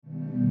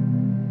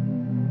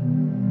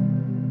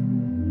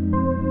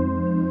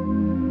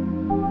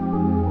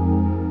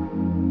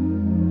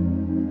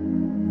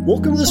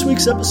Welcome to this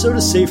week's episode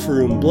of Safe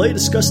Room, Bloody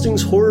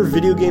Disgusting's horror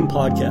video game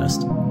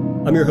podcast.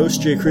 I'm your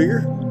host, Jay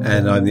Krieger.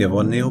 And I'm the other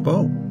one, Neil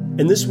Bowl.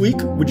 And this week,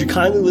 would you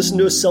kindly listen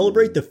to us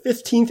celebrate the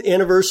 15th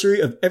anniversary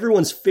of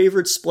everyone's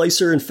favorite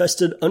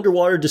splicer-infested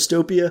underwater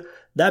dystopia,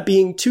 that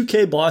being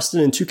 2K Boston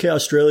and 2K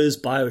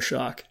Australia's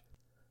Bioshock.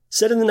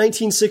 Set in the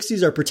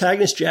 1960s, our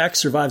protagonist Jack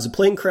survives a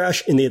plane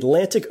crash in the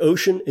Atlantic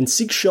Ocean and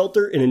seeks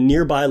shelter in a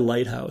nearby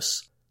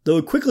lighthouse. Though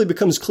it quickly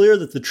becomes clear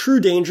that the true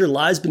danger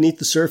lies beneath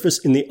the surface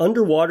in the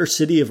underwater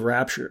city of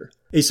Rapture,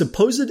 a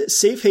supposed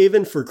safe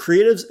haven for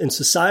creatives and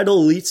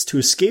societal elites to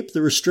escape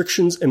the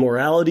restrictions and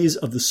moralities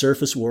of the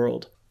surface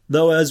world.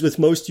 Though, as with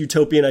most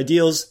utopian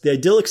ideals, the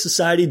idyllic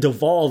society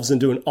devolves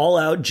into an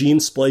all-out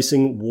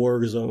gene-splicing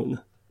war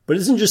zone. But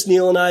it isn't just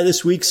Neil and I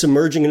this week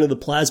submerging into the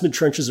plasmid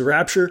trenches of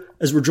Rapture,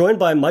 as we're joined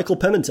by Michael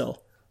Pimentel.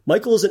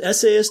 Michael is an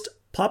essayist,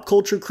 pop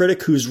culture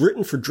critic who's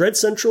written for Dread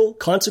Central,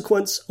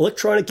 Consequence,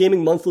 Electronic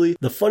Gaming Monthly,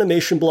 the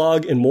Funimation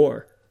blog, and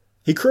more.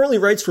 He currently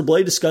writes for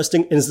Bloody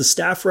Disgusting and is the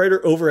staff writer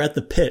over at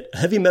The Pit, a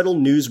heavy metal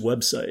news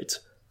website.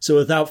 So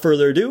without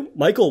further ado,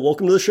 Michael,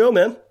 welcome to the show,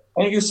 man.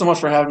 Thank you so much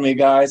for having me,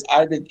 guys.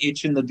 I've been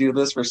itching to do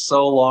this for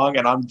so long,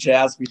 and I'm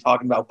jazzed to be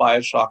talking about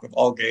Bioshock of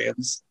all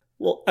games.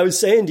 Well, I was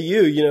saying to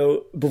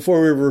you,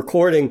 before we were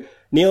recording,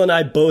 Neil and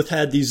I both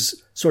had these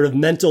sort of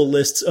mental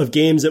lists of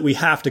games that we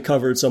have to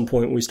cover at some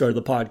point when we started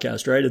the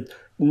podcast, right?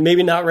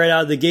 Maybe not right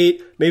out of the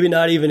gate, maybe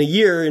not even a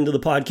year into the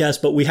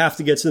podcast, but we have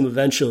to get to them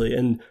eventually.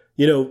 And,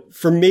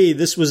 for me,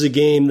 this was a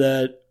game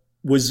that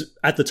was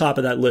at the top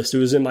of that list. It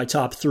was in my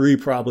top 3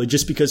 probably,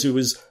 just because it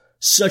was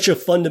such a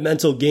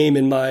fundamental game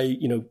in my,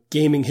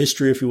 gaming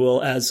history, if you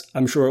will, as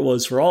I'm sure it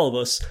was for all of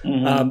us.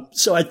 Mm-hmm.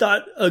 So I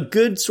thought a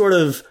good sort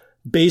of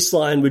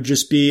baseline would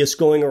just be us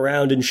going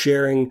around and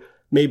sharing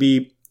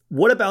maybe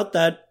what about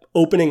that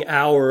opening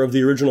hour of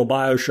the original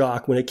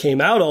Bioshock when it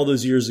came out all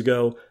those years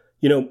ago,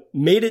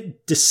 made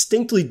it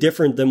distinctly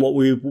different than what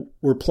we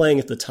were playing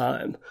at the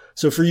time.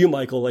 So for you,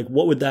 Michael,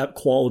 what would that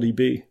quality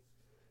be?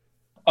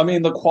 I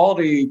mean, that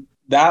quality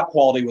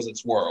was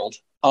its world.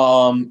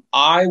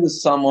 I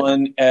was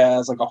someone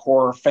as a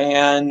horror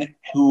fan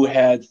who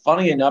had,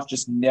 funny enough,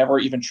 just never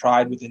even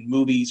tried within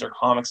movies or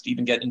comics to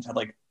even get into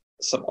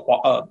some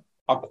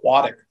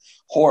aquatic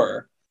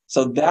horror.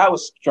 So that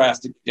was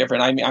drastically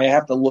different. I mean, I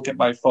have to look at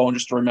my phone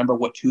just to remember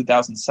what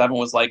 2007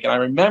 was like. And I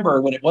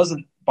remember when it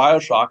wasn't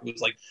Bioshock, it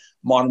was like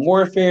Modern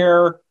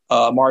Warfare,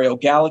 Mario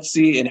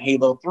Galaxy, and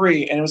Halo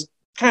 3. And it was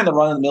kind of the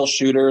run-of-the-mill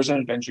shooters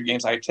and adventure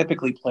games I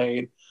typically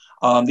played.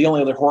 The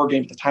only other horror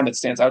game at the time that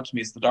stands out to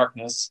me is The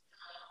Darkness.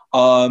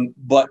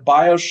 But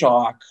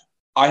Bioshock,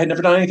 I had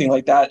never done anything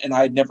like that. And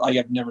I had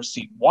never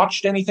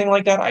watched anything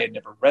like that. I had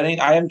never read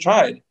anything. I hadn't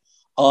tried.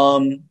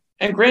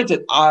 And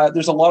granted,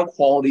 there's a lot of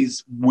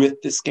qualities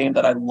with this game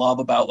that I love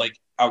about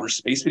outer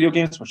space video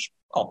games, which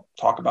I'll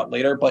talk about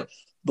later. But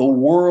the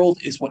world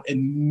is what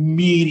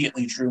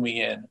immediately drew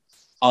me in.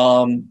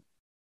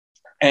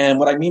 And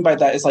what I mean by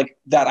that is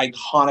that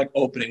iconic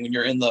opening when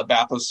you're in the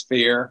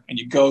bathysphere and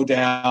you go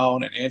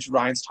down and Andrew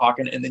Ryan's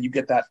talking, and then you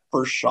get that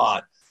first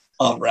shot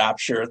of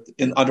Rapture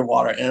in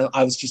underwater, and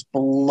I was just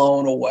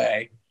blown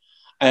away.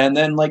 And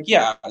then,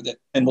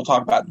 and we'll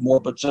talk about it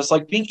more, but just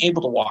being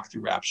able to walk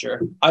through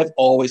Rapture, I've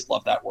always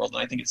loved that world, and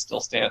I think it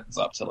still stands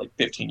up to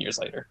 15 years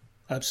later.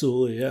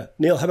 Absolutely, yeah.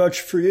 Neil, how about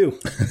for you?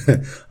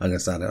 I'm going to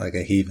sound like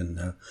a heathen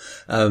now.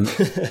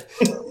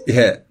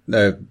 Yeah,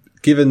 no,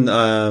 given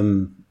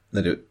that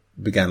it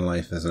began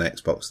life as an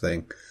Xbox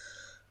thing,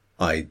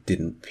 I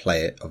didn't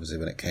play it, obviously,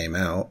 when it came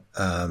out.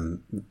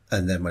 And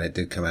then when it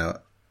did come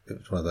out, it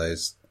was one of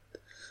those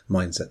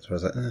mindsets where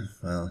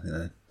I was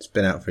like, it's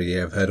been out for a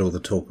year. I've heard all the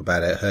talk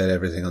about it, heard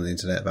everything on the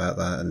internet about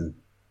that, and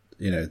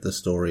the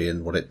story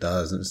and what it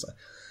does, and it's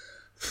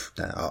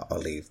I'll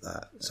leave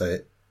that. So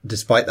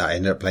despite that, I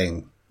ended up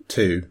playing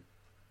 2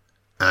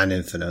 and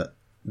Infinite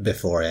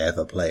before I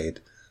ever played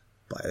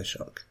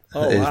Bioshock.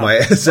 Oh, wow.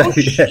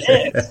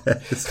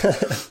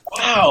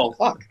 Wow,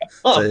 fuck.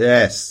 So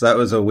yes, that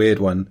was a weird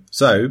one.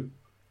 So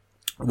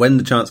when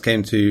the chance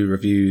came to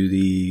review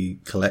the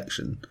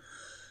collection,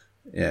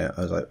 I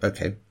was like,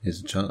 okay,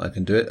 here's a chance. I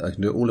can do it. I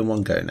can do it all in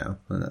one go now,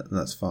 and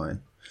that's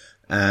fine.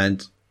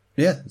 And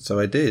so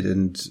I did,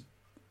 and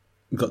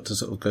got to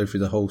sort of go through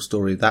the whole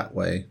story that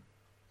way.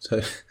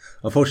 So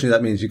unfortunately,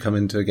 that means you come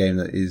into a game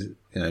that is,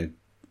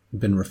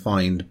 been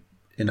refined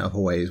in other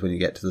ways when you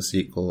get to the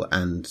sequel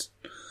and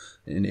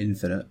in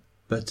Infinite.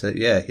 But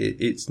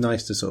it's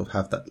nice to sort of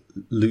have that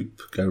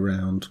loop go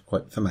round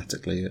quite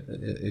thematically,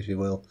 if you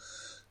will.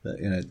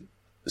 That,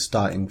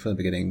 starting from the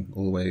beginning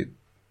all the way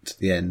to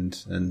the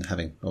end and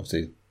having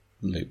obviously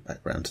loop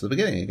back round to the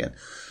beginning again.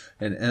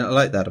 And I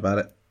like that about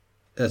it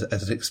as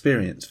an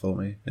experience for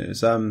me. It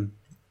was,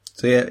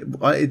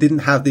 it didn't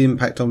have the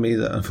impact on me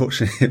that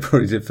unfortunately it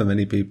probably did for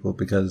many people,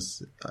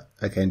 because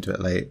I came to it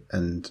late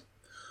and,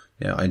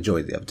 I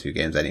enjoyed the other 2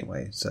 games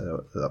anyway.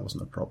 So that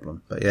wasn't a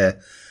problem. But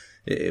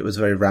it was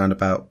a very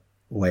roundabout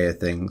way of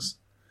things.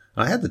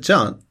 I had the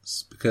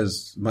chance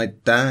because my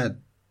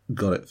dad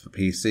got it for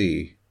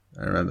PC.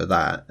 I remember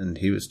that. And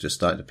he was just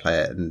starting to play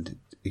it, and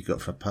he got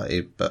it for a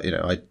party. But,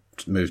 I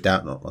moved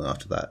out not long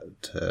after that,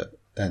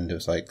 and it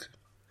was like,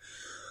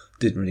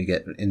 didn't really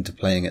get into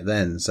playing it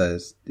then. So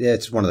it's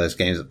just one of those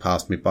games that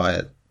passed me by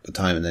at the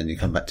time, and then you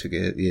come back 2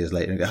 years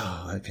later and go,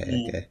 oh,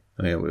 okay.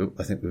 I mean,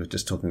 I think we were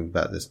just talking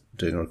about this,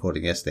 doing a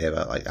recording yesterday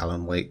about like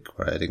Alan Wake,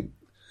 where I didn't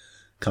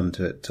come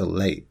to it till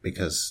late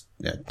because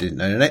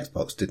didn't own an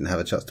Xbox, didn't have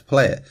a chance to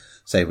play it.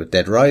 Same with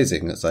Dead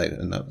Rising. It's like,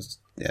 and that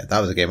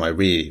was a game I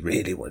really,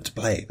 really wanted to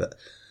play. But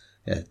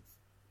yeah,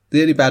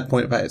 the only bad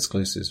point about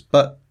exclusives.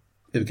 But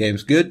if a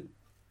game's good,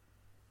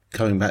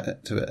 coming back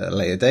to it at a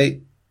later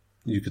date,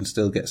 you can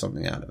still get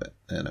something out of it,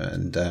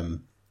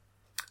 and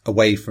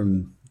away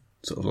from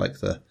sort of like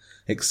the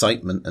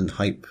excitement and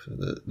hype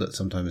that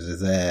sometimes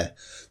is there,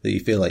 that you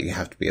feel like you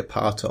have to be a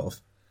part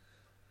of.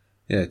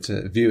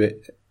 To view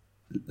it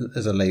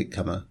as a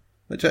latecomer,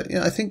 which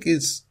I think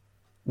is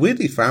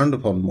weirdly frowned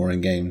upon more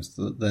in games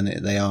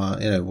than they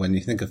are. When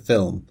you think of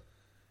film,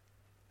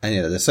 and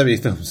there's so many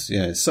films,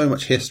 so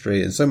much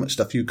history and so much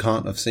stuff you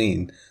can't have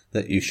seen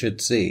that you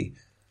should see.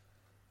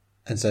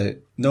 And so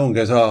no one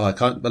goes, oh, I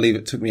can't believe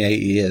it took me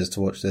 80 years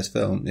to watch this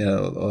film,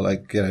 or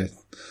like,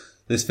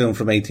 this film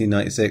from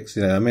 1896,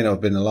 I may not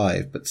have been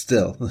alive, but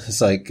still, it's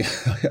like,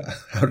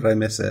 how did I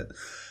miss it?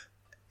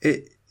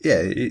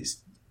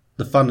 It's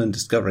the fun and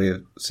discovery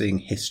of seeing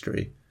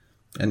history.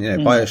 And,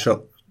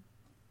 Bioshock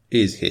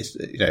is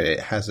history.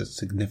 It has a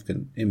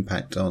significant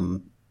impact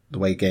on the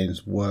way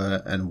games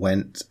were and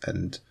went.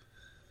 And,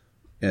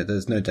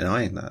 there's no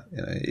denying that.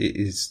 It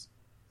is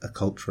a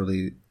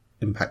culturally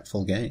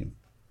impactful game.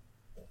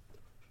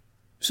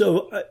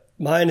 So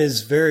mine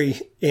is very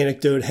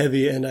anecdote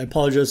heavy, and I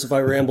apologize if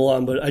I ramble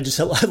on, but I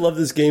love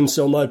this game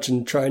so much,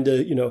 and trying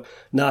to,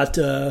 not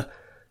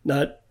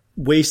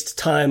waste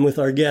time with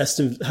our guest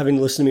and having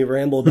to listen to me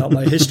ramble about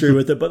my history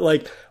with it. But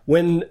like,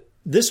 when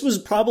this was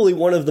probably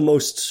one of the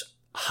most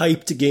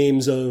hyped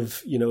games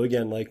of,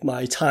 again, like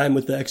my time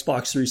with the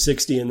Xbox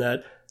 360, and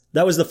that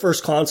was the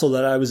first console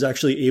that I was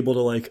actually able to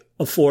like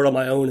afford on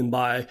my own and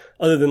buy,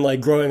 other than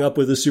like growing up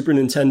with a Super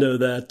Nintendo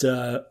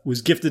that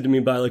was gifted to me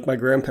by like my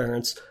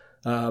grandparents.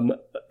 I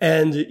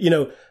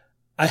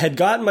had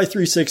gotten my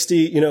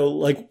 360,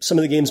 like some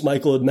of the games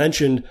Michael had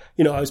mentioned,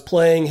 I was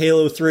playing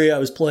Halo 3, I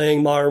was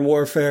playing Modern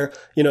Warfare,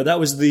 that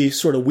was the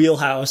sort of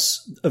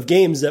wheelhouse of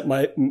games that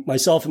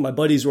myself and my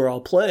buddies were all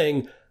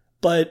playing.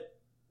 But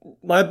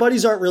my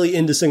buddies aren't really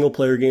into single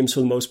player games for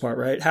the most part,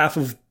 right? Half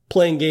of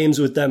playing games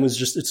with them is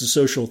just, it's a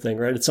social thing,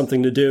 right? It's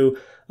something to do.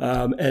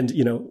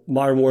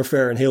 Modern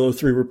Warfare and Halo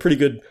 3 were pretty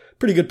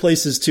good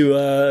places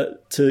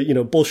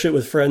to bullshit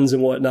with friends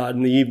and whatnot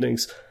in the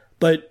evenings.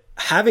 But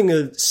having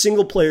a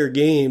single player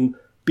game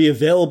be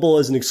available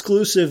as an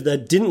exclusive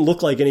that didn't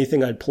look like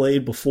anything I'd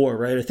played before,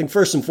 right? I think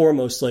first and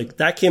foremost, like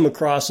that came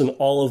across in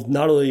all of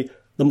not only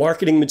the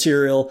marketing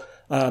material,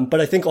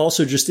 but I think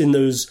also just in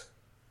those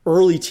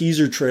early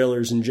teaser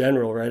trailers in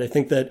general, right? I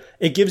think that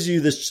it gives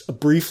you a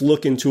brief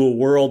look into a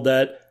world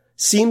that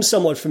seems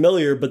somewhat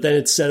familiar, but then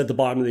it's set at the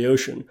bottom of the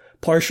ocean.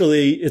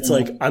 Partially, it's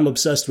like I'm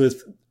obsessed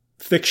with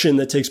fiction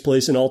that takes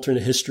place in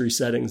alternate history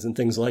settings and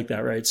things like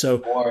that, right?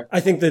 So I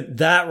think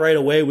that right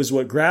away was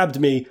what grabbed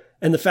me.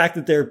 And the fact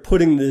that they're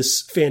putting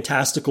this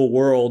fantastical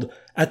world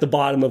at the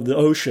bottom of the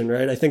ocean,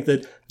 right? I think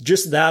that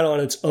just that on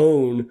its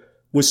own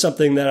was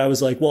something that I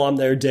was like, well, I'm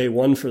there day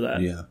one for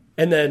that. Yeah.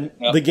 And then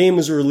the game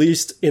was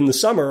released in the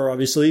summer,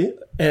 obviously.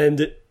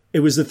 And it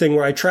was the thing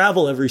where I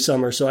travel every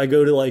summer. So I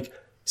go to like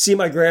see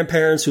my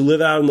grandparents who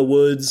live out in the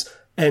woods.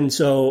 And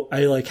so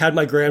I like had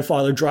my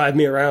grandfather drive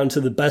me around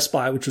to the Best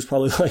Buy, which was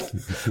probably like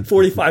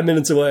 45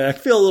 minutes away. I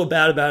feel a little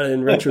bad about it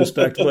in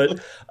retrospect, but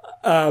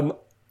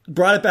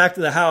brought it back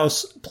to the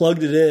house,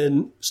 plugged it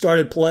in,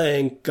 started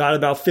playing, got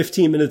about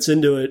 15 minutes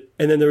into it,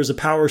 and then there was a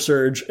power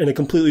surge and it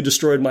completely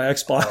destroyed my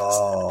Xbox.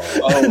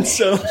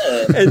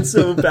 And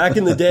so back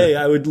in the day,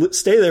 I would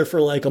stay there for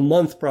like a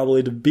month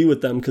probably to be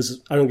with them because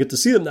I don't get to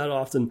see them that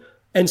often.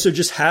 And so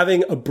just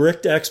having a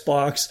bricked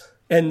Xbox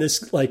and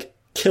this like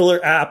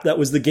killer app that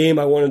was the game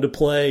I wanted to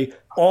play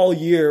all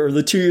year, or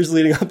the 2 years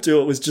leading up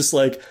to it, was just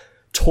like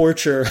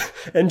torture,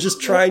 and just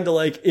trying to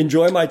like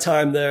enjoy my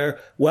time there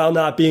while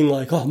not being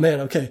like, oh man,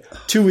 okay,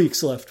 2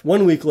 weeks left,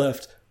 1 week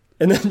left.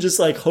 And then just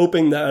like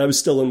hoping that I was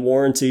still in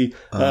warranty,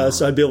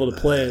 so I'd be able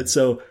to play it.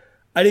 So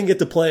I didn't get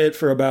to play it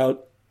for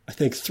about, I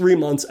think 3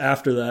 months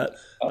after that.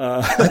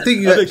 I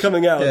think you've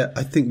coming out. Yeah,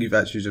 I think you've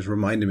actually just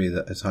reminded me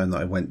that a time that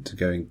I went to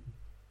go and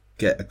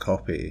get a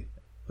copy,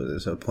 but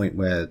there's a point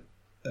where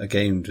a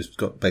game just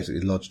got basically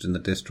lodged in the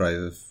disk drive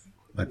of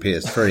my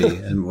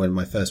PS3, and when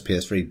my first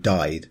PS3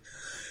 died,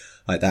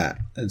 like that,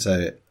 and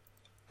so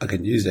I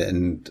couldn't use it.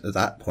 And at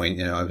that point,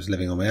 I was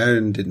living on my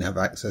own, didn't have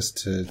access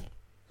to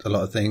a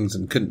lot of things,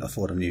 and couldn't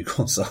afford a new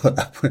console at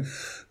that point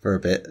for a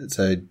bit.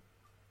 So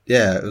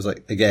yeah, it was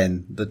like,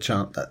 again,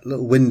 that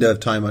little window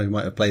of time I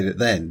might have played it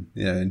then,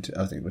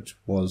 I think, which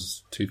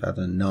was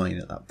 2009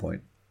 at that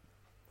point,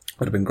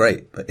 would have been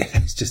great. But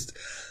it's just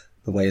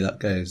the way that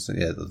goes.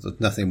 Yeah, there's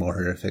nothing more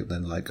horrific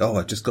than like, oh,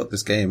 I've just got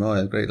this game,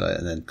 oh, great,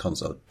 and then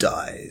console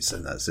dies,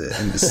 and that's it.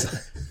 And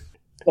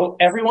So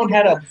everyone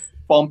had a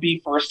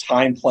bumpy first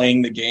time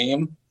playing the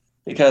game.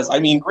 Because, I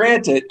mean,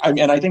 granted,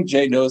 I think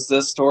Jay knows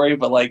this story,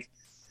 but like,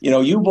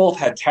 you both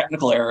had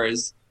technical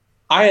errors.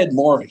 I had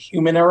more of a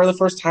human error the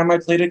first time I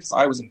played it because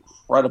I was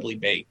incredibly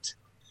baked.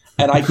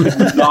 And I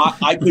could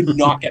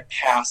not get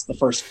past the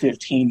first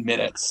 15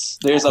 minutes.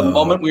 There's a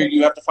moment where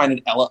you have to find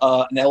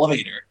an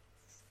elevator.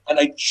 And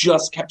I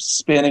just kept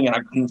spinning and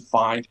I couldn't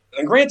find.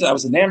 And granted, I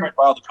was enamored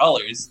by all the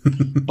colors,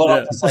 but I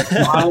was like,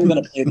 I'm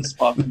going to play this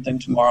fucking thing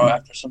tomorrow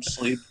after some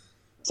sleep.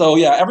 So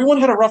yeah, everyone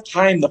had a rough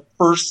time the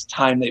first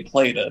time they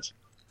played it.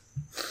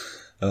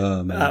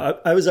 Oh, man.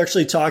 I was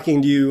actually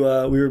talking to you.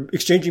 We were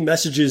exchanging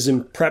messages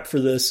in prep for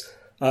this,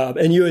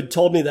 and you had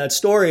told me that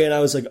story, and I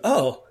was like,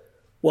 oh,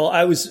 well,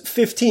 I was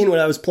 15 when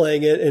I was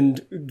playing it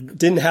and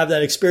didn't have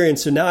that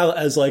experience. So now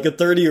as like a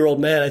 30-year-old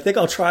man, I think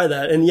I'll try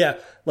that. And yeah,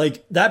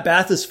 like that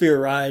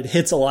bathysphere ride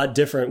hits a lot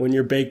different when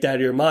you're baked out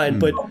of your mind.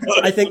 But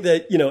I think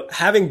that,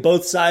 having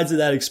both sides of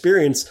that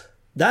experience,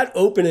 that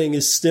opening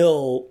is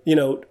still,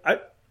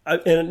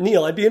 and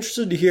Neil, I'd be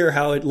interested to hear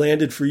how it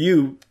landed for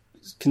you,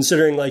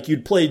 considering like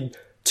you'd played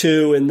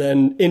 2 and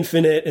then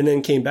Infinite and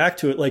then came back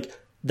to it. Like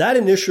that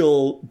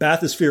initial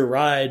bathysphere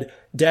ride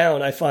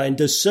down, I find,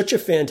 does such a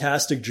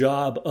fantastic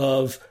job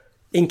of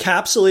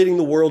encapsulating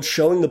the world,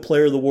 showing the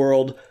player the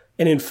world,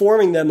 and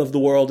informing them of the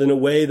world in a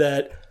way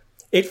that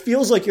it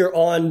feels like you're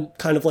on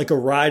kind of like a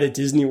ride at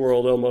Disney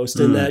World almost,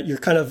 in that you're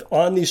kind of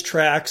on these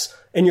tracks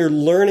and you're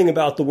learning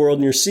about the world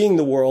and you're seeing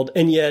the world,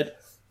 and yet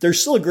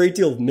there's still a great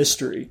deal of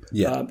mystery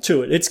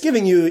to it. It's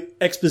giving you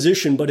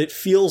exposition, but it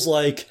feels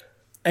like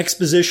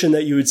exposition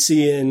that you would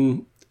see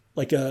in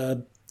like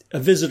a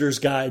visitor's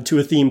guide to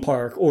a theme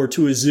park or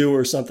to a zoo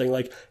or something.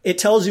 Like it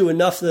tells you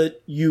enough that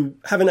you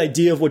have an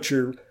idea of what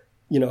you're,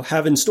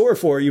 have in store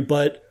for you,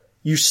 but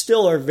you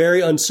still are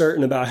very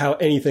uncertain about how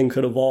anything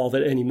could evolve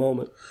at any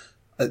moment.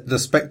 The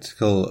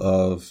spectacle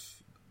of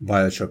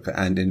Bioshock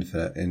and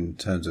Infinite in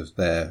terms of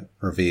their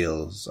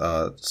reveals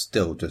are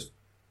still just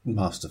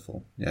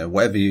masterful.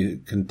 Whatever you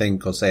can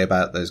think or say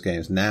about those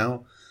games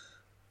now,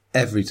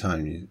 every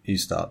time you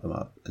start them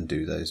up and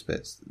do those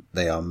bits,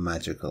 they are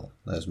magical.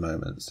 Those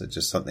moments, there's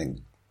just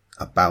something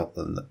about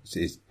them that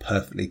is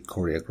perfectly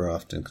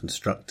choreographed and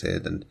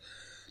constructed and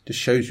just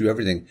shows you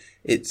everything.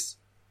 It's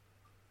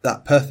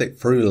that perfect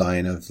through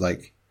line of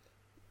like,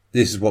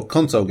 this is what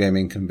console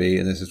gaming can be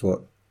and this is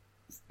what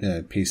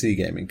PC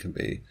gaming can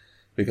be,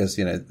 because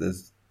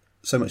there's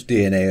so much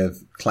DNA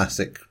of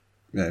classic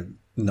late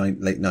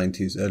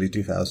 90s early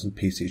 2000s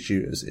PC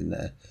shooters in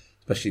there,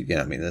 especially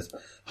there's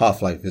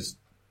Half-Life is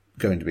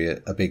going to be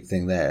a big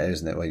thing there,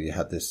 isn't it, where you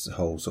had this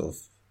whole sort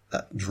of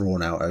that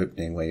drawn out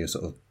opening where you're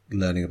sort of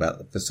learning about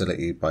the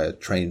facility by a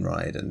train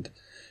ride and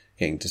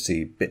getting to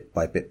see bit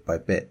by bit by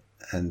bit,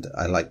 and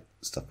I like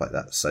stuff like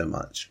that so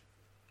much.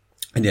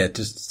 And yeah,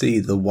 just see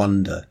the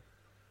wonder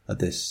of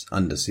this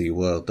undersea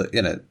world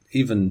that,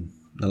 even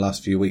the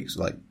last few weeks,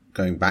 like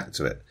going back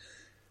to it,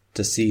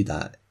 to see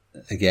that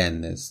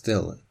again, it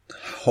still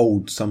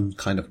holds some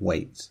kind of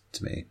weight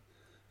to me.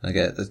 And I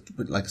get,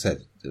 like I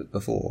said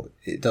before,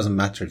 it doesn't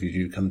matter if you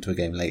do come to a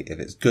game late, if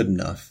it's good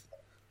enough,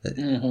 that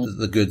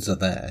the goods are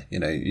there.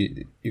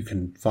 You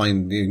can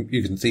find,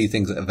 you can see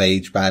things that have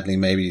aged badly,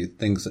 maybe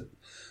things that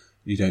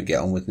you don't get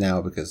on with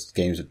now because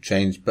games have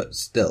changed, but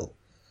still,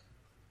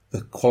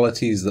 the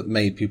qualities that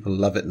made people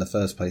love it in the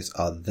first place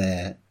are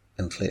there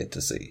and clear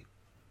to see.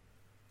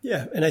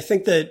 Yeah, and I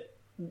think that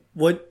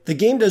what the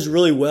game does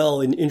really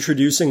well in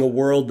introducing a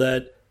world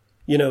that,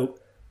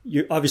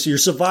 you're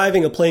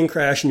surviving a plane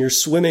crash and you're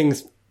swimming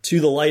to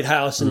the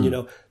lighthouse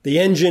and, the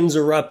engine's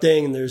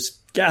erupting and there's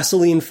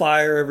gasoline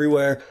fire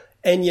everywhere.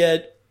 And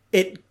yet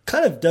it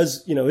kind of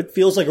does, it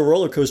feels like a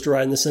roller coaster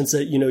ride in the sense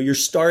that, you're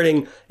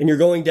starting and you're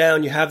going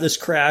down, you have this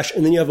crash,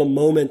 and then you have a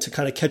moment to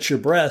kind of catch your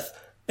breath.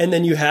 And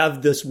then you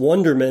have this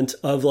wonderment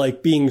of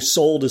like being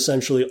sold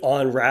essentially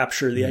on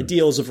Rapture, the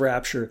ideals of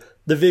Rapture,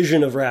 the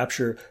vision of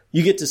Rapture.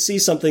 You get to see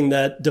something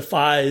that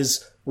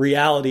defies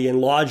reality and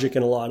logic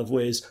in a lot of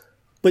ways,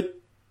 but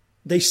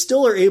they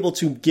still are able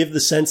to give the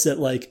sense that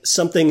like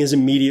something is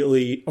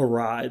immediately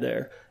awry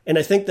there. And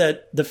I think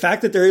that the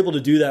fact that they're able to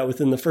do that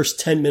within the first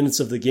 10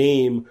 minutes of the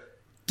game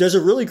does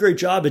a really great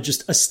job at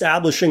just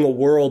establishing a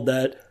world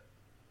that,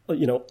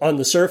 on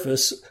the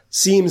surface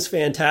seems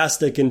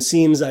fantastic and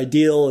seems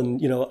ideal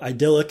and,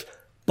 idyllic,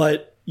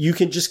 but you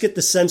can just get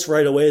the sense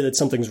right away that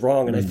something's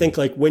wrong. And I think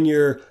like when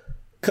the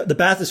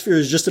bathysphere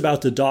is just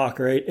about to dock,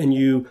 right? And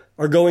you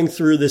are going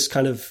through this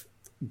kind of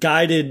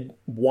guided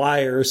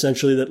wire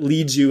essentially that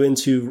leads you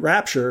into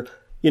Rapture,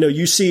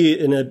 you see,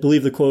 and I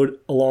believe the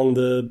quote along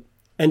the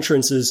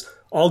entrance is,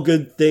 all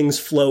good things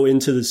flow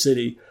into the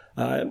city.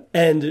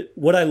 And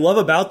what I love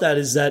about that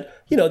is that,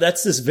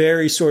 that's this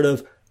very sort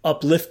of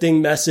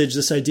uplifting message,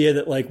 this idea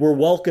that like we're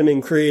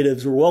welcoming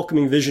creatives, we're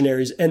welcoming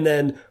visionaries, and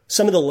then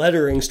some of the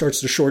lettering starts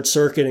to short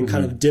circuit and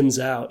kind of dims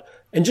out.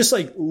 And just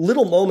like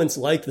little moments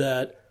like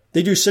that,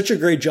 they do such a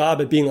great job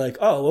at being like,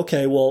 oh,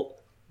 okay, well,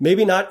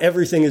 maybe not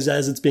everything is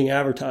as it's being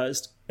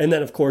advertised. And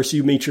then, of course,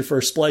 you meet your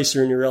first splicer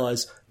and you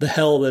realize the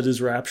hell that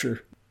is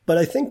Rapture. But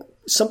I think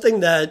something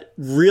that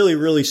really,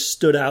 really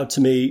stood out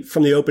to me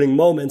from the opening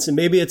moments, and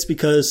maybe it's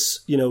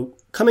because,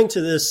 coming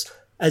to this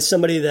as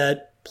somebody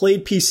that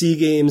played PC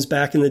games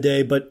back in the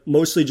day, but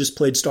mostly just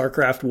played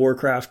StarCraft,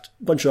 Warcraft,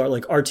 a bunch of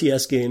like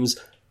RTS games,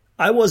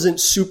 I wasn't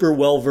super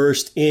well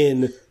versed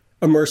in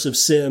immersive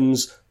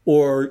sims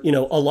or,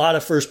 a lot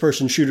of first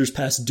person shooters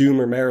past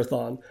Doom or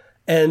Marathon.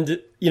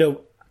 And,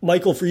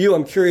 Michael, for you,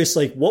 I'm curious,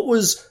 like, what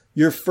was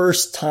your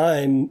first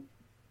time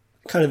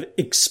kind of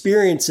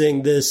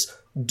experiencing this,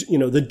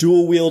 the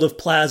dual wield of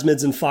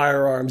plasmids and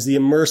firearms, the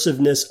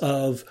immersiveness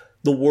of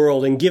the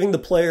world, and giving the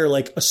player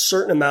like a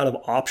certain amount of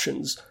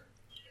options?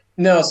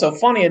 No, so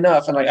funny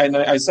enough, and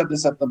I said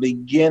this at the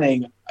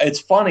beginning, it's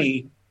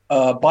funny,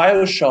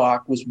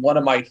 Bioshock was one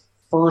of my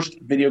first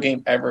video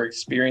game ever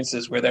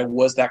experiences where there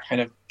was that kind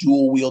of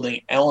dual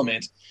wielding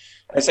element.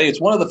 I say it's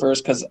one of the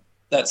first because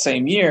that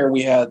same year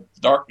we had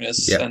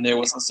Darkness, and there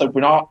was a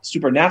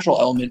supernatural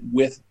element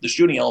with the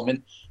shooting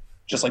element,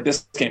 just like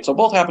this game. So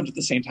both happened at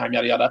the same time,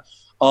 yada, yada.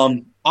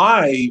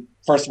 I,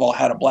 first of all,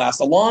 had a blast,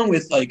 along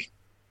with, like,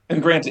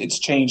 and granted, it's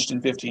changed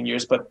in 15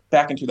 years, but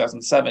back in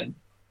 2007,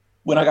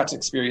 when I got to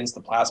experience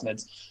the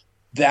plasmids,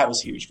 that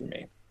was huge for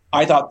me.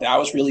 I thought that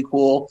was really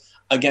cool.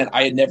 Again,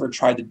 I had never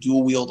tried to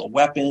dual wield a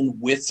weapon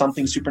with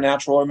something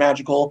supernatural or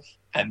magical,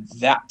 and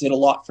that did a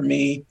lot for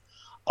me.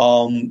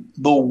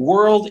 The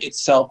world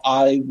itself,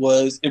 it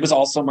was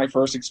also my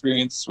first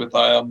experience with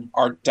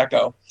Art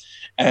Deco,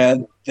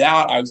 and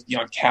that I was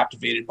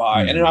captivated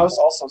by. And I was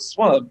also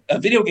a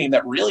video game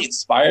that really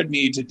inspired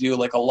me to do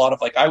like a lot of,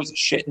 like, I was a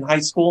shit in high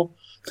school,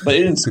 but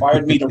it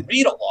inspired me to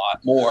read a lot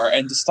more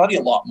and to study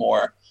a lot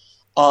more.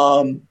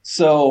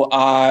 So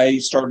I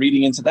started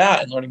reading into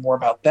that and learning more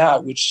about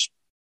that, which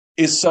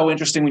is so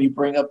interesting when you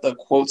bring up the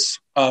quotes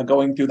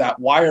going through that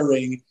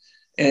wiring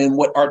and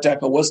what Art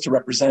Deco was to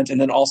represent, and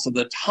then also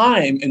the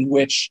time in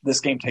which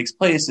this game takes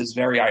place is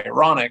very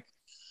ironic.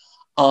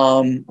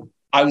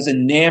 I was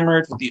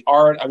enamored with the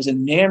art. I was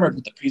enamored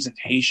with the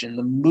presentation.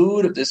 The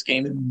mood of this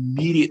game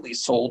immediately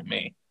sold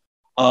me.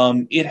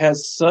 It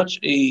has such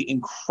a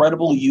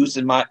incredible use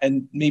and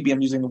maybe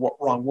I'm using the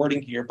wrong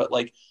wording here, but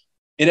like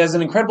it has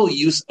an incredible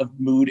use of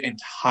mood and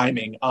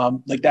timing.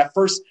 Like that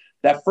first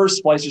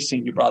splicer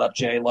scene you brought up,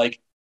 Jay, like,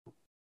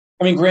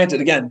 I mean, granted,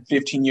 again,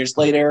 15 years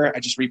later, I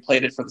just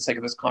replayed it for the sake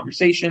of this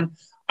conversation.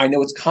 I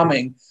know it's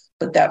coming,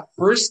 but that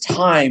first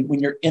time when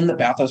you're in the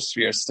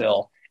bathysphere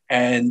still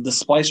and the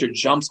splicer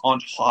jumps on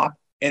top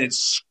and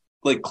it's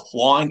like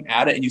clawing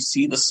at it and you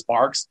see the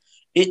sparks,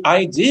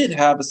 I did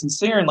have a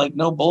sincere and like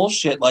no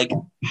bullshit, like,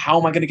 how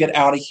am I going to get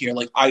out of here?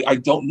 Like, I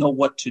don't know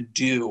what to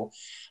do.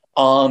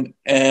 And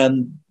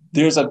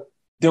there was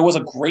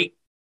a great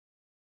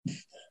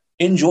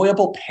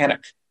enjoyable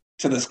panic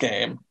to this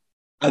game.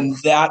 And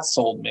that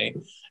sold me.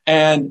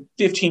 And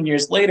 15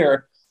 years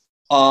later,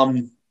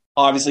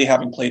 obviously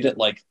having played it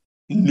like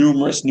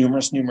numerous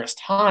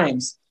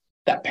times,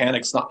 that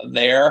panic's not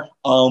there.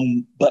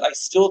 But I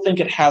still think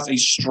it has a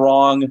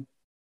strong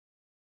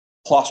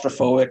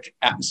claustrophobic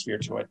atmosphere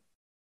to it.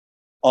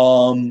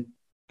 And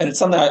it's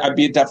something I'd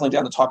be definitely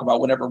down to talk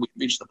about whenever we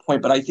reach the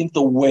point. But I think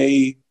the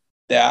way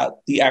that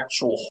the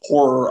actual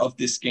horror of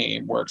this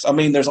game works, I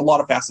mean, there's a lot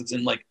of facets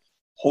in like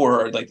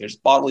horror, like there's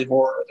bodily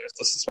horror, there's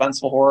the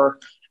suspenseful horror,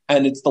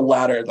 and it's the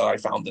latter that I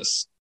found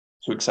this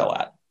to excel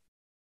at.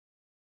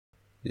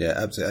 Yeah,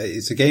 absolutely.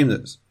 It's a game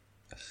that's,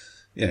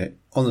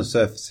 on the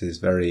surface is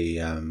very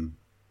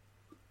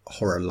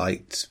horror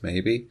light,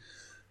 maybe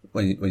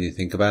when you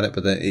think about it,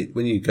 but then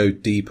when you go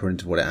deeper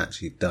into what it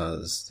actually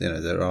does,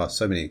 there are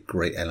so many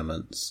great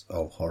elements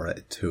of horror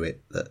to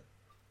it that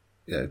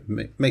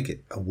make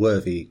it a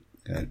worthy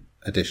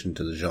addition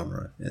to the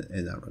genre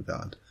in that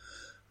regard.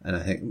 And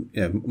I think,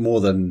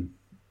 more than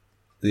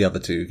the other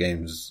two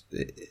games,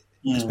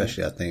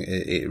 especially, I think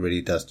it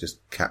really does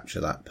just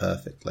capture that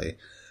perfectly.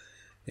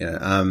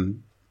 But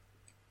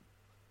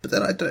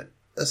then at the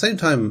same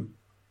time,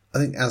 I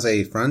think as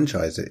a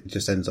franchise, it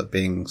just ends up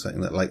being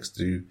something that likes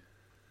to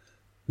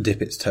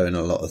dip its toe in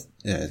a lot of,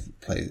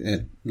 play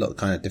a lot of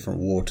kind of different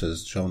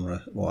waters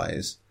genre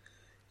wise.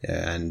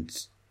 Yeah, and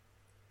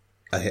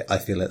I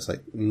feel it's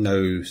like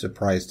no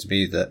surprise to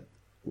me that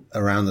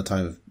around the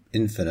time of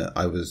Infinite,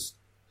 I was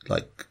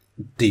like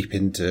deep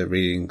into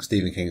reading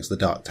Stephen King's The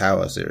Dark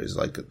Tower series,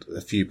 like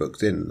a few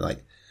books in,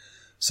 like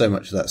so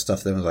much of that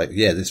stuff then was like,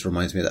 yeah, this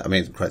reminds me of that. I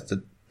mean, Christ,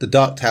 the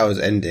Dark Tower's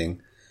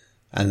ending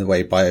and the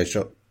way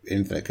Bioshock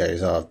Infinite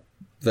goes are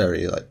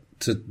very like,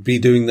 to be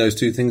doing those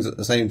two things at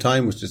the same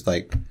time was just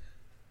like,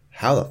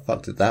 how the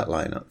fuck did that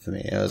line up for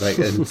me? I was like,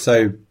 and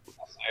so,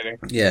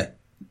 yeah,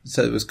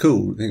 so it was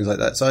cool, things like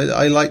that. So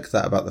I like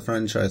that about the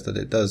franchise, that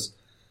it does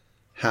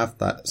have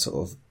that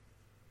sort of,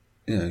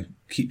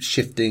 keeps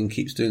shifting,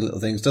 keeps doing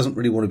little things, doesn't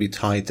really want to be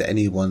tied to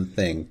any one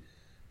thing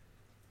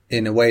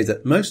in a way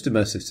that most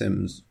immersive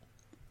sims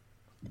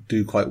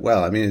do quite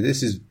well. I mean,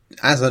 this is,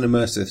 as an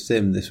immersive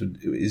sim,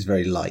 is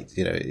very light,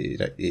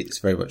 it's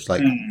very much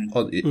like,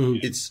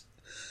 it's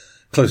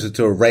closer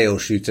to a rail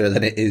shooter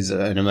than it is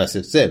an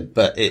immersive sim,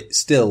 but it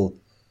still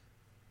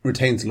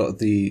retains a lot of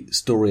the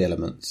story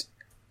elements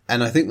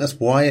And I think that's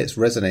why it's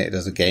resonated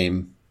as a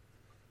game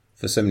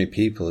for so many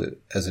people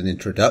as an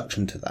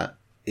introduction to that,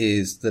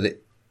 is that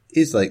it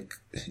is like,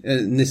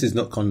 and this is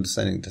not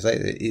condescending to say,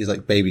 that it is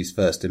like baby's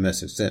first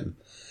immersive sim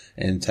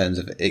in terms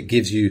of it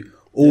gives you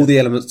all the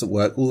elements that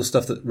work, all the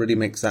stuff that really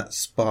makes that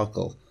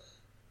sparkle,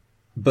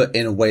 but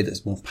in a way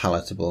that's more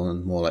palatable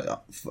and more like,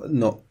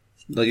 not,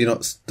 like you're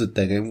not stood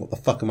there going, what the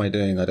fuck am I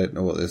doing? I don't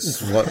know what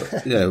this,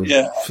 what, you know,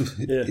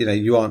 you know,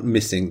 you aren't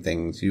missing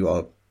things. You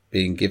are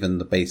being given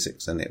the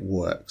basics and it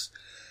works.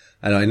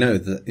 And I know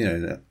that, you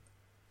know,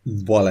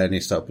 while I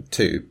only started with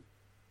 2,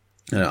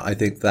 I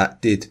think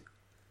that did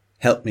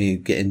help me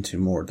get into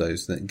more of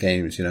those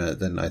games, you know,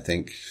 than I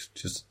think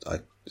just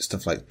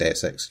stuff like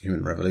Deus Ex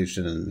Human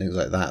Revolution and things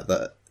like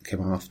that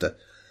came after.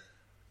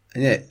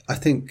 And yeah, I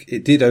think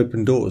it did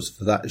open doors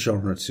for that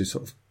genre to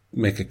sort of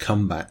make a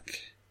comeback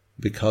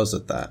because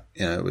of that,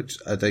 you know, which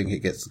I think it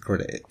gets the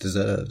credit it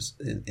deserves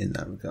in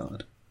that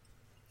regard.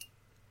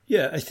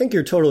 Yeah, I think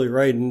you're totally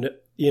right. And,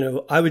 you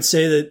know, I would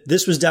say that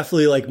this was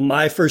definitely like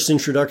my first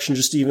introduction,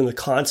 just to even the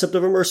concept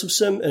of immersive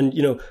sim. And,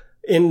 you know,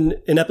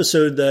 in an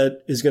episode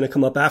that is going to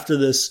come up after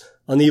this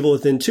on The Evil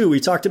Within 2, we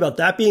talked about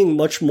that being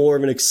much more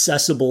of an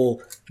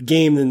accessible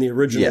game than the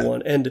original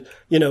one. And,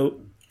 you know,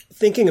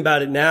 thinking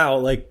about it now,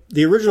 like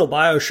the original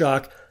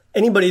Bioshock,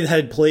 anybody that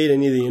had played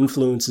any of the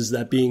influences,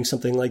 that being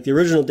something like the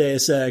original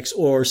Deus Ex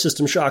or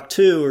System Shock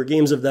 2 or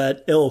games of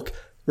that ilk,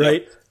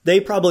 right? Yep. They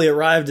probably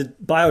arrived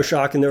at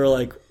Bioshock and they were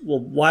like, well,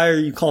 why are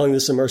you calling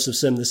this immersive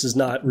sim? This is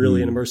not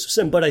really an immersive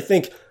sim. But I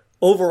think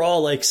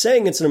overall, like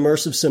saying it's an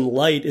immersive sim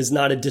light is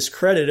not a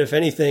discredit. If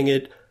anything,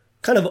 it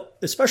kind of,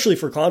 especially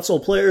for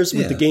console players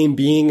with the game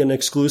being an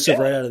exclusive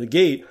right out of the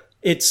gate,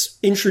 it's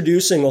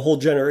introducing a whole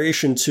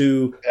generation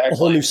to a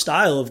whole new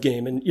style of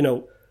game. And, you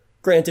know,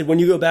 granted, when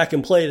you go back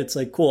and play it, it's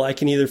like, cool, I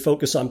can either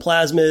focus on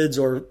plasmids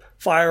or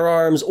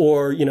firearms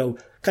or, you know,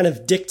 kind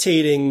of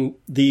dictating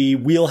the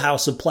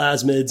wheelhouse of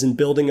plasmids and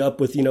building up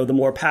with, you know, the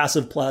more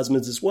passive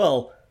plasmids as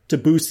well to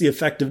boost the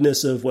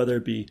effectiveness of whether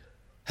it be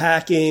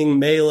hacking,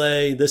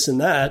 melee, this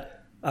and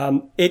that.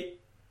 It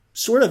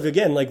sort of,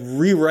 again, like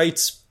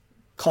rewrites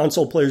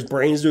console players'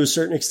 brains to a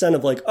certain extent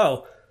of like,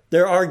 oh,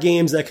 there are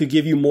games that could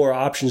give you more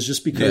options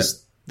just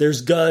because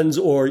there's guns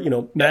or, you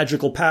know,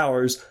 magical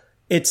powers.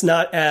 It's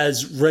not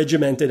as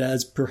regimented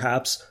as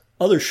perhaps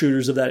other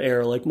shooters of that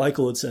era, like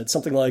Michael had said,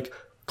 something like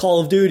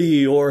Call of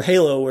Duty or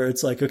Halo, where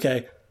it's like,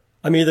 okay,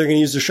 I'm either going to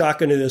use the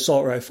shotgun or the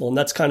assault rifle. And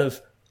that's kind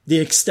of the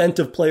extent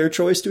of player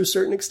choice to a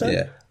certain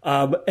extent.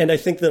 And I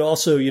think that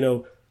also, you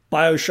know,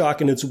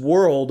 Bioshock in its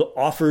world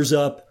offers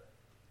up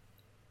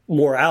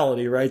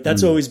morality, right?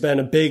 That's always been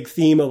a big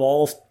theme of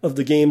all of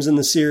the games in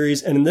the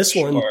series. And in this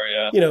one,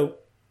 you know,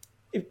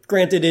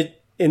 granted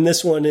it in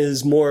this one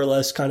is more or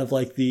less kind of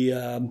like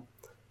the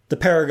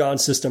Paragon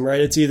system,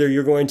 right? It's either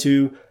you're going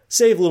to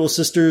save little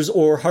sisters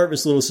or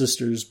harvest little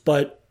sisters.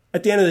 But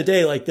at the end of the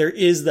day, like there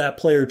is that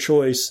player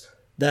choice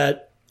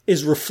that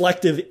is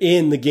reflective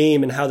in the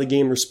game and how the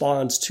game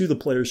responds to the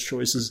player's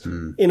choices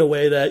in a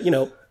way that, you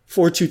know,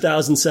 for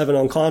 2007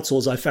 on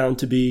consoles, I found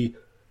to be,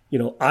 you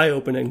know,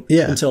 eye-opening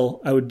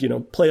until I would, you know,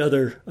 play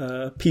other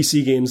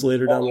PC games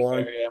later down the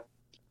line.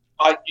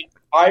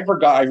 I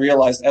forgot, I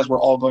realized as we're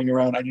all going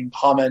around, I didn't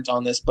comment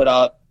on this,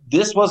 but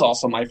this was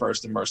also my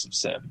first immersive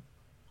sim.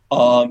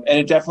 And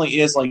it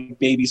definitely is like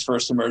baby's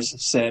first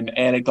immersive sim,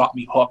 and it got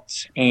me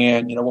hooked.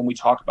 And, you know, when we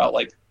talk about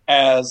like,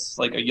 as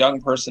like a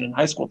young person in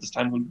high school at this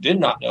time who did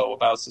not know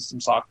about System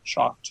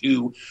Shock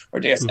 2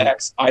 or Deus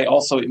Ex, I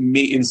also, it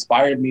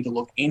inspired me to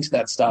look into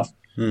that stuff.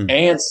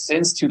 And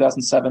since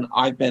 2007,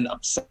 I've been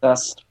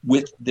obsessed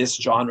with this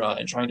genre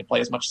and trying to play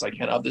as much as I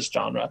can of this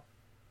genre.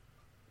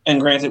 And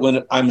granted,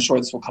 when I'm sure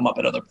this will come up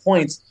at other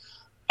points,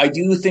 I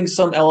do think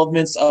some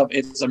elements of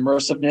its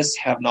immersiveness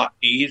have not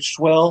aged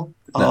well.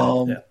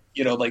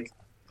 You know, like,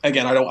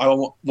 again,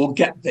 we'll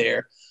get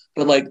there,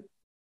 but like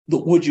the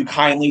Would You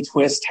Kindly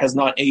twist has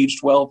not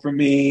aged well for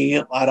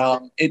me.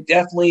 But it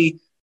definitely,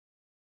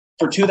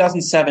 for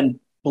 2007,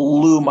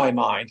 blew my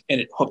mind, and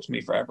it hooked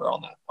me forever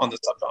on the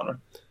subgenre.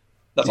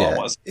 That's all it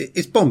was.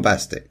 It's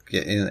bombastic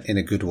in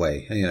a good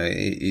way. You know,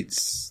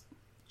 it's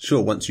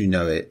sure once you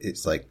know it,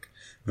 it's like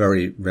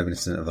very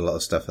reminiscent of a lot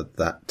of stuff at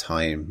that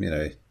time. You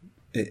know,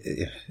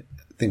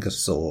 think of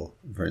Saw,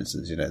 for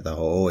instance. You know, the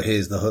whole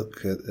here's the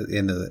hook at the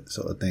end of it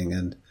sort of thing.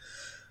 And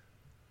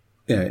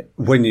you know,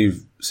 when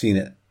you've seen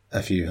it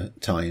a few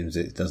times,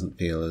 it doesn't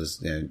feel as,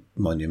 you know,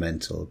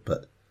 monumental.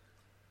 But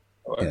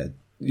you know,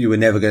 you were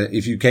never going to,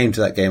 if you came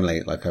to that game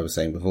late, like I was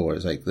saying before,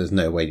 it's like there's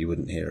no way you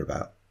wouldn't hear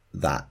about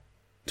that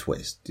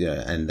twist, you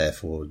know, and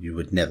therefore you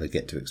would never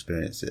get to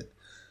experience it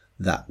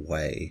that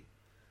way.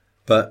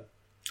 But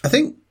I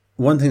think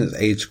one thing that's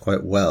aged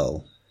quite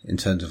well in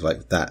terms of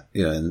like that,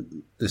 you know,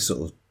 and this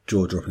sort of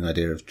jaw-dropping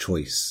idea of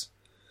choice,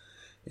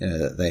 you know,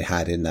 that they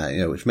had in that, you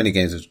know, which many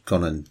games have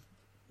gone and,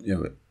 you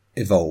know,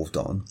 evolved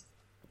on,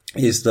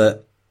 is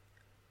that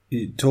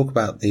you talk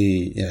about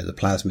the, you know, the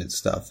plasmid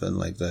stuff and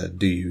like the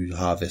do you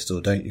harvest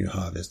or don't you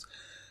harvest,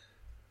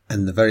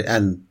 and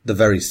the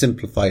very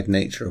simplified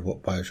nature of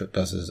what Bioshock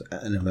does as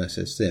an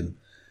immersive sim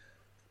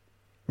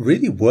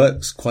really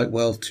works quite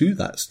well to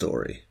that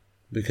story,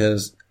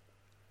 because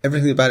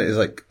everything about it is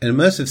like an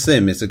immersive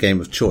sim is a game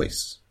of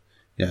choice,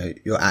 you know,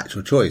 your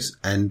actual choice.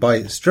 And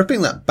by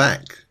stripping that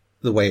back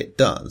the way it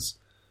does,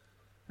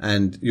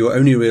 and your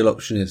only real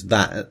option is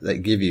that they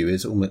give you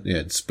is almost, you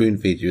know, spoon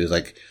feed you is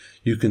like,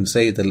 you can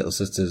save the little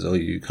sisters or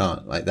you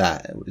can't, like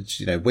that, which,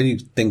 you know, when you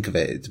think of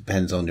it, it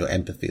depends on your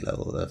empathy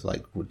level of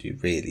like, would you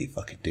really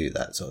fucking do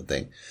that sort of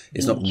thing?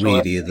 It's not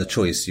really the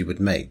choice you would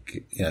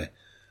make, you know.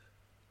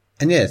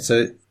 And yeah,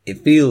 so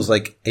it feels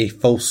like a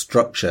false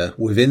structure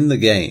within the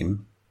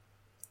game.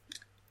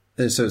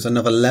 So it's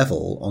another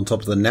level on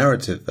top of the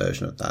narrative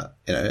version of that,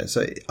 you know.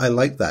 So I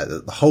like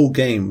that the whole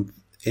game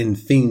in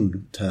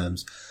theme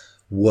terms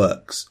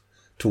works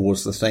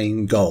towards the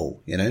same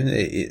goal, you know.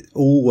 It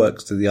all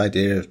works to the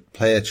idea of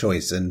player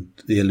choice and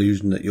the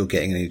illusion that you're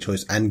getting any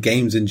choice, and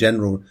games in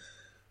general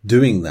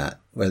doing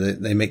that, where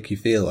they make you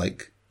feel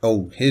like,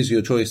 oh, here's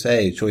your choice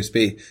A, choice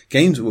B.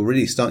 Games were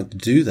really starting to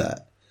do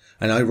that.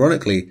 And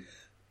ironically,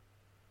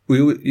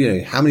 you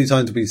know, how many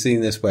times have we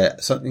seen this where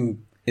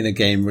something in a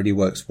game really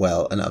works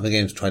well and other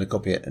games try to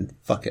copy it and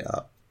fuck it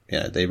up? You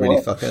know, they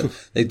really fuck it up.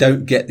 They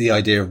don't get the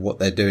idea of what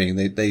they're doing.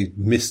 They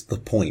miss the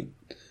point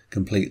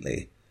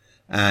completely.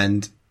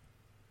 And,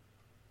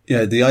 you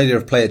know, the idea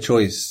of player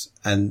choice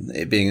and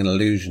it being an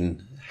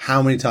illusion,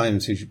 how many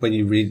times when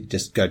you really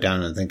just go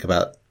down and think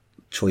about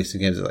choice in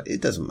games, it's like,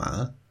 it doesn't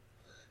matter.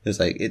 It's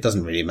like, it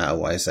doesn't really matter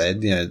what I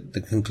said. You know, the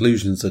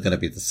conclusions are going to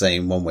be the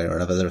same one way or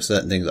another. There are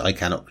certain things that I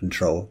cannot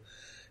control.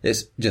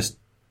 It's just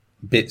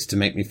bits to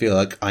make me feel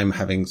like I'm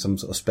having some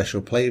sort of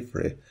special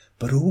playthrough.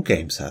 But all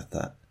games have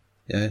that.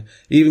 You know,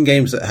 even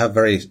games that have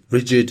very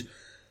rigid,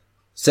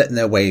 set in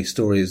their way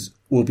stories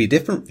will be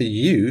different for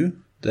you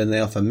than they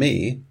are for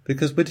me,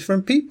 because we're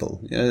different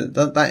people. You know,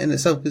 that in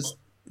itself is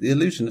the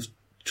illusion of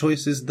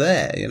choice is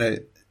there. You know,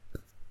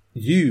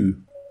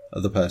 you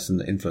are the person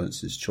that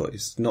influences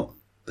choice, not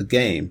the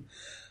game.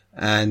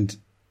 And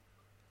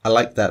I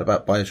like that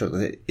about Bioshock,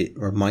 that it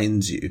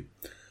reminds you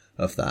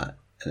of that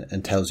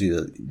and tells you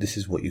that this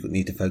is what you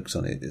need to focus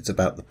on. It's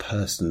about the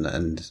person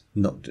and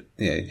not,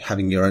 you know,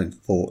 having your own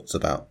thoughts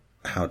about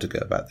how to go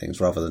about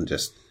things, rather than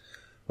just,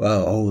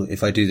 well, oh,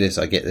 if I do this,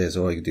 I get this,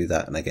 or I do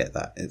that and I get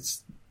that.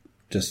 It's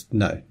just,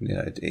 no, you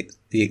know,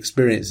 the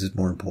experience is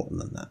more important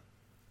than that.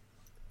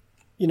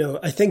 You know,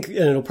 I think,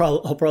 and I'll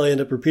probably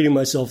end up repeating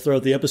myself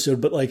throughout the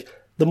episode, but like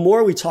the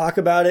more we talk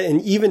about it,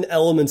 and even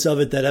elements of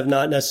it that have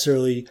not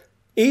necessarily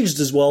aged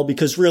as well,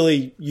 because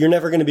really you're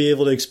never going to be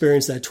able to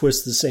experience that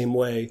twist the same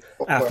way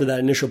after that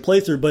initial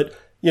playthrough. But,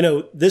 you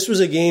know, this was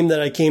a game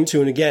that I came to,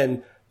 and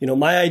again, you know,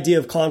 my idea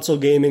of console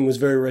gaming was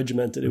very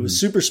regimented. It was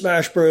Super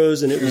Smash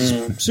Bros. And it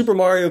was Super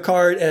Mario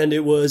Kart, and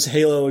it was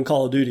Halo and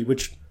Call of Duty,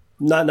 which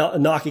not a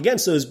knock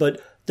against those,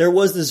 but there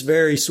was this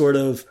very sort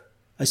of,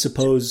 I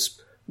suppose,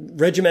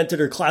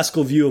 regimented or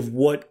classical view of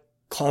what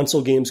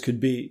console games could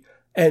be.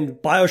 And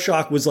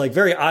Bioshock was like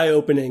very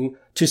eye-opening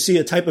to see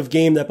a type of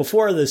game that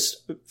before this,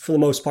 for the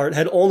most part,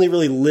 had only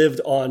really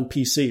lived on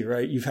PC,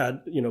 right? You've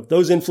had, you know,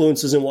 those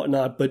influences and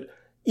whatnot, but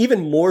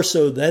even more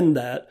so than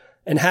that,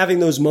 and having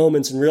those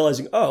moments and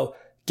realizing, oh,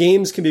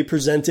 games can be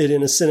presented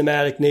in a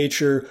cinematic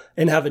nature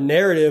and have a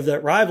narrative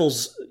that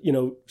rivals, you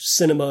know,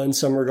 cinema in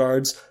some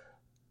regards,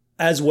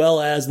 as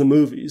well as the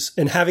movies.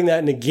 And having that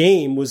in a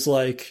game was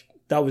like,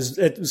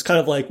 it was kind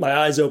of like my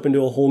eyes opened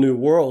to a whole new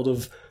world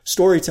of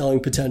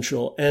storytelling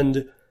potential.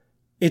 And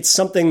it's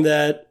something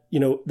that, you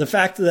know, the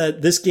fact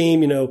that this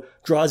game, you know,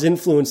 draws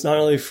influence not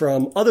only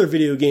from other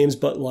video games,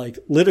 but like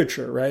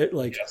literature, right?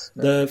 Like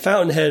the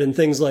Fountainhead and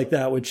things like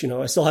that, which, you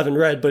know, I still haven't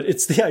read, but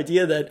it's the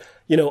idea that,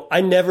 you know,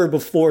 I never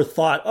before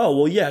thought, oh,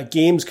 well, yeah,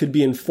 games could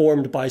be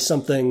informed by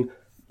something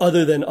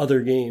other than other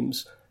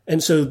games.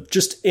 And so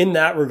just in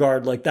that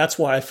regard, like, that's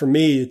why for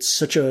me, it's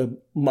such a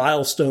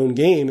milestone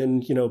game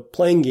and, you know,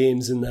 playing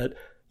games, in that,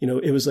 you know,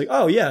 it was like,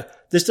 oh yeah,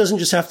 this doesn't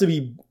just have to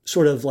be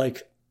sort of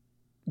like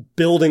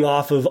building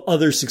off of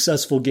other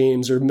successful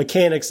games or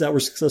mechanics that were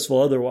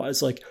successful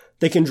otherwise. Like,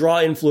 they can draw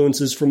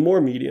influences from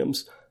more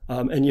mediums.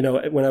 And, you know,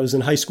 when I was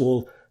in high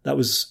school, that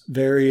was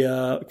very,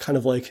 kind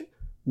of like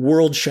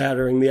world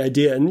shattering, the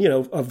idea. And, you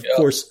know, of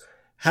course,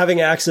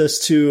 having access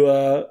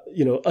to,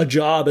 you know, a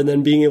job and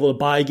then being able to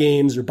buy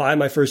games or buy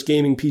my first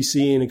gaming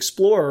PC and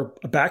explore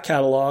a back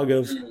catalog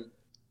of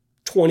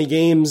 20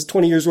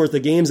 years worth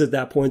of games at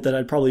that point that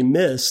I'd probably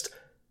missed.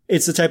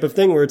 It's the type of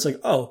thing where it's like,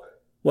 oh,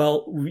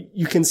 well,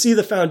 you can see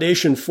the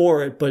foundation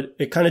for it, but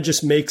it kind of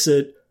just makes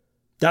it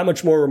that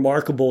much more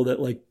remarkable that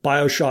like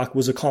Bioshock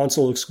was a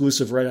console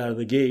exclusive right out of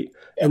the gate.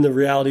 And the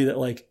reality that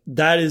like,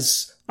 that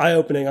is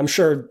eye-opening. I'm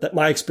sure that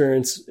my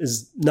experience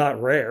is not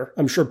rare.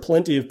 I'm sure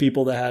plenty of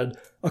people that had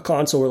a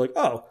console were like,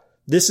 oh,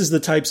 this is the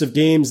types of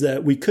games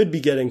that we could be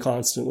getting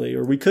constantly,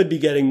 or we could be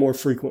getting more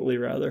frequently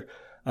rather.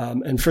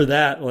 And for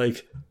that,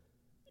 like,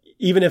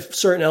 even if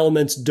certain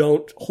elements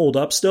don't hold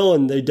up still,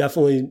 and they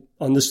definitely,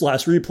 on this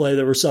last replay,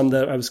 there were some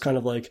that I was kind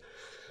of like,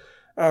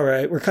 all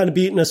right, we're kind of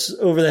beating us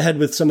over the head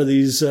with some of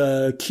these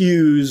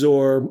cues,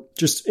 or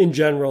just in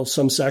general,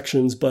 some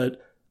sections. But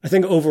I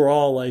think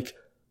overall, like,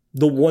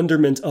 the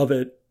wonderment of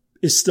it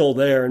is still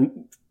there.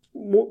 And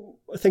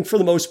I think for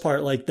the most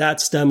part, like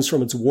that stems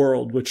from its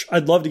world, which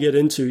I'd love to get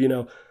into, you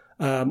know.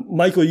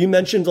 Michael, you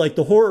mentioned like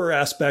the horror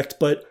aspect,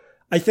 but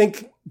I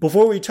think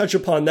before we touch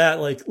upon that,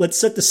 like let's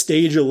set the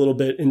stage a little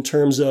bit in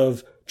terms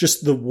of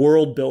just the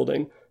world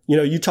building. You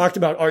know, you talked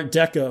about Art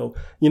Deco,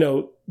 you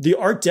know, the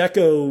Art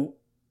Deco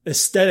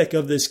aesthetic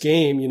of this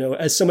game, you know,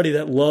 as somebody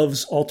that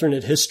loves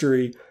alternate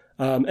history,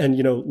 and,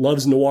 you know,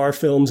 loves noir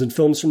films and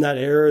films from that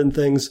era and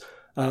things.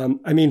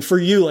 I mean, for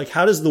you, like,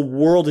 how does the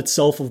world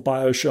itself of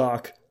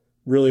Bioshock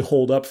really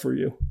hold up for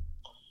you?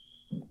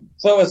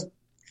 So as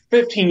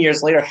 15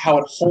 years later, how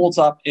it holds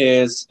up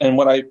is, and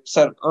what I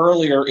said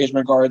earlier is in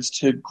regards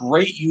to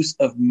great use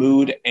of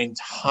mood and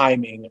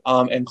timing,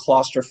 and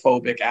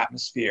claustrophobic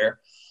atmosphere.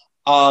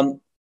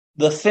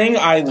 The thing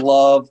I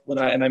love and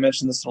I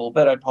mentioned this a little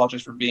bit, I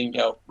apologize for being, you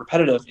know,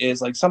 repetitive, is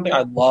like something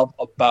I love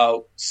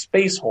about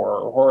space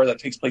horror or horror that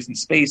takes place in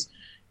space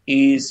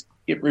is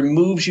it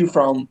removes you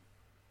from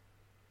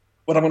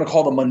what I'm going to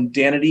call the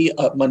mundanity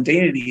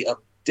of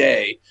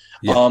day.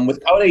 Yeah.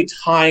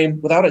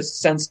 Without a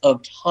sense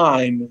of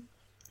time,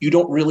 you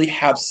don't really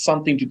have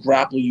something to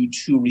grapple you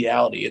to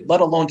reality, let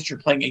alone that you're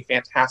playing a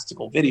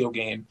fantastical video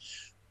game.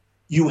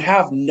 You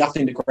have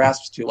nothing to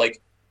grasp to.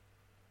 Like,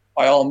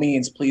 by all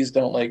means, please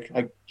don't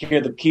I hear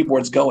the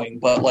keyboards going,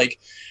 but like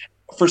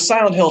for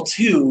Silent Hill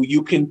 2,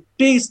 you can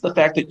base the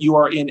fact that you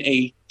are in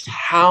a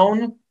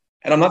town,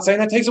 and I'm not saying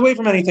that takes away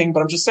from anything,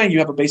 but I'm just saying you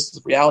have a basis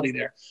of reality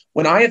there.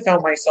 When I have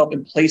found myself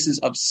in places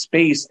of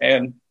space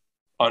and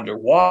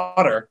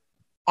underwater,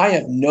 I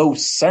have no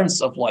sense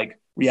of like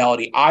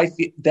reality.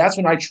 That's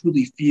when I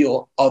truly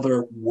feel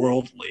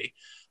otherworldly.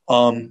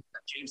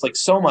 Games like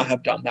Soma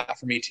have done that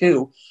for me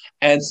too,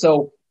 and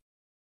so.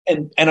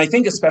 And I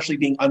think especially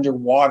being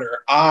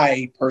underwater,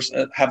 I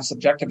personally have a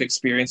subjective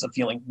experience of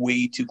feeling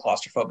way too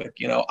claustrophobic.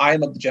 You know, I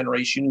am of the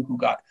generation who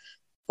got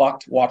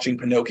fucked watching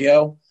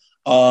Pinocchio.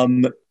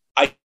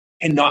 I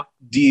cannot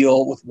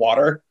deal with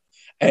water,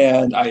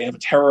 and I have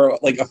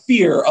a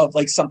fear of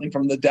like something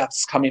from the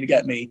depths coming to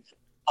get me.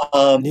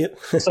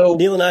 So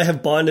Neil and I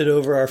have bonded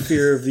over our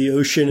fear of the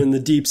ocean and the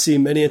deep sea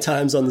many a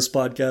times on this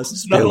podcast.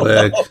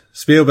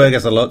 Spielberg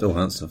has a lot to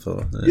answer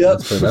for.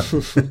 Yep.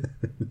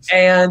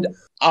 And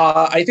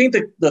I think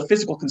that the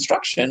physical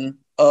construction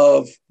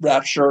of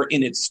Rapture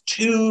in its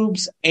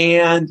tubes,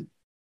 and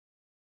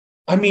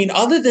I mean,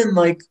 other than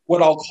like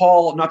what I'll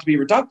call, not to be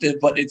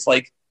reductive, but it's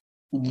like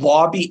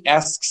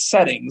lobby-esque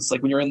settings,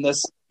 like when you're in the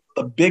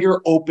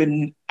bigger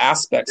open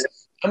aspects.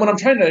 And what I'm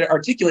trying to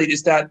articulate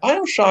is that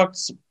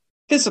Bioshock's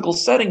physical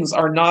settings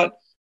are not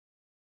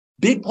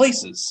big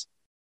places.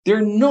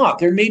 They're not.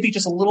 They're maybe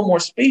just a little more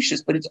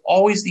spacious, but it's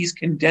always these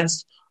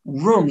condensed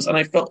rooms. And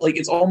I felt like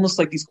it's almost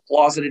like these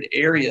closeted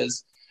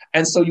areas.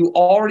 And so you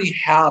already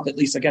have, at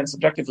least again,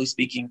 subjectively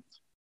speaking,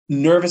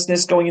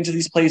 nervousness going into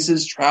these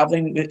places,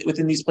 traveling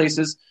within these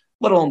places,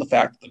 let alone the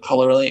fact that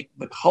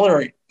the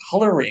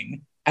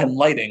coloring and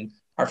lighting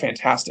are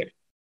fantastic.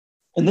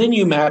 And then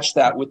you match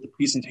that with the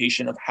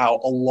presentation of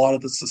how a lot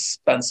of the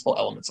suspenseful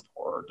elements of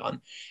horror are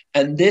done.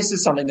 And this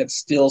is something that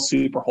still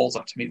super holds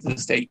up to me to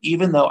this day,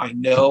 even though I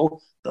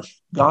know the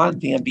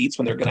goddamn beats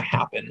when they're going to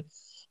happen.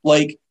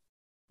 Like,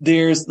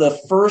 there's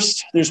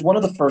one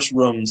of the first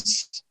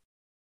rooms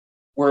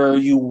where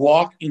you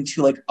walk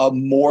into like a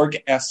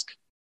morgue-esque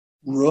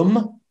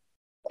room,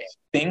 I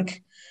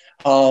think.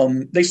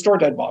 They store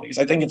dead bodies.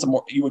 I think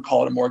you would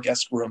call it a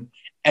morgue-esque room.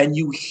 And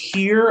you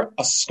hear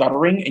a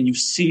stuttering and you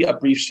see a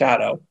brief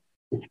shadow.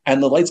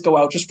 And the lights go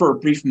out just for a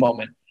brief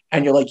moment.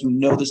 And you're like,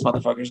 this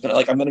motherfucker is going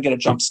to, I'm going to get a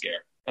jump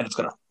scare. And it's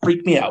going to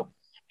freak me out.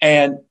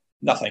 And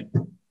nothing.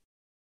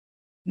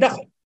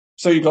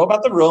 So you go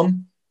about the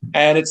room,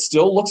 and it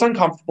still looks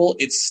uncomfortable.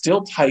 It's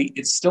still tight.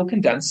 It's still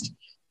condensed.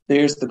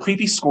 There's the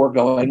creepy score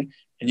going.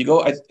 And you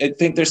go, I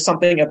think there's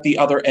something at the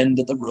other end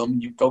of the room.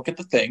 You go get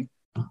the thing.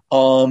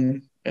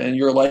 And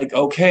you're like,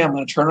 okay, I'm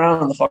going to turn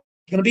around and the fuck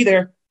is going to be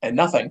there. And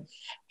nothing.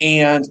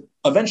 And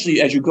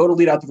eventually, as you go to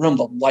lead out the room,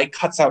 the light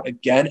cuts out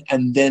again,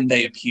 and then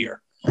they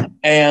appear.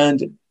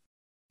 And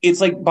it's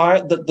like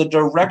by the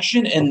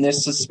direction in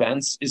this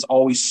suspense is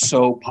always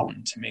so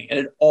potent to me, and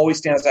it always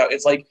stands out.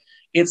 It's like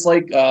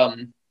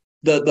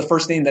the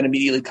first thing that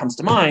immediately comes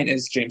to mind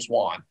is James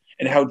Wan,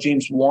 and how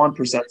James Wan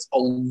presents a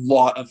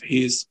lot of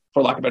his,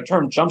 for lack of a better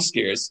term, jump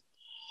scares.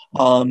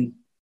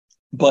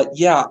 But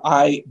yeah,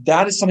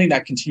 that is something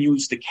that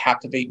continues to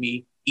captivate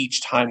me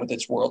each time with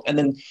its world. And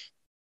then,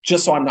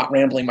 just so I'm not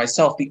rambling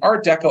myself, the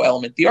Art Deco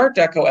element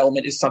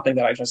is something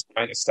that I just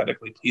find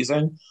aesthetically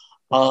pleasing.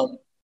 How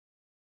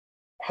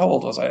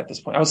old was I at this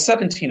point? I was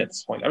 17 at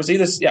this point. I was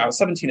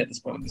 17 at this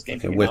point when this game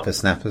came out.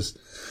 Whippersnappers.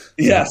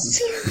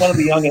 Yes, one of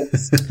the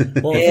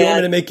youngins. Well, if you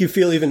wanted to make you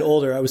feel even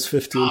older, I was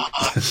 15.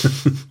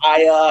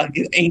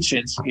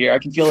 Ancient here. I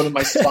can feel it in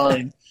my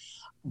spine.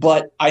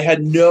 But I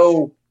had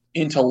no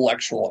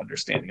intellectual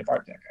understanding of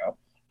Art Deco.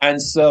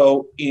 And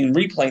so in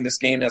replaying this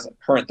game as a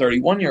current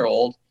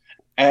 31-year-old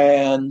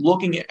and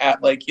looking at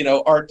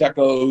Art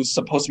Deco is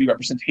supposed to be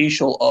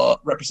representational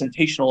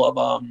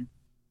of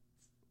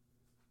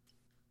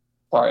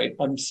sorry,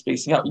 I'm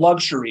spacing out,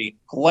 luxury,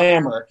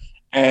 glamour,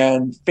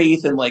 and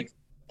faith in like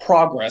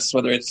progress,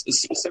 whether it's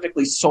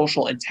specifically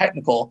social and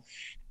technical,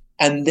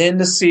 and then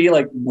to see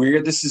like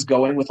where this is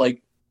going with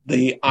like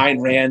the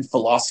Ayn Rand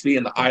philosophy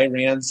and the Ayn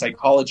Rand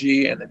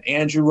psychology, and then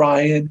Andrew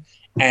Ryan,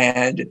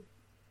 and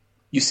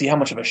you see how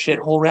much of a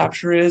shithole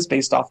Rapture is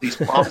based off these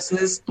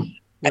promises.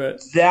 Right.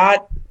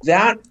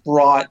 That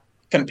brought,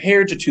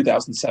 compared to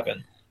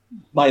 2007,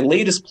 my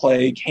latest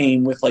play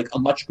came with like a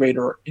much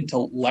greater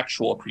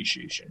intellectual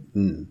appreciation.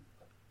 Mm.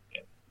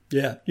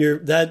 Yeah,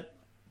 that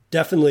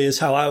definitely is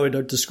how I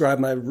would describe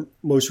my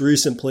most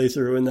recent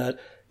playthrough. In that,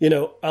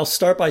 I'll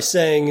start by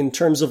saying, in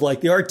terms of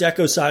like the Art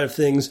Deco side of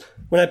things,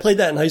 when I played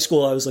that in high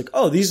school, I was like,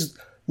 oh, these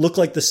look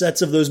like the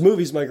sets of those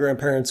movies my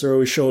grandparents are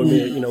always showing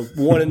me at,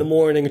 1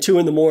 a.m, 2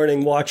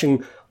 a.m,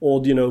 watching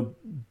old,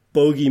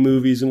 bogey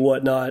movies and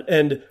whatnot.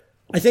 And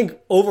I think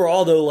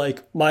overall, though,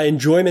 like my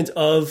enjoyment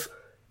of,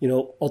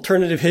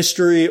 alternative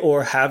history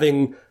or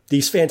having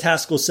these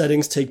fantastical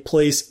settings take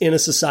place in a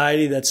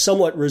society that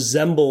somewhat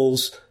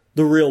resembles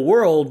the real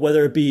world,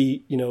 whether it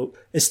be,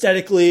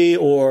 aesthetically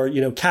or,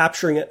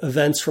 capturing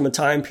events from a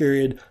time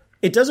period,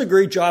 it does a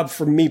great job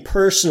for me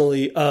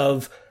personally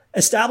of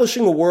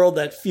establishing a world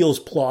that feels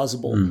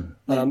plausible.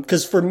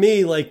 Because for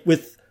me, like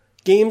with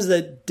games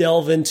that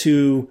delve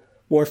into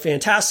more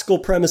fantastical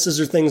premises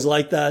or things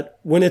like that,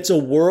 when it's a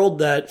world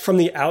that from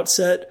the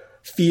outset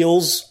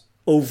feels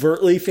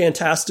overtly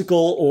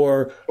fantastical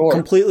or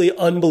completely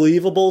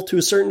unbelievable to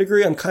a certain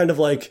degree, I'm kind of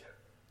like,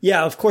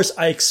 yeah, of course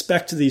I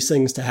expect these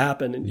things to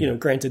happen. And,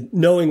 granted,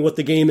 knowing what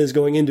the game is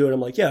going into it,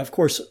 I'm like, yeah, of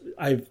course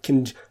I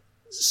can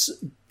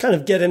kind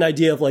of get an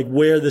idea of like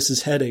where this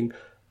is heading.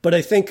 But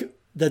I think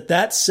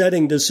that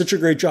setting does such a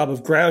great job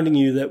of grounding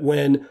you that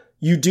when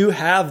you do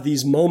have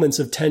these moments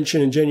of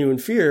tension and genuine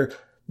fear,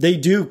 they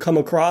do come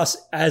across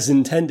as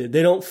intended.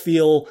 They don't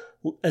feel,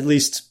 at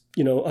least,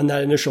 on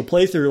that initial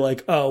playthrough,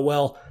 like, oh,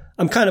 well,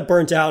 I'm kind of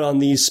burnt out on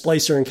these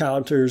splicer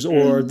encounters,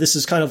 or this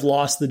has kind of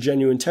lost the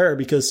genuine terror,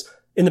 because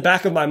in the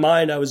back of my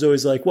mind, I was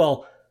always like,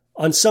 well,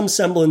 on some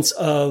semblance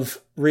of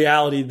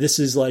reality, this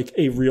is like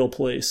a real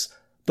place.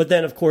 But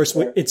then, of course,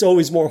 it's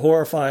always more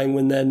horrifying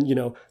when then,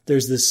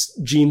 there's this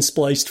gene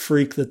spliced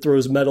freak that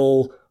throws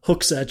metal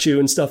hooks at you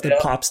and stuff that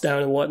pops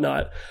down and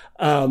whatnot.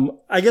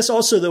 I guess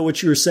also, though,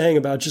 what you were saying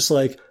about just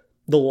like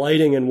the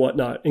lighting and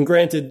whatnot. And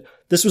granted,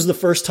 this was the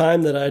first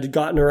time that I'd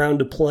gotten around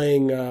to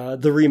playing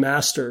the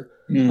remaster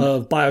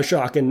of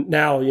Bioshock. And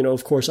now,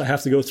 of course, I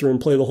have to go through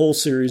and play the whole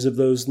series of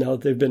those now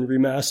that they've been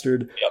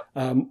remastered.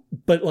 Yep.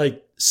 But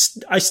like,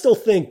 I still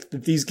think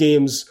that these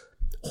games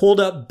hold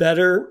up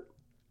better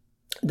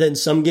than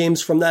some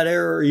games from that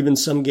era, or even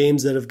some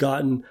games that have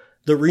gotten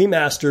the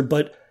remaster.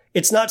 But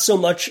it's not so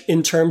much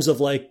in terms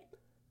of like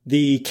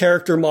the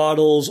character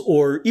models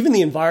or even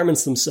the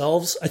environments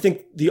themselves. I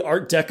think the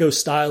Art Deco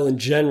style in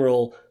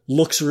general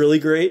looks really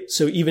great.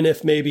 So even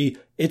if maybe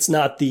it's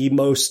not the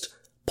most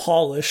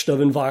polished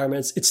of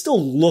environments, it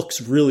still looks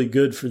really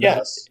good for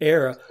that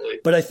era. Absolutely.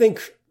 But I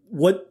think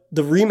what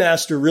the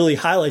remaster really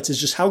highlights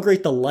is just how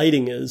great the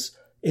lighting is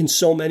in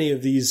so many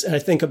of these. And I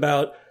think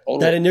about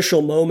that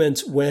initial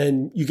moment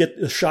when you get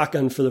the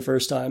shotgun for the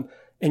first time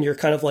and you're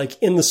kind of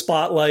like in the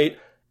spotlight,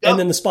 and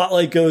then the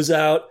spotlight goes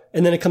out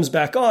and then it comes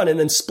back on, and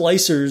then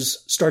splicers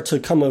start to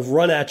come of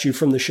run at you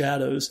from the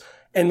shadows.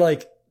 And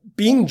like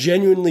being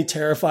genuinely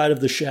terrified of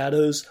the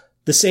shadows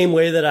the same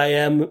way that I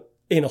am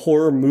in a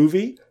horror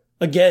movie,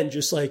 again,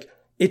 just like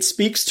it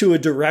speaks to a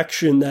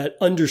direction that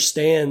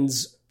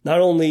understands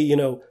not only,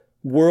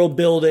 world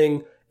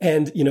building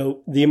and,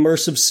 the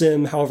immersive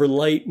sim, however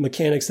light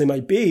mechanics they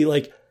might be,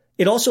 like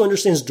it also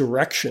understands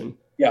direction.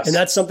 Yes. And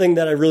that's something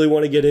that I really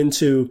want to get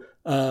into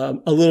a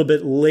little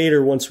bit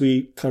later once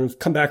we kind of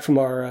come back from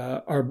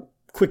our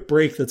quick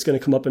break that's going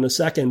to come up in a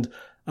second.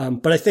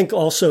 But I think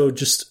also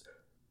just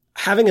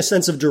having a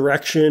sense of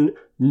direction,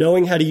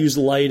 knowing how to use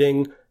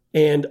lighting,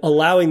 and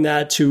allowing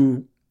that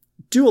to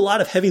do a lot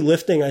of heavy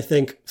lifting, I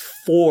think,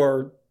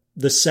 for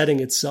the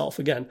setting itself.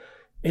 Again,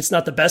 it's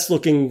not the best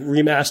looking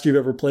remaster you've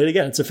ever played.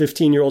 Again, it's a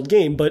 15-year-old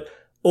game, but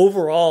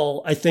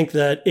overall, I think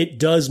that it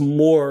does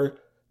more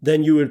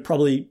than you would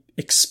probably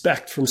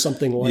expect from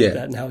something like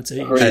that and how it's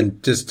aged.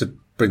 And just to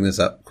bring this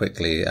up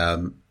quickly,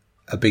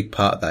 a big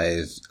part of that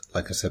is,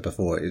 like I said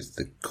before, is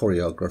the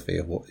choreography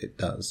of what it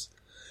does.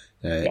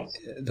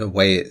 The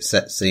way it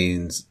sets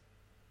scenes,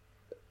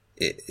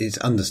 its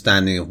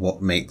understanding of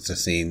what makes a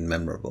scene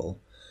memorable.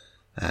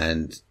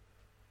 And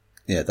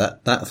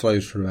that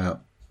flows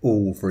throughout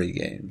all three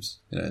games.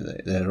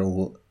 They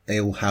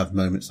all have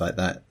moments like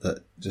that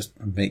just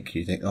make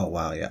you think, oh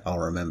wow, yeah, I'll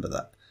remember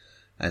that.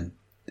 And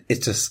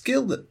it's a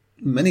skill that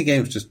many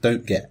games just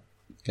don't get,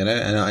 and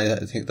I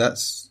think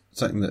that's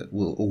something that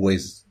will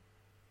always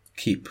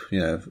keep,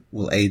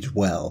 will age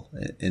well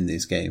in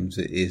these games.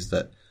 It is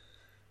that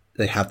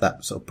they have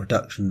that sort of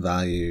production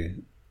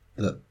value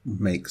that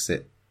makes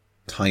it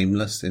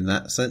timeless in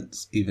that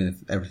sense, even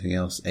if everything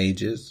else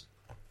ages.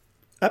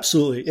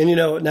 Absolutely.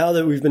 And, now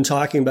that we've been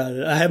talking about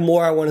it, I have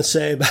more I want to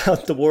say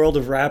about the world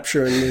of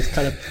Rapture and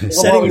kind of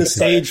setting the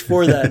stage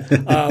for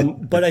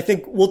that. But I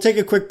think we'll take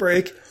a quick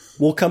break.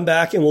 We'll come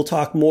back and we'll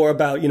talk more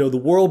about, the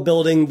world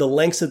building, the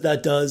lengths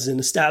that does in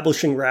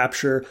establishing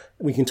Rapture.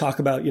 We can talk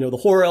about, the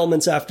horror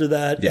elements after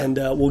that. Yeah. And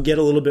we'll get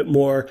a little bit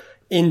more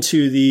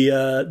into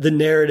the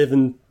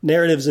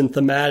narratives and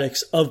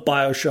thematics of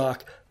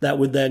Bioshock that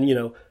would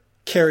then,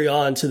 carry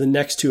on to the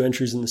next two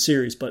entries in the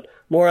series. But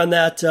more on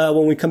that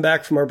when we come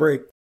back from our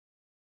break.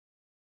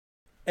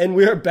 And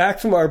we are back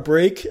from our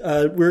break.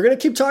 We're going to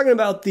keep talking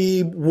about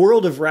the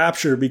world of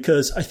Rapture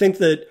because I think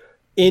that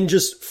in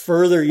just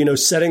further,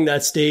 setting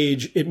that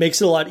stage, it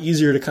makes it a lot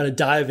easier to kind of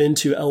dive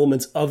into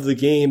elements of the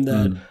game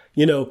that,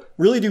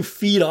 really do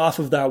feed off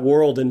of that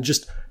world and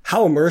just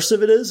how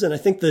immersive it is. And I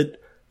think that,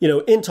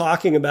 in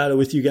talking about it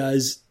with you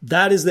guys,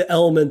 that is the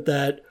element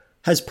that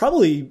has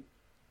probably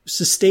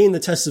sustained the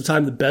test of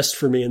time the best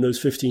for me in those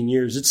 15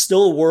 years. It's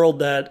still a world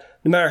that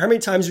no matter how many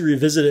times you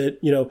revisit it,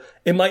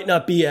 it might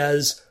not be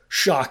as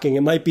shocking.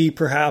 It might be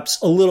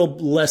perhaps a little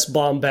less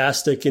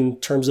bombastic in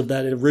terms of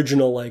that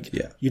original,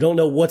 you don't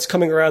know what's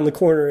coming around the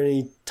corner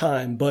any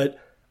time. But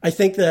I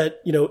think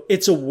that,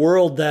 it's a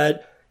world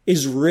that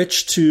is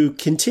rich to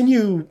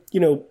continue,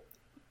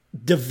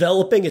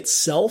 developing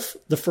itself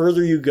the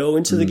further you go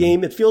into the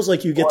game. It feels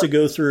like you get to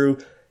go through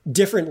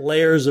different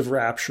layers of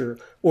Rapture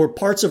or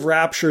parts of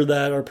Rapture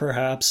that are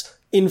perhaps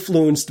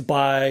influenced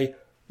by,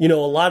 a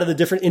lot of the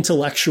different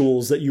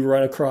intellectuals that you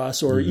run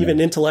across or even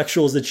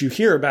intellectuals that you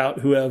hear about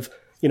who have,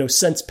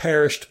 since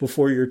perished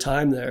before your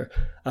time there.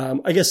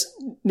 I guess,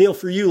 Neil,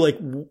 for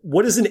you,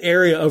 what is an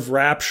area of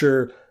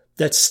Rapture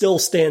that still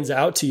stands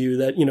out to you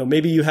that,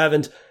 maybe you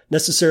haven't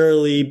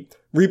necessarily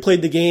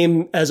replayed the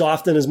game as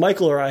often as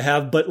Michael or I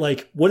have, but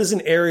what is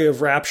an area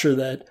of Rapture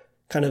that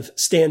kind of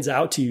stands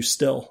out to you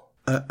still?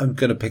 I'm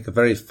going to pick a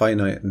very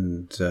finite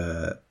and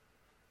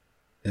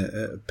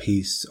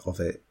piece of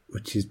it,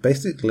 which is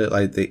basically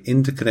like the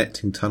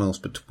interconnecting tunnels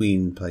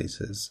between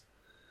places,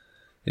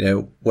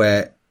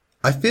 where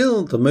I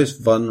feel the most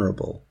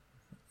vulnerable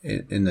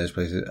in those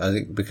places. I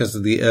think because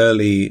of the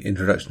early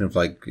introduction of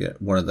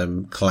one of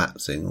them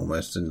collapsing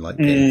almost and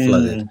getting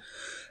flooded,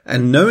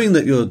 and knowing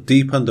that you're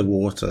deep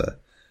underwater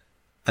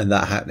and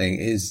that happening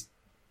is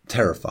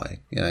terrifying.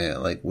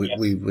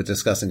 We were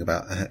discussing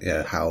about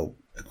how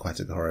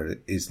aquatic horror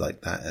is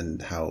like that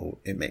and how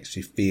it makes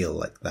you feel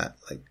like that,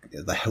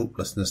 the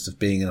helplessness of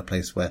being in a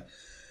place where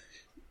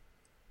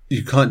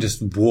you can't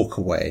just walk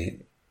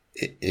away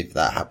if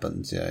that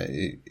happens.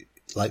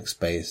 Like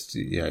space,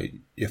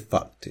 you're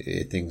fucked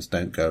if things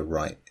don't go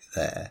right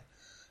there.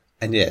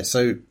 And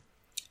so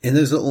in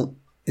those little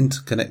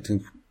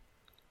interconnecting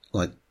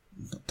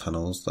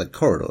tunnels,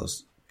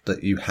 corridors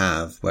that you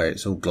have where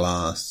it's all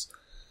glass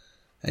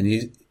and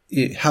you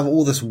have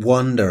all this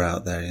wonder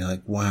out there. You're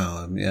like,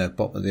 wow, I'm,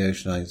 bottom of the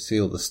ocean. I see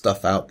all the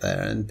stuff out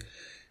there. And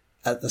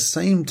at the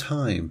same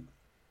time,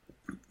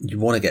 you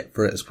want to get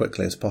through it as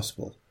quickly as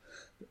possible.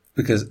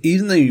 Because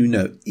even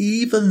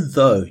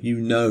though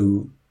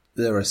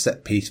there are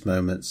set piece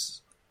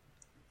moments,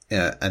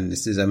 and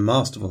this is a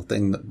masterful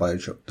thing that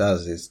Bioshock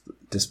does, is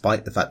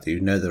despite the fact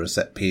that there are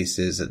set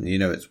pieces and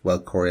it's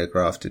well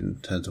choreographed in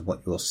terms of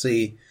what you'll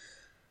see,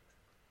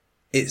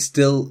 it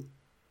still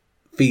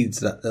feeds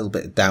that little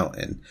bit of doubt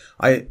in.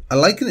 I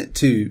liken it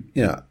to,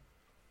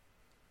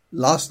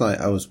 last night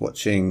I was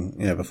watching,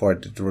 before I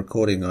did the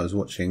recording, I was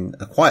watching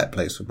A Quiet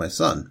Place with my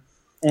son.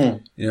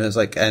 It's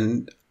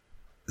and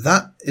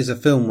that is a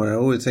film where I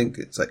always think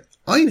it's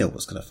I know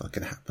what's going to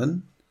fucking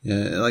happen.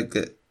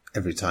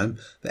 Every time,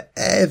 but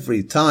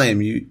every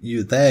time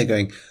you're there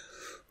going,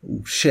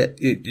 oh shit,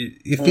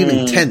 you're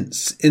feeling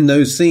tense in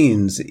those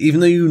scenes, even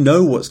though you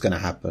know what's going to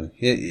happen.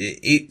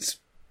 It's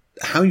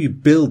how you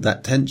build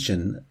that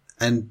tension.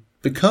 And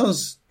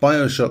because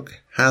Bioshock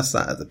has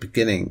that at the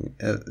beginning,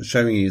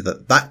 showing you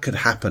that could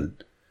happen,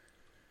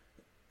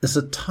 there's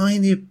a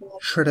tiny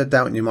shred of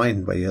doubt in your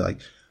mind where you're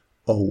like,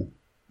 oh,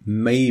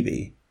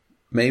 maybe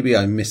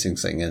I'm missing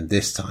something and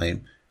this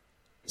time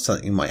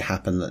something might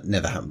happen that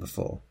never happened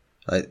before.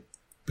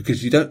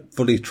 Because you don't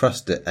fully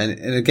trust it. And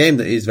in a game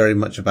that is very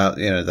much about,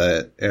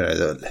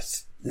 the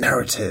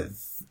narrative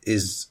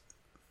is,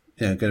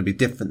 going to be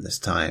different this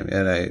time.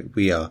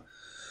 We are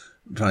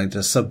trying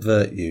to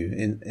subvert you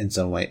in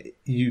some way.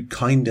 You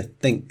kind of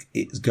think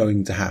it's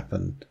going to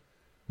happen.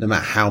 No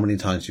matter how many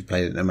times you've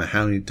played it, no matter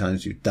how many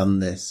times you've done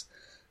this,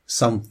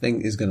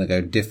 something is going to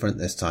go different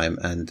this time.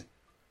 And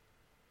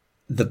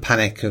the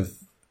panic of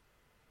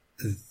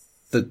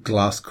the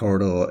glass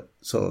corridor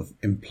sort of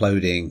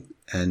imploding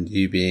and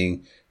you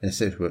being in a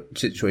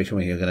situation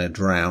where you're going to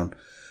drown.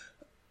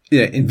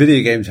 In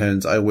video game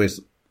terms, I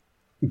always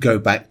go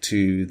back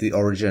to the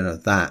origin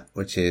of that,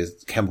 which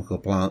is Chemical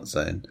Plant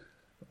Zone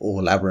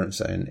or Labyrinth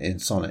Zone in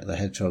Sonic the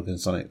Hedgehog and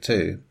Sonic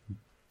 2.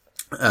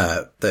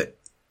 The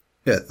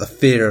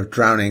fear of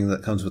drowning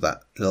that comes with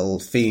that little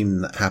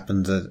theme that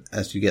happens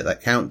as you get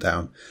that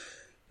countdown.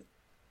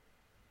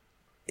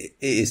 It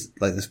is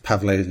like this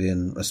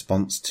Pavlovian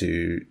response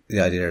to the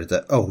idea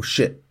that, oh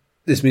shit,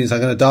 this means I'm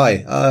going to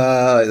die.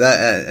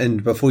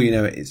 And before you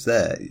know it, it's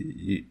there.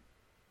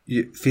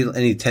 You feel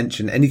any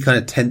tension, any kind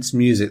of tense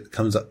music that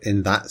comes up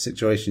in that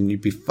situation,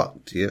 you'd be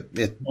fucked. You're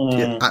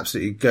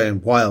absolutely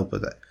going wild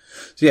with it.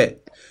 So yeah,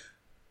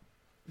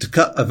 to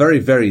cut a very,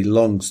 very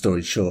long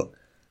story short,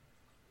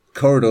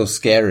 Corridor's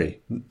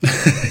scary.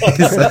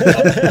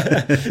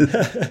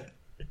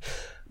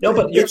 No,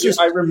 but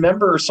I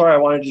remember. Sorry, I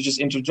wanted to just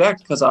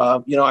interject because I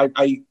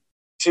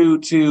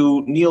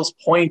to Neil's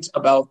point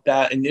about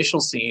that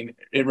initial scene,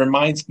 it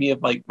reminds me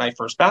of like my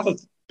first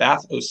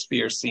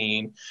bathysphere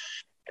scene,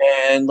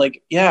 and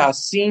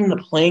seeing the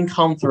plane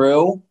come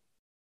through.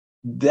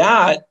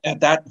 That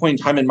at that point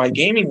in time in my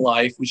gaming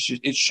life,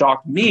 it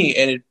shocked me,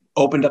 and it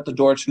opened up the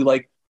door to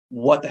like,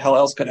 what the hell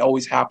else could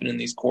always happen in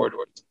these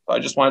corridors? I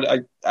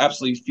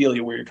absolutely feel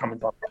you where you're coming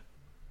from.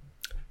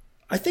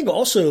 I think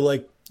also,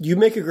 like, you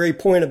make a great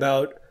point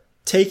about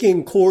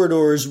taking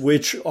corridors,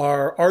 which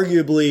are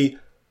arguably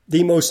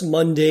the most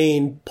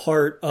mundane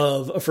part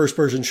of a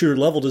first-person shooter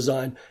level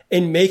design,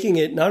 and making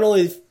it not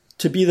only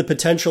to be the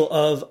potential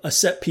of a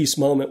set-piece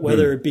moment,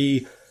 whether it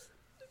be,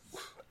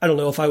 I don't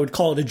know if I would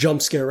call it a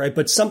jump scare, right?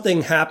 But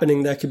something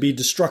happening that could be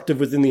destructive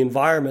within the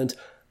environment.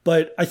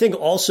 But I think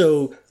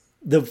also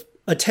the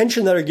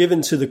attention that are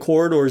given to the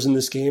corridors in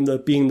this game,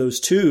 being those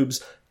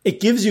tubes,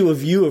 it gives you a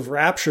view of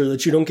Rapture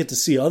that you don't get to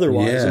see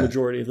otherwise the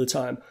majority of the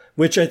time.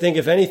 Which I think,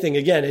 if anything,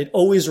 again, it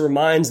always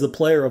reminds the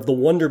player of the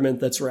wonderment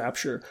that's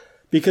Rapture.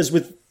 Because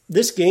with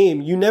this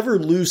game, you never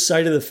lose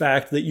sight of the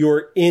fact that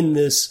you're in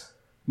this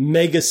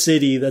mega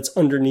city that's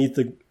underneath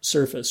the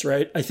surface,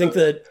 right? I think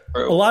that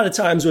a lot of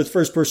times with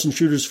first-person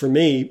shooters, for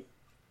me,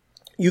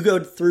 you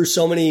go through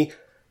so many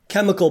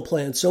chemical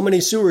plants, so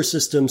many sewer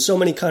systems, so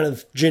many kind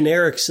of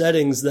generic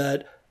settings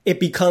that it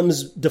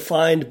becomes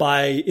defined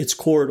by its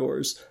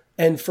corridors.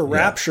 And for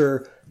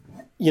Rapture,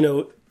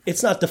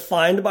 it's not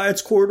defined by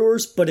its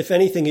corridors, but if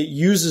anything, it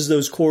uses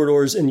those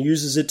corridors and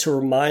uses it to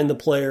remind the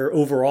player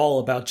overall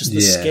about just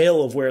the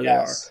scale of where they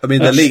are. I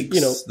mean,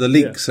 the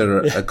leaks are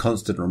a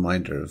constant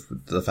reminder of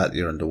the fact that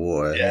you're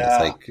underwater. Yeah.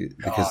 It's like,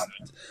 because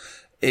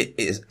it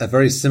is a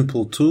very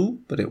simple tool,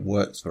 but it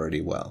works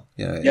very well.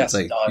 It's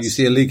like you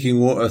see a leaking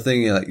water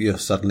thing, you're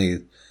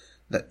suddenly,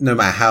 no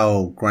matter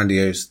how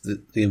grandiose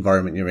the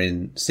environment you're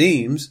in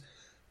seems,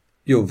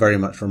 you're very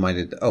much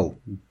reminded, oh,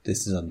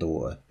 this is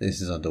underwater.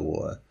 This is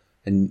underwater.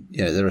 And,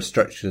 there are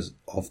structures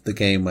of the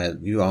game where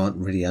you aren't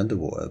really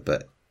underwater,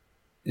 but,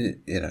 and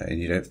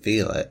you don't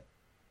feel it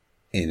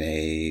in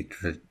a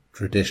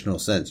traditional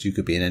sense. You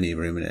could be in any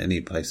room in any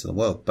place in the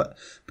world, but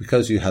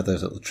because you have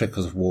those little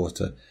trickles of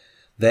water,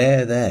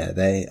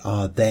 they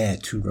are there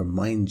to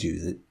remind you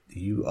that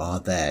you are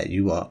there.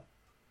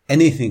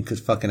 Anything could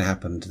fucking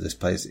happen to this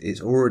place.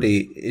 It's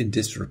already in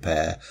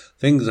disrepair.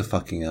 Things are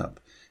fucking up.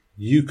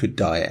 You could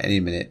die at any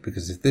minute,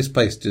 because if this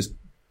place just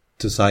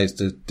decides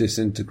to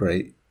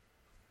disintegrate,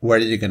 where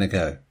are you going to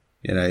go?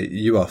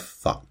 You are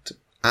fucked.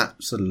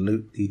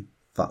 Absolutely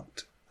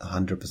fucked.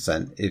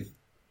 100% if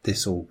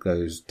this all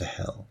goes to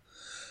hell.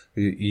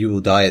 You will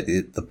die at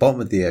the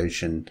bottom of the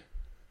ocean,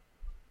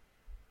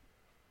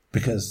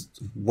 because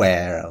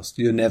where else?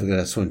 You're never going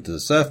to swim to the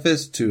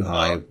surface, too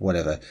high,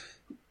 whatever.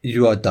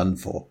 You are done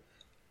for.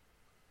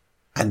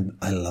 And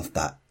I love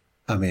that.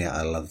 I mean,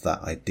 I love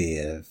that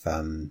idea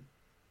of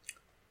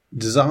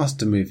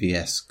disaster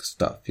movie-esque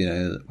stuff,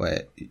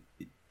 where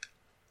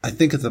I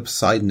think of the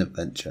Poseidon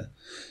Adventure,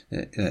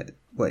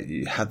 where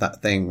you have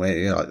that thing where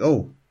you're like,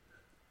 oh,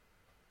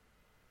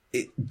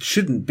 it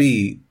shouldn't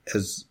be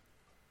as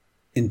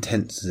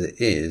intense as it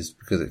is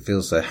because it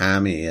feels so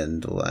hammy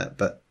and all that,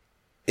 but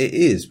it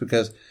is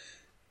because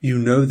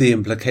the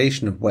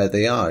implication of where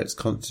they are. It's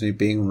constantly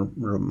being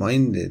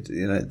reminded,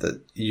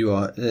 that you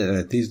are,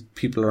 these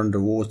people are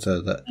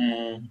underwater, that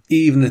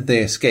even if they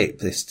escape,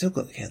 they still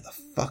got to get the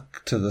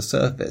fuck to the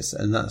surface,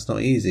 and that's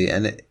not easy.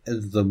 And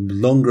the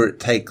longer it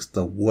takes,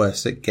 the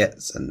worse it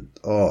gets. And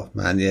oh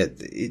man,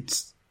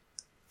 it's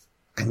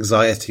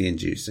anxiety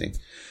inducing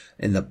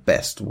in the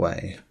best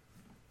way.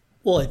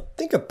 Well, I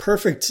think a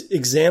perfect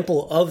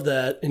example of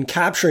that and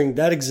capturing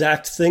that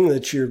exact thing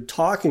that you're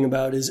talking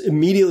about is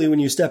immediately when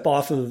you step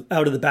out of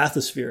the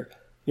bathysphere.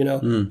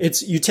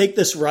 It's, you take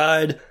this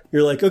ride,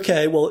 you're like,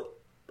 okay, well,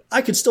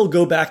 I could still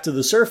go back to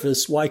the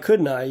surface. Why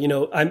couldn't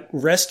I?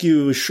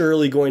 Rescue is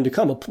surely going to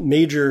come. A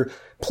major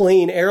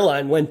plane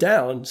airline went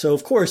down. So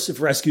of course, if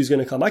rescue is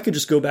going to come, I could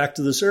just go back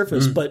to the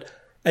surface. But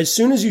as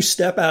soon as you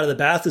step out of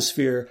the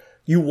bathysphere,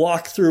 you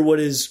walk through what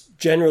is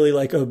generally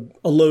like a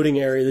loading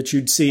area that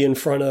you'd see in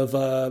front of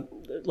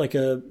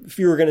if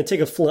you were going to take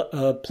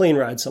a plane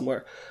ride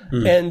somewhere.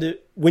 And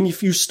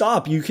if you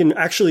stop, you can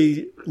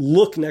actually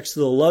look next to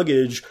the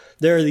luggage.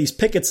 There are these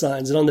picket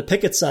signs, and on the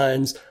picket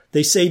signs,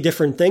 they say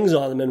different things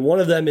on them. And one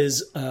of them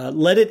is,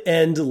 let it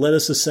end, let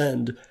us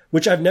ascend,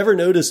 which I've never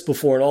noticed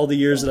before in all the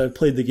years that I've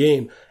played the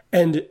game.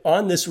 And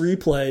on this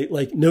replay,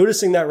 like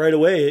noticing that right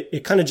away,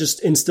 it kind of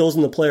just instills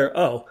in the player,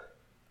 oh,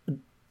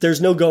 there's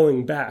no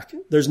going back.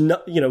 There's no,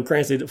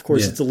 granted, of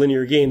course, it's a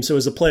linear game. So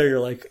as a player, you're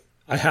like,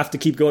 I have to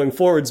keep going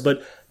forwards.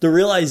 But the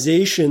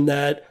realization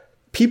that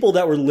people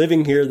that were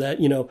living here that,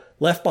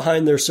 left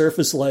behind their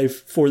surface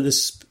life for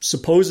this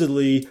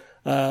supposedly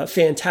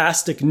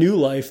fantastic new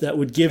life that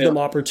would give them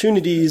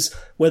opportunities,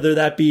 whether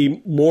that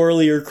be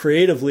morally or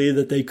creatively,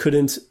 that they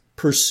couldn't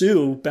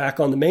pursue back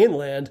on the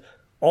mainland,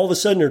 all of a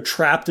sudden are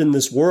trapped in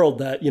this world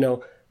that,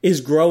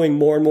 is growing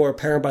more and more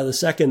apparent by the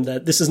second,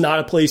 that this is not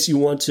a place you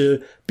want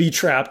to be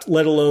trapped,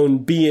 let alone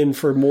be in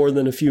for more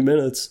than a few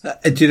minutes.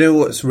 Do you know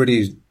what's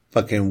really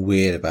fucking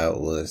weird about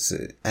all this,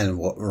 and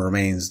what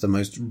remains the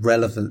most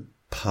relevant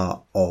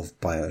part of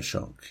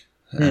Bioshock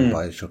and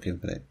Bioshock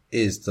Infinite,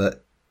 is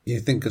that you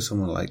think of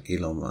someone like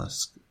Elon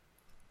Musk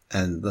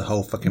and the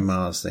whole fucking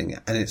Mars thing,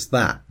 and it's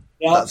that.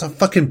 Yep. That's a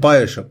fucking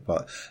Bioshock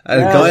part.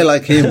 And a guy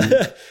like him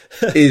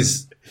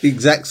is the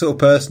exact sort of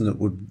person that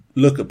would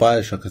look at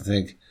Bioshock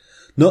and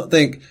not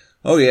think,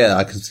 oh yeah,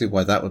 I can see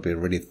why that would be a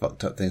really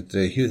fucked up thing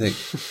to do. He would think,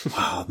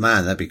 wow,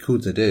 man, that'd be cool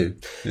to do.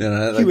 He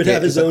would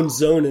have his own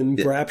zone in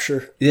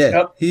Rapture. Yeah,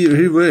 yep.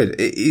 he would.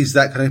 He's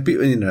that kind of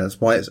people. That's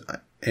why it's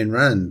Ayn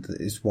Rand.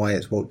 It's why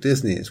it's Walt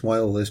Disney. It's why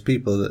all those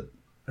people that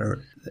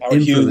are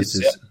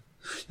influences.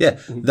 Yeah,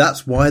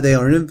 that's why they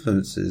are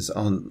influences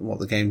on what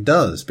the game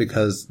does,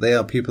 because they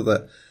are people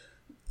that,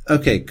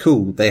 okay,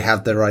 cool, they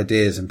have their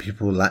ideas and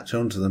people latch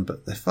onto them,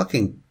 but they're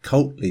fucking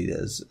cult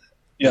leaders.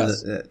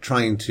 Yes.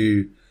 Trying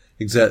to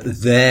exert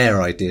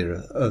their idea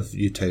of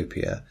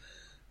utopia.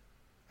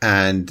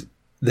 And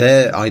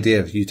their idea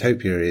of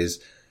utopia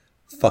is,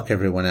 fuck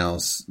everyone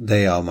else,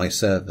 they are my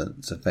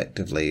servants,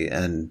 effectively,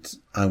 and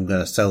I'm going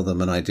to sell them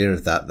an idea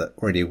of that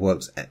really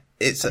works.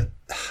 The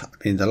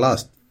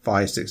last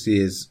 5-6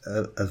 years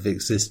of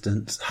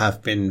existence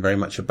have been very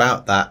much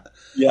about that.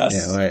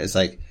 Yes. Where it's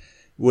like,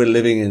 we're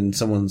living in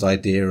someone's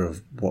idea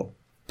of what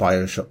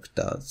Bioshock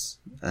does,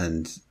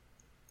 and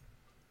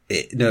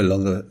it no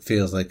longer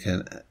feels like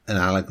an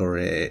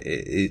allegory.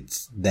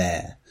 It's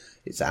there.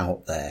 It's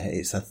out there.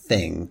 It's a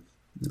thing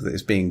that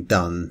is being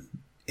done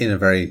in a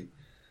very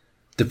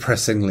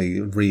depressingly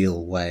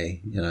real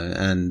way,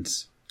 and,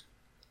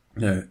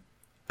 an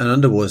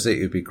underwater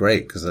city would be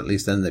great, because at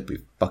least then they'd be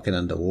fucking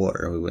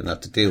underwater and we wouldn't have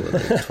to deal with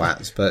the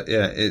twats. But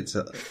yeah, it's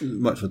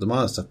much with the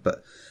Mars stuff,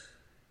 but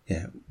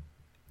yeah,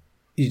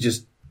 you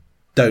just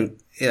don't,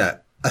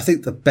 I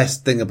think the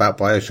best thing about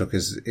Bioshock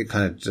is it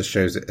kind of just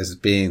shows it as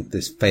being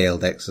this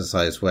failed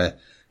exercise where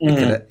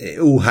it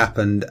all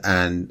happened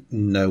and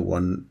no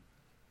one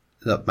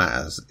that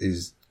matters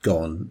is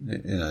gone.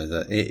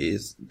 That it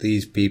is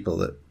these people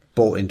that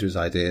bought into his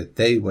idea.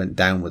 They went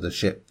down with the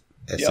ship,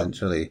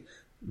 essentially. Yep.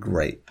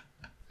 Great.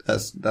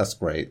 That's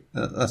great.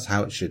 That's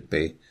how it should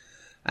be.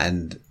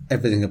 And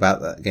everything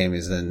about that game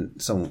is then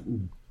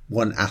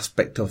one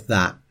aspect of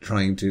that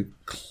trying to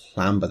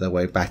clamber their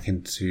way back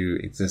into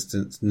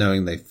existence,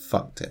 knowing they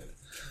fucked it,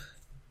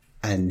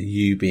 and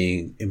you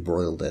being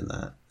embroiled in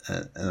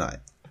that,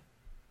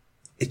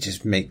 it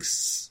just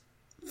makes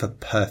for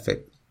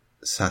perfect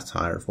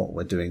satire of what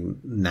we're doing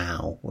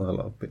now with a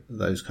lot of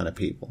those kind of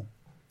people.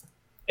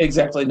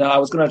 Exactly. No, I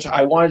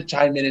wanted to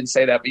chime in and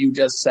say that, but you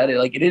just said it.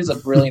 Like, it is a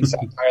brilliant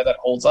satire that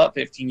holds up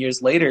 15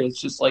 years later. It's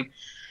just like,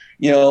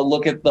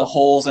 look at the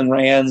holes in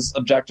Rand's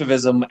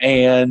objectivism,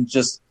 and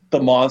just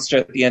the monster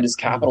at the end is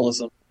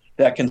capitalism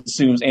that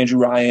consumes Andrew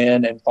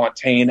Ryan and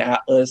Fontaine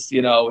Atlas.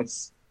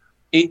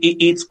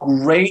 It's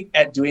great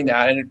at doing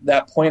that. And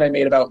that point I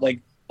made about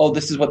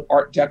this is what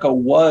Art Deco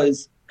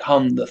was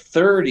come the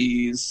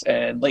 30s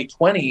and late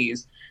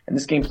 20s. And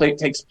this game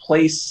takes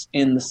place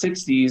in the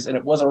 60s, and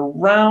it was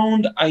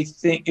around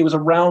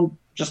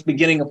just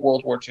beginning of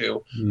World War II,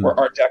 where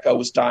Art Deco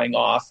was dying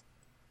off.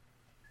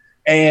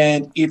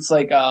 And it's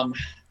like,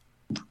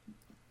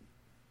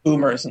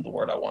 boomer isn't the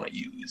word I want to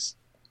use.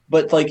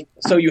 But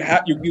so you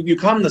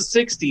come in the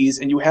 60s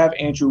and you have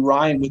Andrew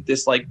Ryan with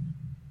this,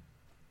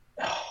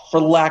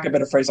 for lack of a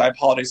better phrase, I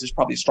apologize, there's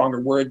probably a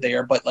stronger word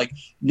there, but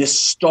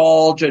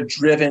nostalgia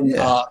driven,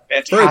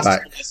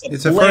 fantastic.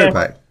 It's a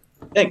throwback.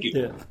 Thank you.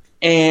 Yeah.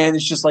 And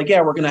it's just we're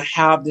going to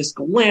have this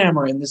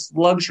glamour and this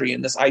luxury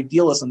and this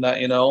idealism that,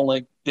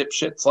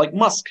 dipshits like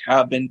Musk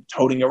have been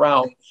toting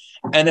around.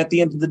 And at the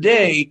end of the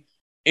day,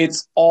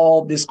 it's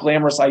all this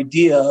glamorous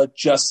idea,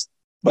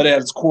 but at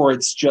its core,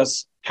 it's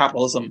just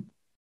capitalism.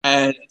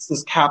 And it's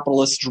this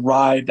capitalist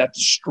drive that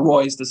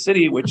destroys the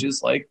city, which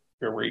is like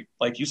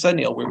you said,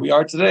 Neil, where we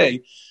are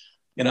today,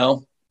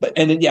 But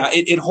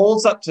it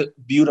holds up to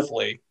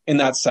beautifully in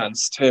that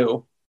sense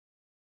too.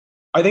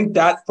 I think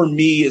that for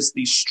me is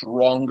the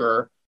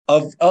stronger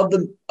of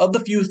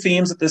the few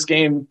themes that this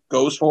game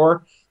goes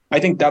for. I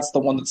think that's the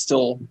one that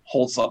still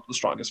holds up the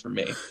strongest for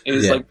me. It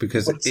is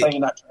because it's saying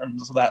in that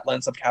terms of that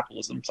lens of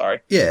capitalism. Sorry.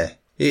 Yeah,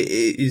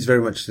 it is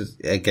very much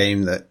a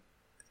game that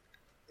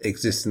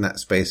exists in that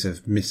space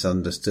of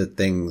misunderstood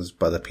things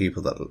by the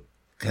people that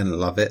can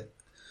love it,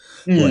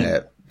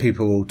 where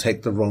people will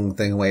take the wrong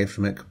thing away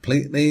from it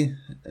completely,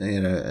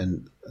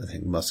 and I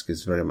think Musk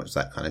is very much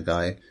that kind of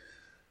guy.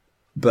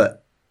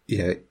 But,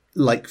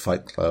 like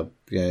Fight Club,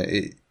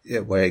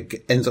 where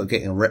it ends up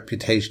getting a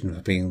reputation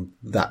for being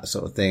that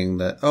sort of thing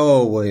that,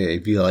 oh, well,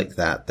 if you like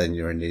that, then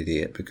you're an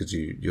idiot because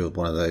you're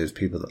one of those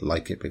people that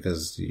like it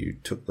because you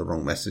took the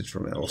wrong message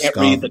from it. Or you can't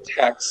read the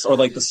text or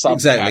like the subtext.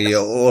 Exactly.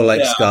 Or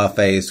like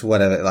Scarface,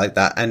 whatever, like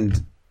that.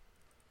 And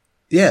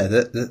yeah,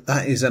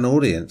 that is an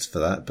audience for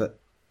that, but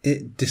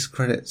it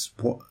discredits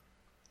what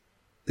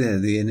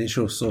the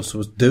initial source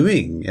was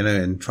doing,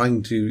 and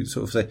trying to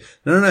sort of say,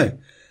 no.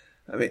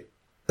 I mean,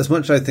 as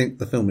much as I think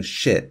the film is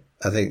shit,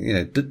 I think,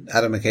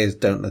 Adam McKay's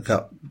Don't Look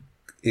Up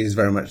is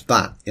very much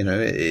that,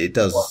 it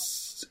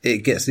does, it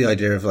gets the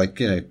idea of like,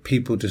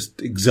 people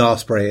just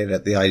exasperated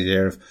at the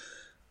idea of,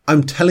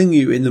 I'm telling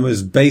you in the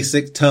most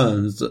basic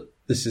terms that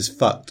this is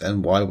fucked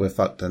and why we're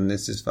fucked and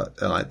this is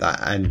fucked and like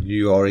that. And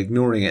you are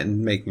ignoring it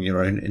and making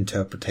your own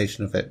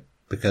interpretation of it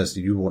because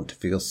you want to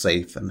feel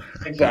safe and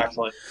happy.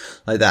 Exactly.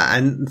 Like that.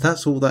 And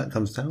that's all that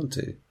comes down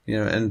to,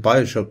 and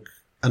Bioshock,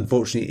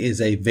 unfortunately, is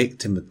a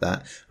victim of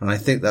that. And I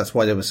think that's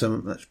why there was so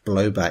much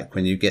blowback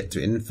when you get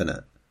to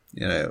Infinite.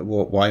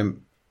 Why,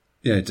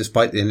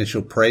 despite the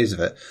initial praise of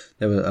it,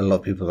 there were a lot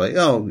of people like,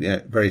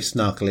 very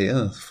snarkily,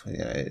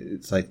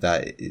 it's like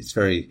that. It's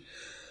very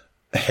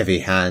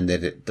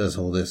heavy-handed. It does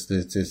all this.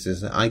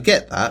 I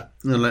get that.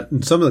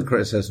 And some of the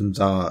criticisms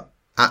are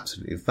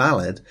absolutely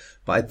valid,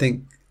 but I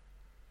think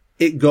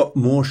it got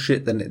more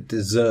shit than it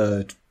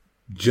deserved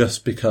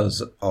just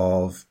because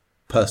of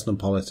personal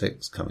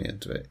politics coming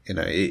into it.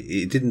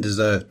 It didn't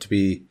deserve to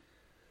be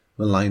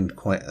maligned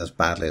quite as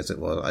badly as it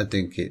was. I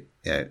think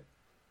I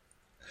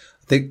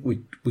think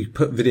we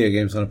put video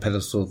games on a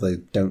pedestal they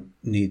don't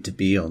need to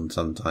be on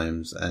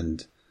sometimes,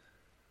 and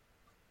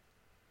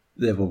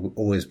there will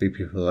always be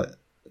people that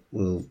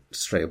will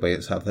straight away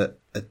have a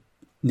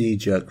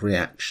knee-jerk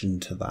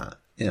reaction to that.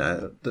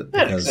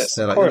 Because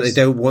they're like, they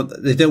don't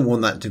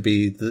want that to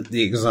be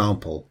the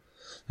example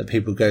that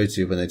people go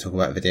to when they talk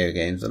about video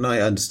games. And I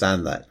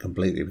understand that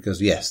completely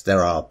because yes,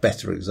 there are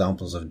better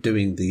examples of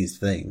doing these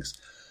things,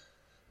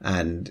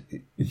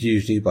 and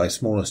usually by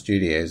smaller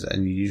studios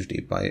and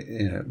usually by,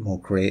 more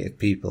creative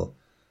people.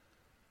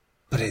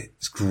 But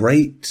it's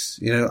great.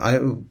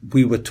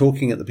 We were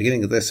talking at the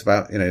beginning of this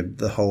about,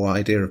 the whole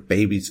idea of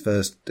baby's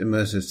first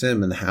immersive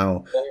sim and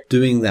how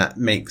doing that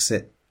makes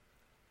it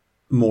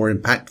more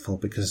impactful,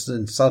 because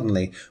then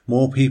suddenly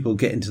more people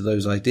get into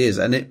those ideas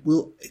and it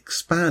will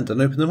expand and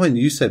open the mind.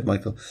 You said,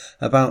 Michael,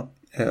 about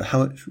how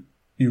much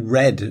you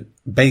read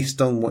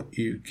based on what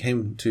you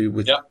came to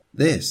with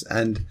this,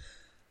 and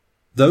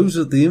those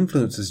are the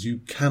influences you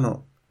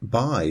cannot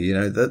buy,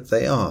 that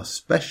they are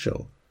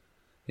special,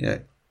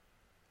 and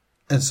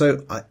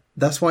so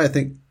that's why I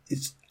think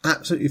it's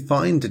absolutely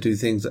fine to do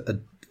things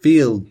that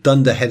feel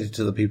dunderheaded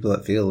to the people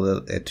that feel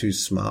that they're too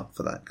smart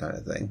for that kind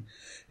of thing.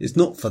 It's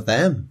not for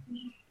them.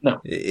 No.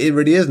 It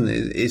really isn't.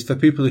 It's for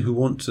people who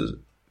want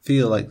to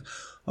feel like,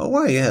 oh,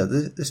 wow, yeah,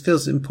 this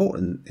feels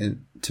important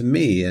to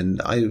me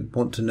and I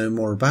want to know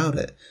more about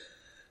it.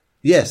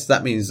 Yes,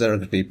 that means there are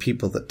going to be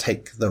people that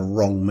take the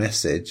wrong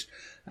message.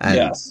 And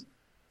yes.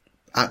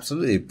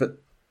 Absolutely. But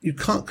you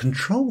can't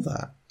control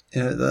that.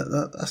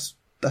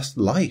 That's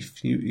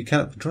life. You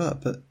can't control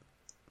that. But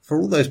for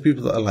all those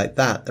people that are like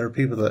that, there are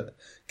people that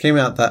came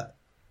out that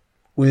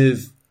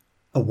with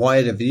a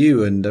wider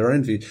view and their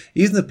own view.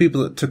 Even the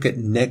people that took it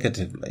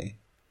negatively,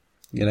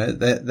 they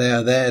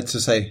are there to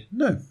say,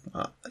 no,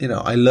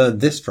 I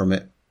learned this from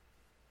it.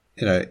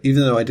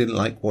 Even though I didn't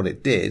like what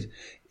it did,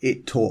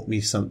 it taught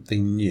me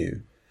something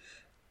new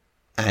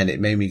and it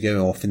made me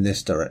go off in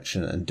this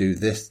direction and do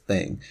this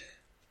thing.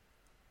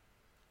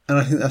 And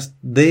I think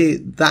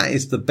that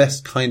is the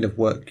best kind of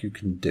work you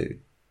can do.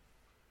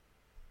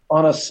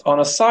 On a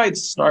side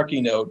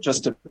snarky note,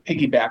 just to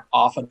piggyback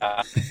off of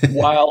that,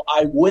 while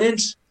I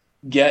wouldn't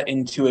get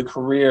into a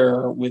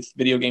career with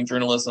video game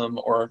journalism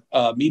or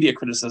media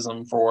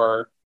criticism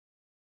for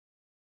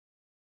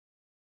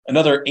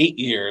another 7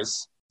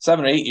 years,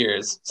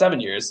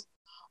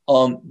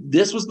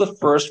 this was the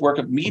first work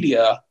of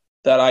media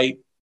that I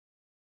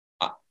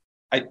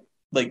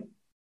like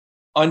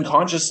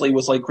unconsciously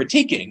was like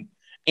critiquing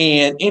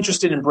and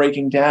interested in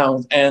breaking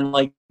down. And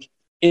like,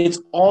 it's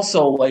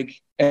also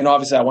like, and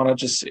obviously I want to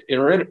just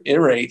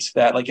iterate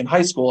that like in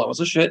high school, I was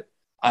a shit.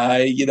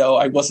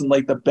 I wasn't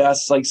like the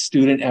best like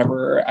student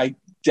ever. I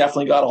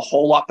definitely got a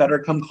whole lot better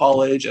come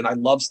college, and I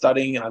love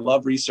studying and I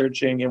love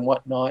researching and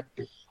whatnot.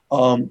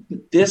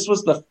 This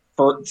was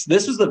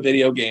the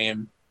video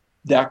game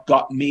that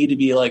got me to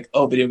be like,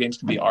 oh, video games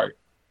can be art.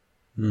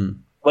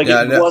 Like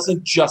it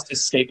wasn't just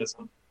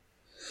escapism.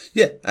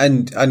 Yeah,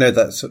 and I know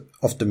that's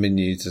often been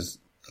used as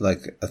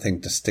like a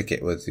thing to stick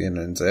it with,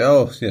 and say,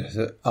 oh,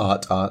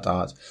 art.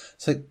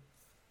 It's like,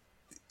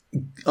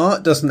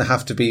 art doesn't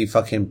have to be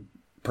fucking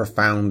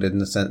profound in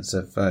the sense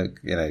of, it's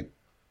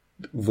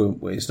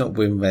not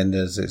Wim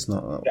Wenders, it's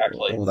not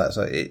exactly all that.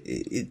 So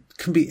it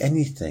can be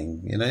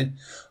anything,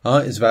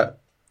 Art is about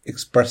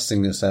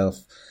expressing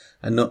yourself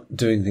and not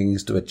doing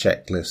things to a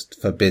checklist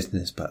for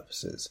business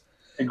purposes.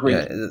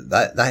 Agreed.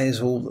 That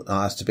is all it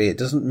has to be. It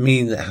doesn't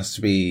mean that it has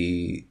to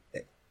be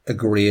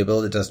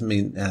agreeable. It doesn't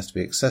mean it has to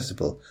be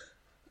accessible.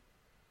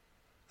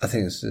 I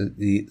think it's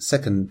the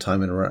second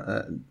time in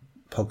a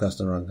podcast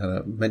in a row I'm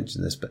going to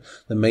mention this, but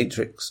the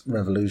Matrix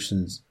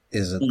Revolutions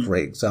is a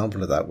great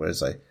example of that, where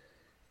it's like,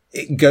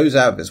 it goes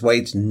out of its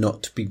way to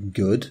not to be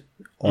good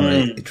on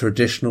a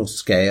traditional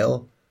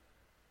scale.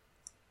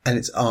 And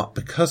it's art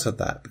because of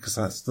that, because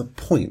that's the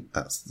point.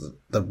 That's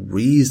the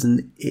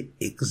reason it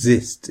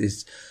exists,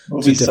 is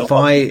to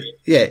defy,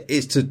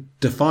 it's to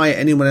defy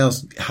anyone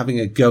else having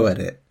a go at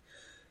it.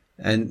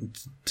 And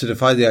to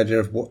defy the idea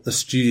of what the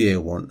studio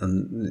want,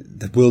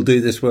 and we'll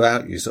do this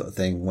without you sort of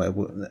thing,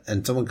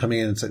 and someone coming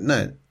in and saying,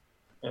 no,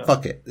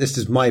 fuck it. This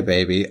is my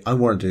baby. I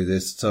want to do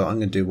this. So I'm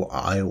going to do what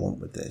I want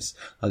with this.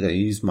 I'm going to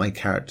use my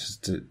characters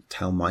to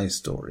tell my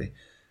story.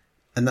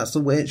 And that's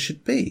the way it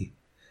should be.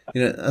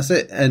 That's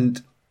it.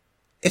 And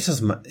it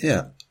doesn't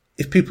matter.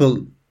 If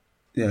people,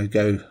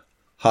 go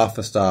half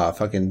a star,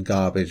 fucking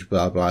garbage,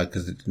 blah, blah,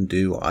 because it didn't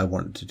do what I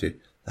wanted to do,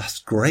 that's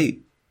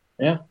great.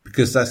 Yeah.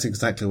 Because that's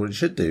exactly what it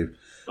should do.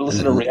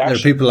 Listen to reaction. There are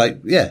people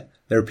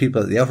there are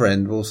people at the other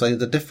end who will say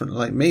they're different,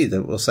 like me,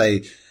 that will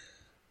say,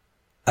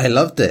 I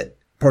loved it.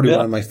 Probably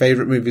one of my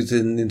favorite movies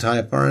in the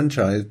entire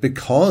franchise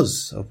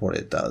because of what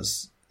it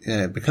does.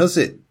 Because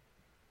it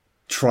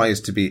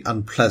tries to be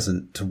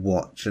unpleasant to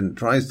watch and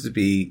tries to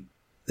be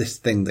this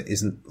thing that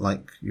isn't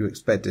like you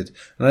expected.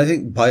 And I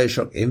think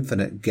Bioshock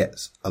Infinite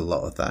gets a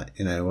lot of that,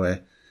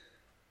 where,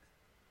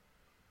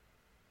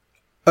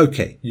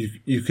 okay,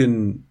 you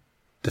can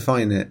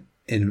define it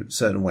in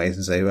certain ways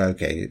and say, well,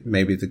 okay,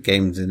 maybe the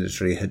games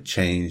industry had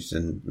changed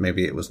and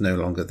maybe it was no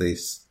longer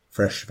this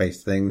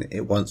fresh-faced thing that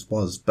it once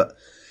was. But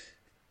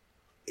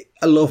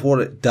a lot of what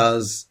it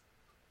does,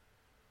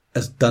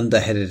 as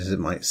dunderheaded as it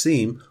might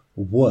seem,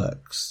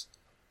 works.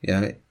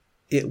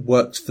 It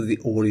works for the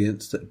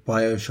audience that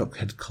Bioshock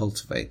had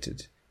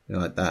cultivated,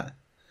 like that.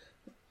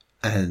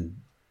 And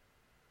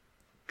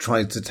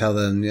tried to tell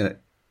them,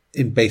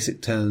 in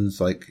basic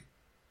terms, like,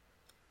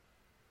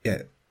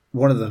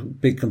 one of the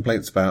big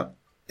complaints about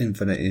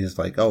Infinite is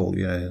like,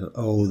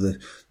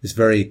 this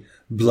very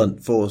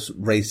blunt force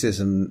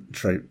racism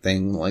trope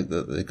thing, like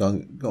that they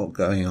got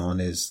going on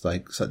is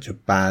like such a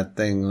bad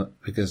thing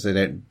because they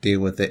don't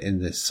deal with it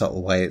in this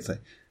subtle way. It's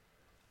like,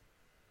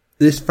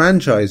 this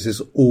franchise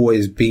has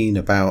always been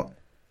about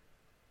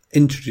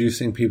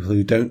introducing people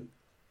who don't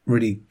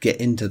really get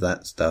into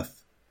that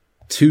stuff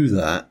to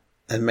that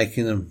and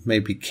making them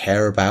maybe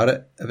care about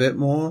it a bit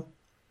more.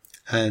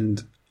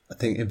 And I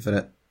think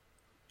Infinite,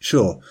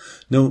 sure,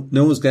 no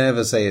one's going to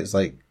ever say it's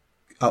like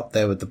up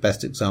there with the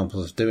best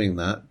examples of doing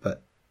that,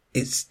 but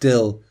it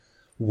still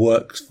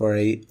works for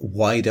a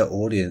wider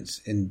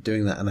audience in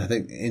doing that. And I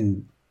think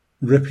in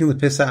ripping the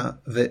piss out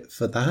of it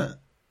for that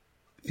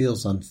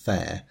feels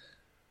unfair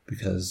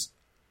because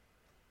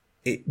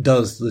it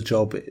does the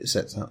job it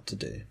sets out to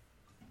do.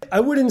 I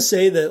wouldn't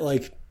say that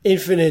like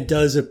Infinite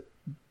does a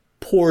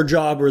poor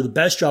job or the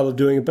best job of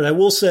doing it, but I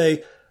will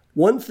say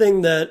one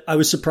thing that I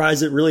was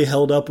surprised that really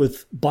held up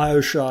with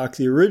Bioshock,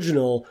 the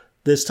original,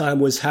 this time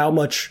was how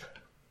much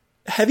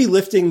heavy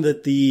lifting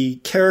that the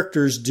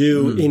characters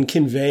do in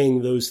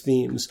conveying those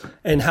themes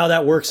and how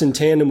that works in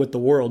tandem with the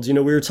worlds. We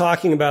were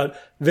talking about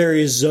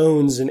various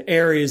zones and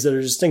areas that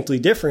are distinctly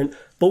different,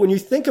 but when you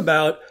think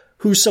about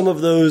who some of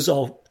those,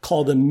 I'll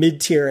call them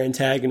mid-tier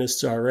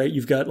antagonists are, right?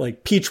 You've got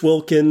like Peach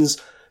Wilkins,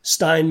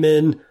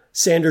 Steinman,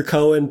 Sander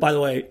Cohen. By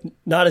the way,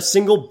 not a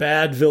single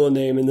bad villain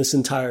name in this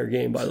entire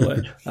game, by the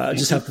way. I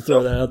just have to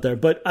throw that out there.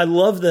 But I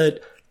love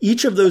that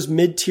each of those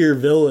mid-tier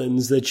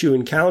villains that you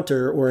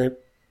encounter or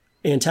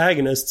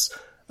antagonists,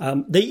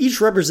 they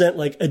each represent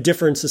like a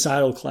different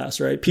societal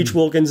class, right? Peach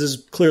Wilkins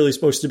is clearly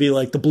supposed to be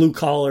like the blue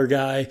collar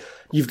guy.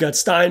 You've got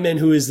Steinman,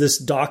 who is this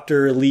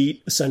doctor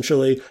elite,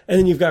 essentially. And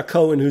then you've got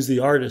Cohen, who's the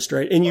artist,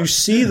 right? And you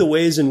see the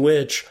ways in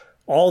which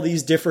all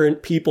these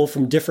different people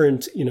from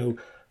different,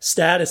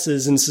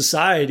 statuses in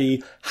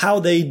society, how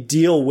they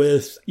deal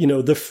with,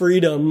 the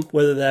freedom,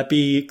 whether that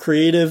be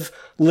creative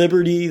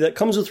liberty that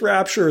comes with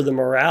Rapture or the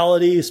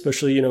morality,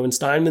 especially, in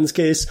Steinman's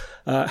case,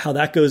 how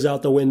that goes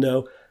out the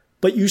window.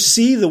 But you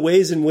see the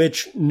ways in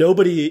which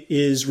nobody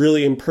is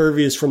really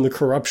impervious from the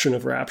corruption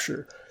of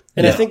Rapture.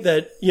 And I think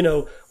that,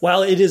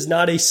 while it is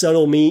not a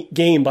subtle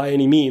game by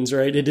any means,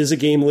 right? It is a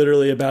game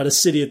literally about a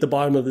city at the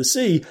bottom of the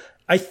sea.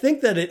 I think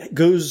that it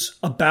goes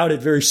about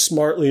it very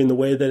smartly in the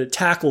way that it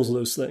tackles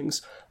those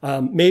things.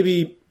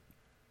 Maybe,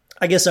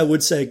 I guess I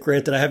would say,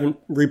 granted, I haven't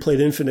replayed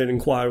Infinite in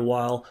quite a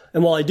while.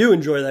 And while I do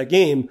enjoy that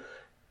game,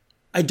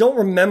 I don't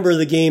remember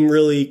the game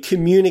really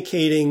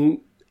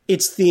communicating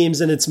its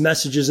themes and its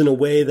messages in a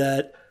way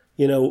that,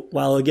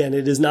 while again,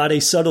 it is not a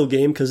subtle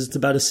game because it's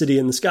about a city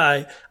in the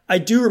sky, I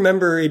do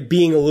remember it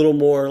being a little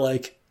more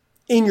like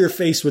in your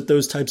face with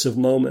those types of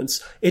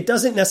moments. It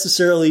doesn't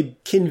necessarily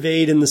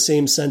conveyed in the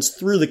same sense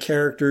through the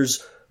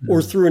characters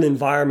or through an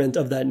environment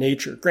of that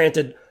nature.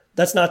 Granted,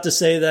 that's not to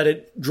say that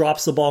it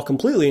drops the ball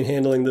completely in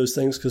handling those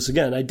things, because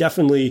again, I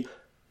definitely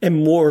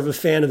am more of a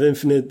fan of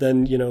Infinite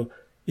than,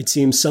 it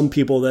seems some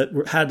people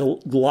that had a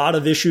lot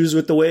of issues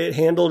with the way it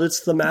handled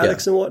its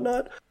thematics and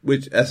whatnot.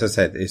 Which, as I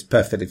said, is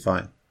perfectly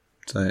fine.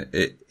 So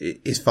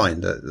it's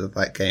fine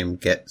that game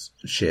gets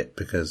shit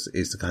because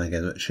it's the kind of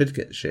game that should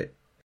get shit.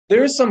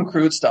 There's some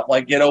crude stuff.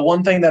 Like,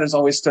 one thing that has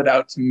always stood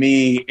out to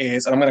me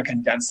is, and I'm going to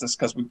condense this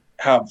because we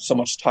have so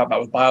much to talk about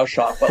with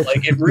Bioshock, but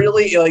like it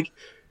really, like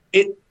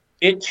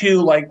it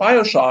too, like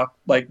Bioshock,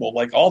 like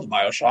all the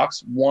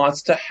Bioshocks,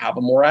 wants to have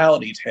a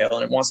morality tale,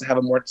 and it wants to have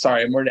a moral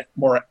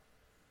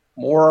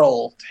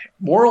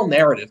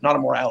narrative, not a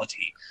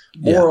morality,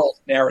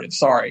 narrative.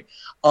 Sorry.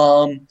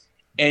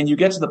 And you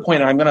get to the point,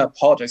 and I'm going to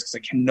apologize because I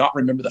cannot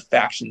remember the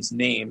factions'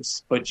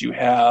 names, but you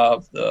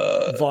have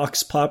the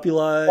Vox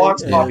Populi,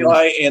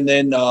 and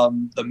then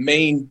the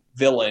main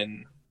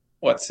villain.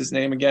 What's his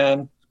name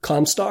again?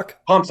 Comstock.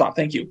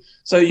 Thank you.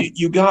 So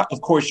you got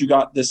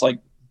this like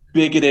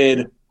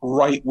bigoted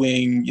right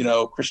wing,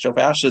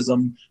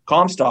 Christo-fascism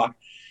Comstock,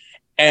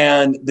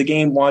 and the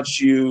game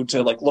wants you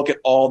to like look at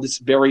all this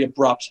very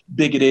abrupt,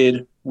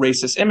 bigoted,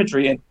 racist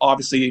imagery, and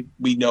obviously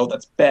we know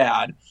that's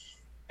bad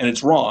and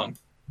it's wrong.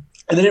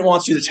 And then it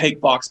wants you to take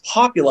Vox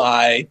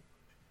Populi,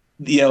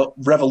 the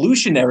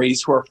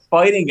revolutionaries who are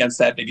fighting against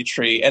that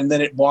bigotry, and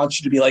then it wants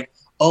you to be like,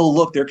 oh,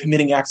 look, they're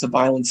committing acts of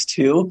violence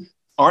too.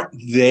 Aren't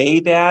they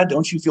bad?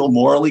 Don't you feel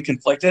morally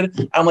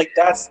conflicted? I'm like,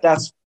 that's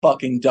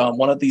fucking dumb.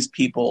 One of these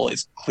people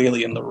is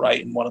clearly in the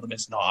right, and one of them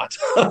is not.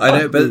 I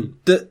know,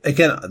 but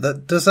again,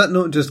 does that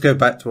not just go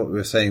back to what we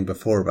were saying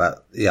before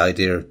about the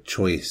idea of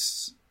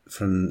choice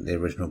from the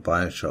original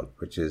Bioshock,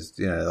 which is,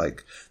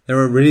 like, there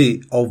are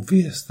really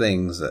obvious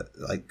things that,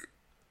 like,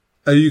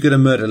 are you going to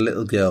murder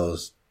little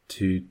girls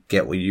to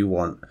get what you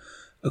want?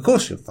 Of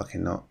course you're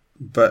fucking not.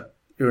 But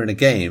you're in a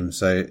game,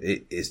 so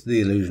it's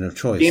the illusion of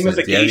choice.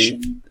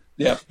 Gamification.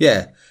 Yeah.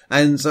 Yeah.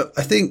 And so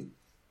I think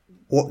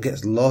what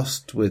gets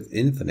lost with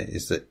Infinite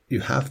is that you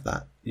have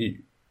that.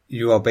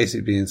 You are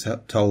basically being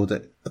told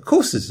that, of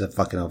course this is a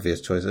fucking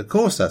obvious choice. Of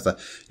course that's that.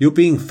 You're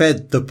being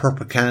fed the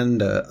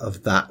propaganda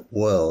of that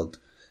world,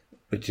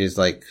 which is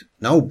like,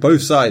 no,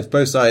 both sides.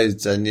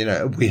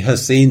 And, we have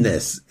seen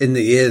this in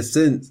the years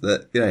since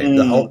that,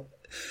 the whole,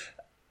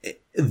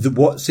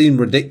 what seemed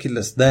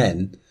ridiculous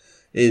then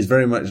is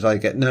very much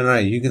like, no,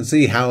 you can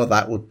see how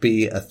that would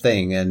be a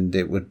thing and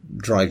it would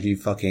drive you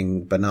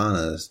fucking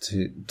bananas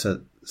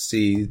to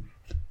see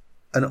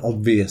an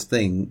obvious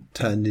thing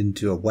turned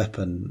into a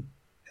weapon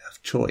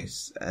of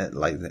choice,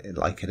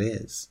 like it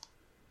is.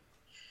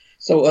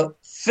 So a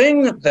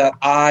thing that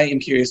I am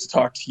curious to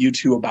talk to you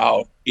two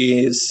about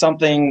is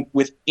something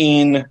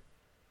within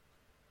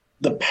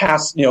the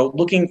past,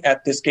 looking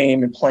at this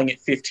game and playing it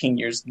 15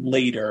 years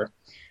later.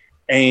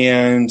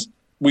 And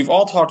we've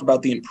all talked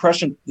about the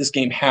impression this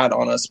game had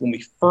on us when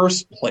we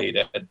first played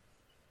it.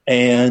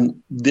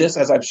 And this,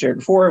 as I've shared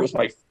before, it was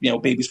my,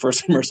 baby's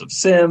first immersive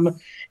sim.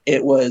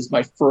 It was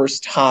my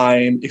first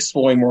time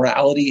exploring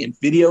morality in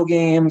video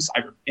games.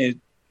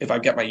 If I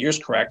get my years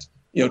correct,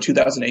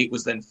 2008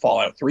 was then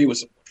Fallout 3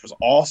 which was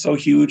also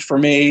huge for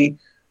me.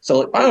 So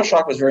like,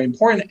 Bioshock was very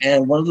important.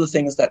 And one of the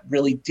things that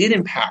really did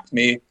impact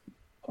me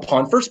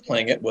upon first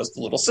playing it was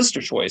the little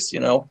sister choice,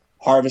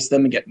 harvest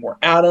them and get more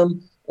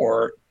Adam,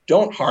 or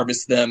don't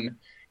harvest them.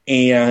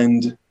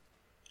 And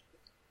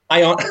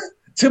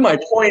to my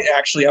point,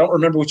 actually, I don't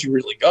remember what you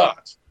really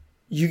got.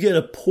 You get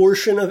a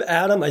portion of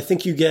Adam. I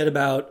think you get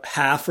about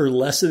half or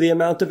less of the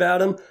amount of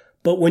Adam.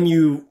 But when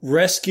you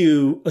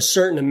rescue a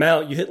certain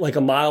amount, you hit like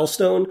a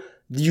milestone,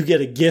 you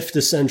get a gift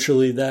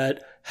essentially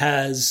that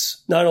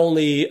has not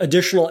only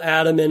additional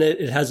Adam in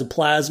it, it has a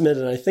plasmid,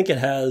 and I think it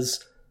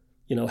has,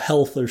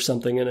 health or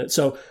something in it.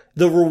 So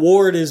the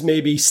reward is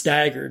maybe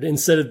staggered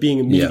instead of being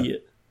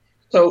immediate. Yeah.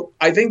 So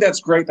I think that's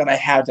great that I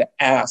had to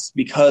ask,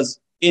 because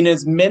in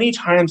as many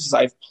times as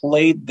I've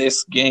played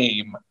this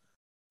game,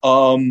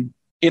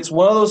 it's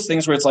one of those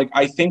things where it's like,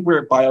 I think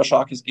where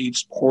Bioshock has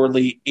aged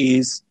poorly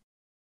is,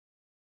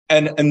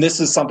 and this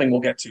is something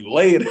we'll get to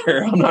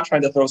later. I'm not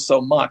trying to throw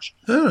so much.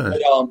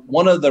 But,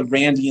 one of the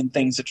Randian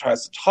things it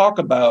tries to talk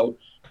about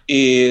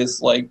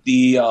is like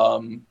the,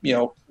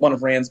 one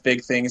of Rand's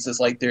big things is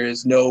like there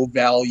is no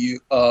value,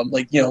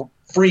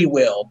 free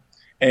will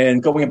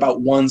and going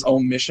about one's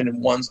own mission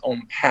and one's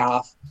own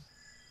path.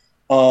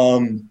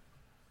 And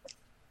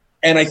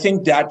I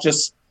think that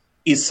just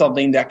is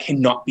something that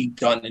cannot be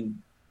done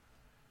in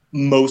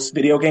most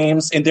video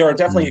games. And there are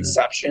definitely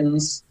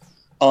exceptions.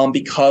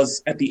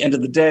 Because at the end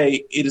of the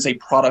day, it is a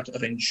product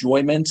of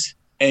enjoyment,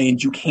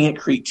 and you can't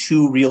create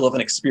too real of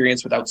an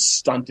experience without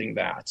stunting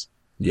that.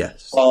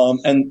 Yes.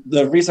 And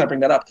the reason I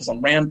bring that up, because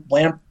I'm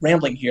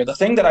rambling here, the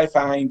thing that I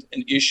find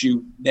an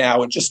issue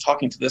now, and just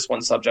talking to this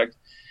one subject,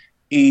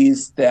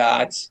 is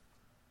that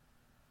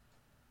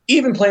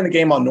even playing the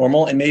game on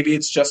normal, and maybe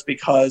it's just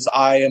because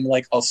I am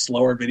like a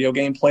slower video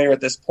game player at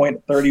this point,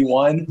 at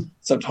 31,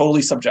 so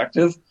totally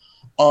subjective,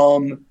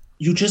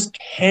 you just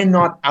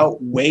cannot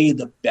outweigh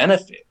the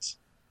benefit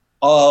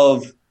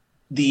of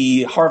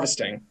the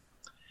harvesting.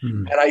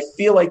 And I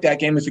feel like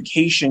that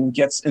gamification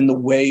gets in the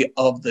way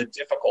of the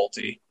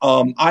difficulty.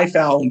 I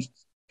found,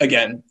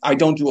 again, I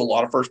don't do a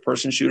lot of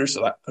first-person shooters,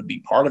 so that could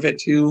be part of it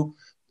too.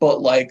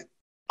 But like,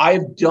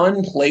 I've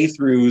done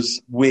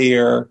playthroughs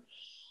where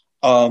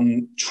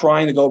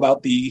trying to go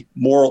about the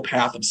moral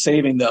path of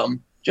saving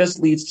them just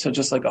leads to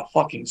just like a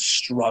fucking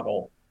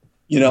struggle,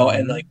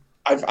 and like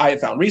I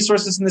have found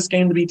resources in this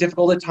game to be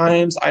difficult at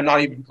times. I'm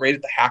not even great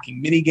at the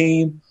hacking mini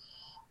game.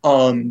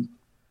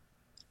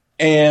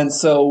 And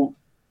so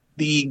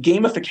the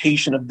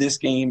gamification of this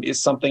game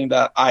is something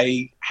that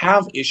I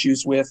have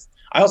issues with.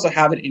 I also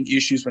have it in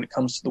issues when it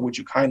comes to the Would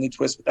You Kindly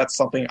twist, but that's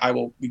something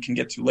we can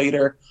get to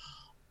later.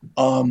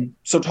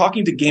 So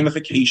talking to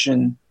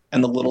gamification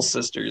and the Little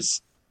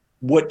Sisters,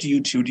 what do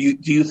you two, do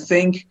you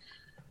think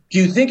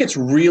it's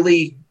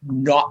really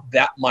not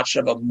that much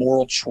of a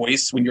moral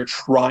choice when you're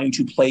trying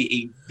to play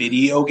a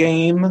video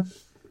game?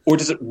 Or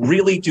does it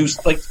really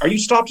are you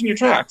stopped in your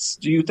tracks?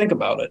 Do you think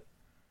about it?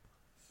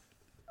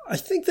 I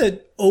think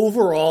that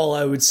overall,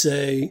 I would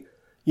say,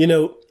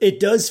 it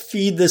does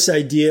feed this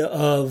idea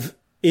of,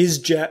 is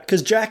Jack,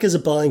 because Jack is a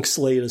blank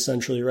slate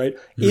essentially, right?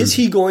 Is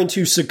he going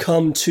to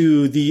succumb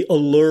to the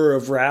allure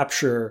of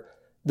Rapture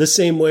the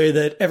same way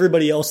that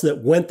everybody else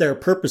that went there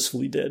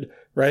purposefully did,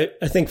 right?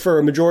 I think for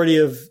a majority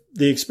of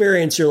the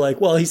experience, you're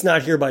like, well, he's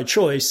not here by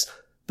choice.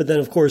 But then,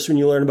 of course, when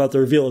you learn about the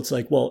reveal, it's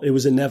like, well, it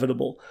was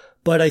inevitable.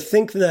 But I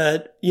think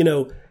that,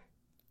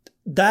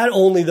 that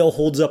only though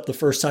holds up the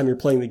first time you're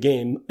playing the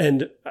game.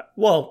 And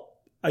well,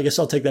 I guess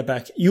I'll take that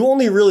back. You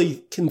only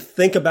really can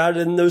think about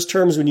it in those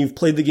terms when you've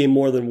played the game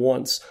more than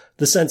once.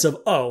 The sense of,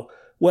 oh,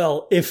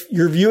 well, if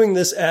you're viewing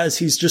this as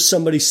he's just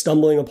somebody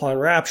stumbling upon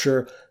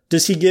Rapture,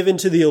 does he give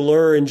into the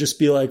allure and just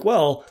be like,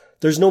 well,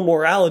 there's no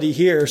morality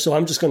here, so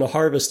I'm just going to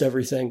harvest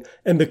everything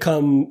and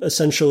become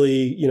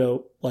essentially,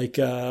 like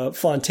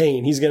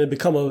Fontaine. He's going to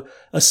become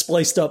a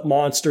spliced up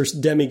monster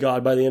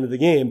demigod by the end of the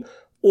game.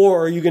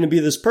 Or are you going to be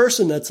this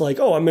person that's like,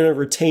 oh, I'm going to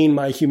retain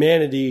my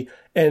humanity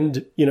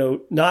and,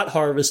 not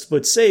harvest,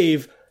 but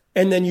save.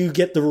 And then you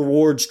get the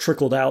rewards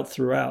trickled out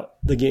throughout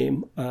the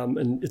game.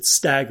 And it's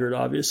staggered,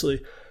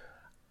 obviously.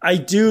 I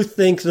do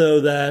think,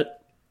 though,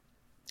 that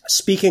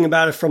speaking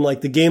about it from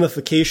like the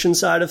gamification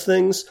side of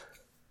things,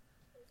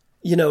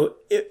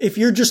 if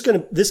you're just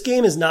this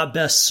game is not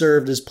best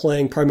served as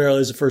playing primarily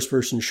as a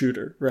first-person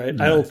shooter, right?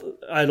 No.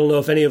 I don't know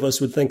if any of us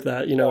would think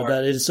that,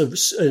 that it's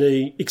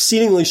a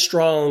exceedingly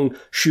strong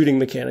shooting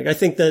mechanic. I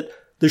think that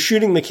the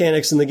shooting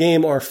mechanics in the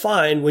game are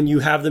fine when you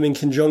have them in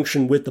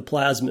conjunction with the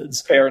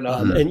plasmids. Fair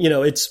enough. And,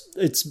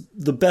 it's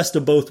the best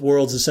of both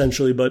worlds,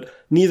 essentially, but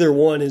neither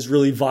one is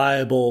really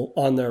viable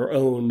on their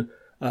own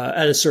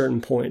at a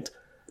certain point.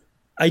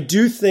 I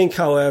do think,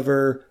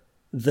 however,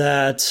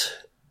 that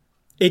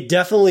it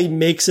definitely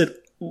makes it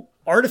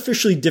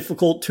artificially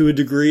difficult to a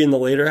degree in the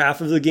later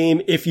half of the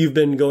game if you've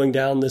been going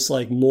down this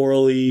like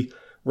morally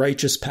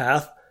righteous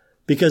path,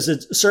 because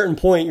at a certain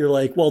point you're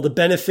like, well, the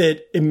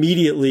benefit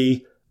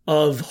immediately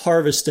of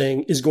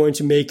harvesting is going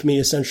to make me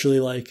essentially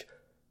like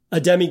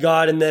a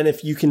demigod. And then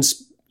if you can,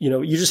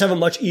 you just have a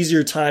much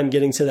easier time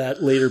getting to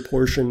that later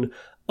portion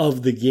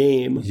of the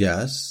game.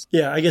 Yes.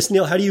 Yeah. I guess,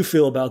 Neil, how do you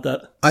feel about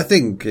that? I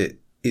think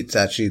it's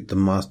actually the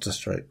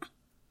masterstroke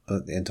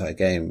of the entire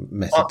game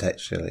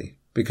metatextually,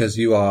 because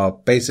you are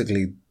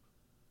basically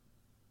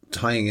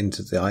tying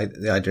into the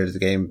idea of the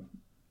game,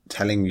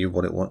 telling you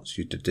what it wants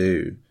you to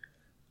do,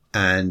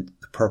 and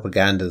the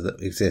propaganda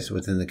that exists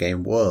within the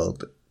game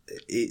world.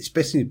 It's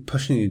basically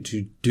pushing you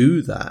to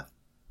do that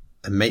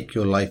and make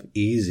your life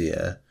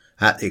easier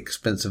at the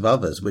expense of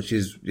others, which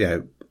is,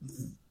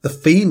 the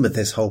theme of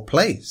this whole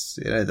place.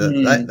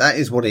 That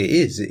is what it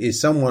is. It is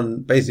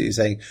someone basically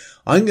saying,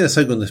 I'm going to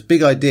take on this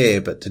big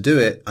idea, but to do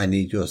it, I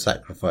need your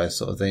sacrifice,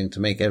 sort of thing, to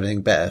make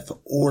everything better for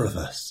all of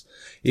us.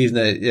 Even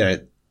though,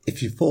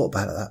 if you thought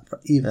about that for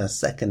even a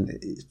second,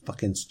 it's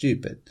fucking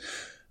stupid.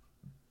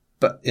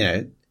 But,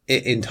 it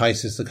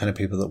entices the kind of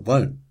people that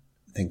won't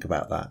think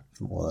about that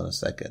for more than a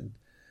second.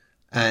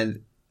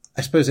 And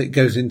I suppose it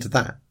goes into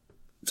that.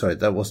 Sorry,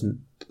 that wasn't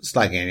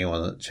slagging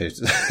anyone that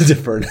chose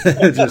different.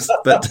 But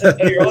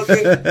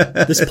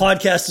this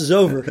podcast is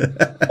over.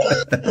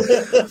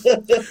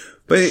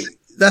 But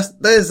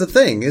there's the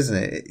thing, isn't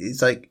it?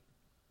 It's like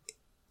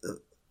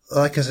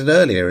I said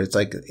earlier,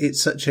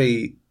 it's such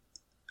a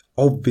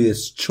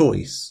obvious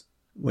choice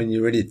when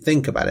you really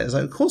think about it. It's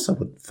like, of course I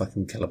would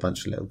fucking kill a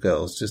bunch of little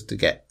girls just to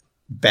get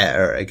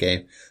better at a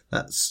game.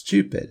 That's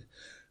stupid.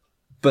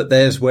 But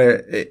there's where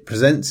it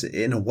presents it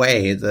in a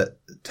way that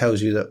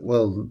tells you that,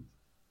 well,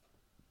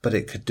 but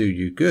it could do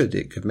you good.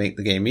 It could make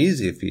the game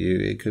easier for you.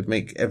 It could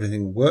make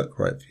everything work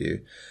right for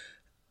you.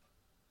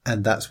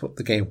 And that's what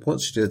the game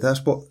wants you to do.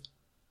 That's what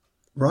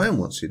Ryan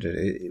wants you to do.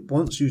 It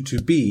wants you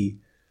to be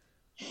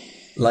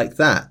like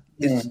that.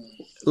 It's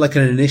like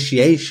an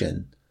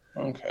initiation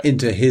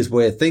into his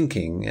way of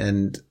thinking.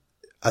 And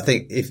I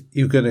think if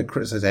you're going to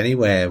criticize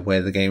anywhere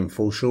where the game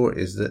falls short,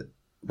 is that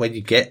when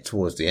you get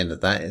towards the end of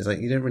that, it's like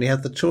you don't really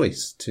have the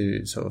choice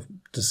to sort of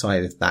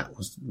decide if that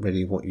was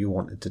really what you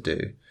wanted to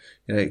do.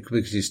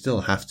 Because you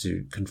still have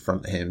to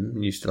confront him,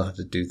 and you still have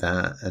to do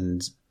that.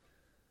 And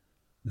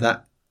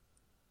that,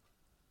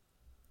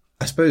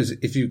 I suppose,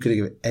 if you could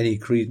give any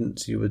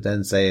credence, you would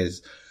then say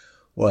is,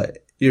 well,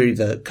 you're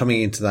either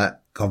coming into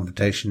that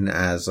confrontation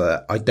as,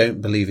 I don't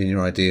believe in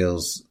your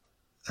ideals,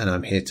 and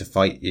I'm here to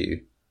fight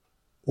you,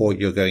 or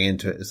you're going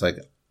into it, it's like,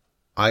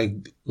 I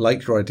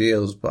like your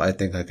ideals, but I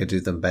think I could do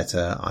them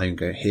better. I'm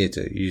here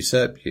to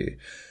usurp you.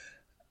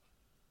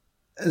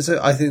 And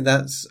so I think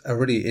that's a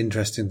really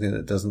interesting thing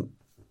that doesn't,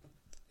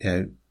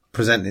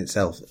 present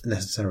itself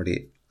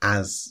necessarily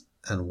as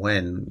and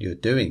when you're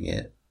doing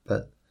it.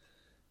 But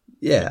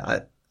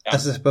as I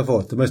said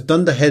before, the most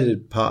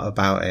underheaded part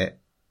about it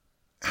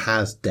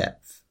has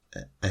depth,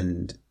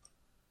 and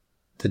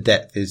the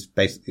depth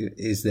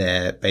is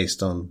there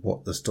based on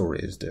what the story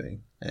is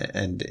doing,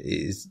 and it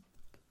is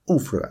all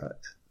throughout.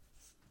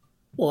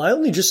 Well, I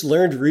only just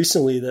learned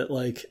recently that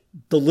like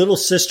the little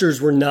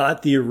sisters were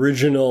not the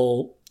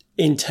original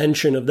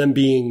intention of them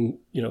being,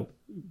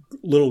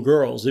 little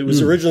girls. It was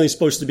originally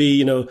supposed to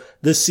be,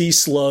 the sea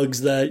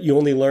slugs that you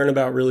only learn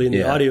about really in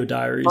the audio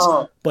diaries.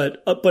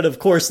 But of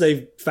course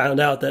they found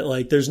out that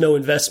like there's no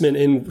investment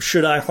in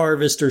should I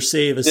harvest or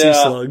save a sea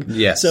slug.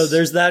 Yes. So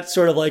there's that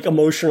sort of like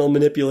emotional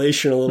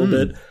manipulation a little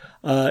bit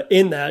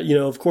in that,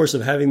 of course,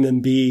 of having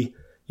them be,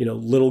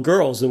 little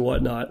girls and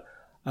whatnot.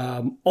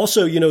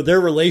 Also,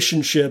 their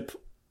relationship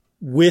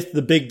with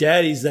the big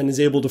daddies then is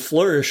able to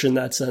flourish in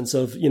that sense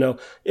of,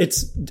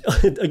 it's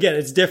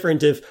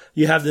different if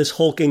you have this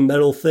hulking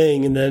metal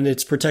thing and then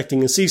it's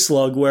protecting a sea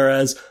slug.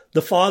 Whereas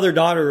the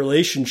father-daughter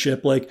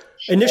relationship, like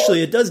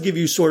initially it does give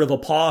you sort of a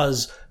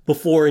pause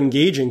before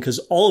engaging, because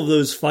all of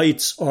those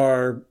fights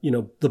are,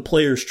 the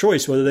player's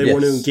choice, whether they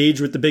want to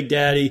engage with the big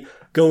daddy,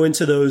 go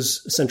into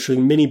those essentially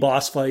mini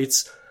boss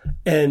fights,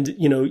 and,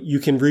 you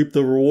can reap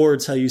the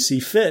rewards how you see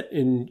fit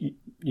and,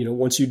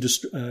 once you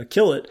just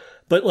kill it.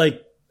 But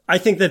like, I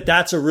think that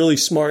that's a really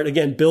smart,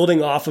 again,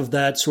 building off of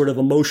that sort of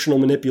emotional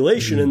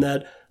manipulation, and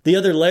that the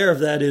other layer of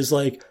that is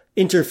like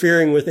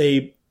interfering with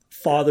a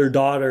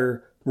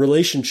father-daughter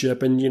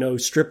relationship and,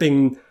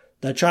 stripping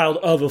that child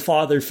of a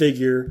father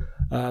figure,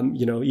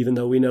 even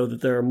though we know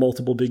that there are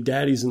multiple big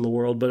daddies in the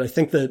world. But I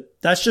think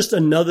that that's just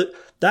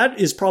that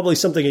is probably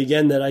something,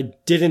 again, that I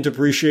didn't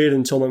appreciate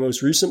until my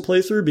most recent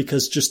playthrough,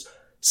 because just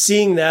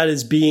seeing that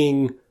as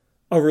being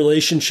a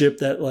relationship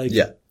that like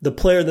the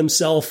player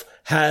themselves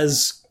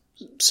has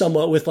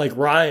somewhat with like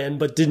Ryan,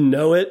 but didn't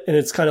know it. And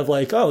it's kind of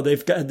like, oh,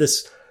 they've got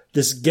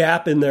this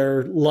gap in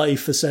their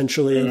life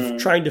essentially of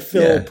trying to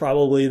fill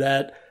probably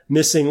that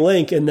missing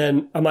link. And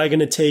then am I going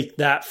to take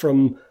that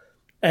from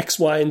X,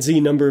 Y, and Z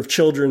number of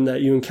children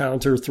that you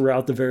encounter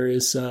throughout the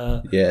various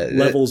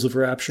levels of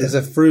rapture? There's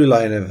a through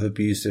line of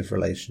abusive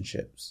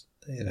relationships,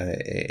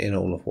 in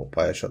all of what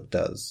Bioshock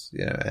does,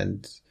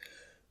 and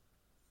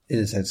in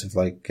a sense of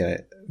like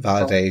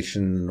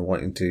validation,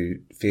 wanting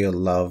to feel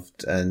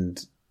loved,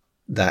 and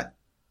that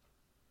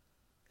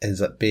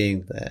ends up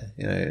being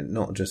there,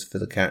 not just for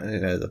the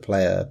character, the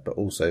player, but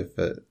also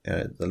for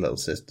the little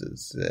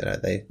sisters.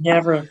 They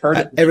never heard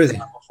it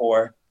everything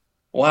before.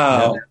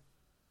 Wow.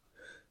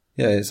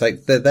 It's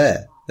like they're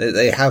there.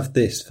 They have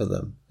this for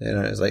them.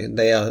 It's like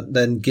they are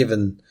then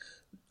given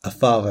a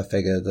father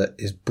figure that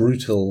is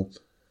brutal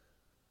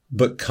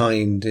but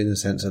kind, in the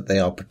sense that they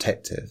are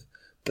protective,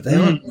 but they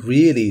aren't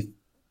really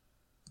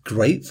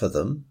great for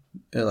them,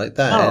 like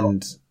that.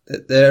 And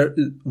they're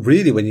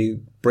really, when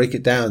you break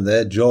it down,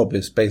 their job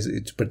is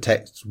basically to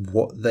protect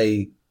what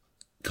they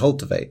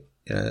cultivate.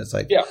 It's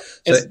like,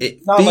 it's so it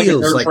not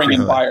feels like a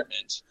nurturing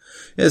environment.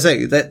 It's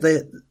like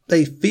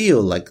they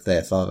feel like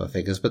they're father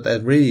figures, but they're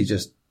really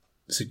just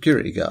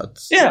security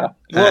guards. Yeah,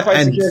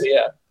 glorified security.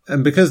 Yeah,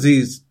 and because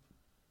these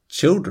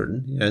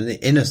children, and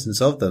the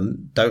innocence of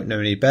them, don't know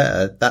any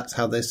better, that's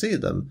how they see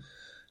them,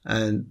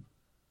 and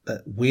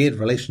that weird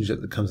relationship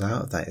that comes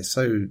out of that is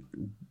so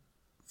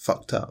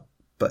fucked up.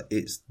 But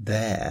it's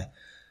there.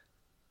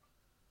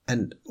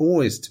 And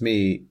always, to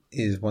me,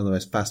 is one of the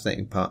most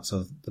fascinating parts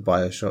of the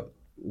Bioshock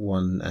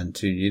 1 and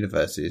 2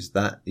 universes,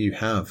 that you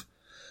have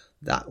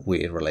that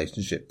weird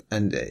relationship.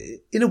 And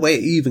in a way,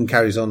 it even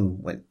carries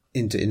on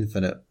into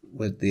Infinite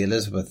with the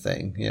Elizabeth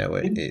thing.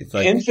 It's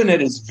like,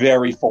 Infinite is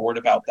very forward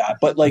about that.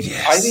 But like,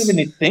 I didn't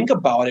even think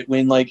about it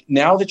when, like,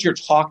 now that you're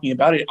talking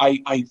about it,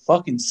 I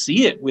fucking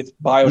see it with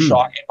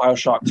Bioshock and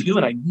Bioshock 2.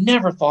 And I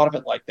never thought of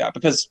it like that,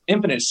 because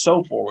Infinite is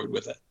so forward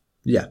with it.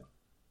 Yeah,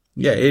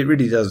 it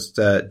really does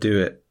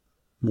do it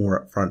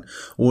more up front.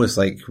 Almost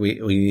like we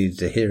needed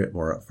to hear it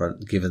more up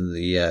front, given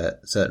the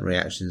certain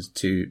reactions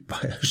to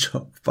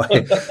Bioshock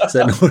by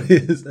certain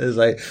audiences. It's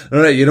like,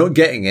 no, you're not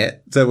getting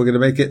it, so we're going to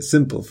make it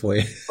simple for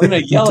you. We're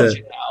going to yell at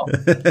you now.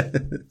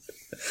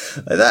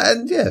 Like that,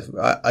 and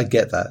I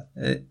get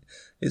that.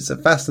 It's a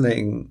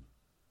fascinating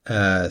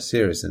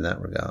series in that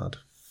regard.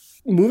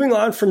 Moving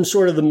on from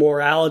sort of the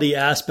morality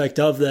aspect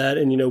of that,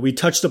 and we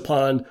touched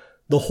upon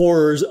the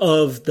horrors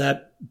of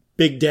that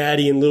big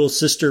daddy and little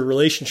sister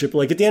relationship.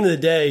 Like, at the end of the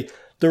day,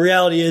 the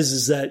reality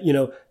is that,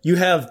 you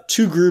have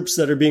two groups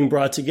that are being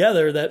brought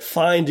together that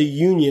find a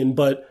union,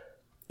 but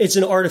it's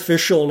an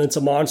artificial and it's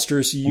a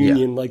monstrous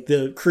union, like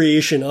the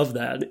creation of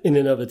that in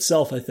and of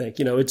itself, I think.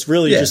 It's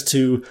really just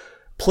to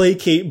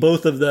placate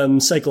both of them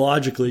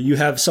psychologically. You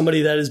have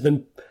somebody that has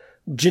been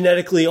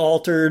genetically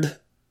altered,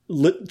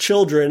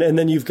 children, and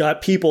then you've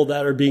got people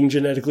that are being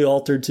genetically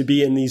altered to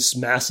be in these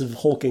massive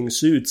hulking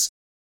suits.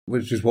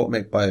 Which is what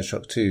makes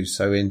Bioshock 2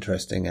 so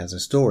interesting as a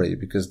story,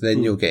 because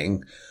then you're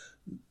getting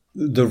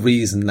the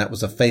reason that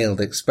was a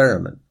failed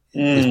experiment.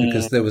 Is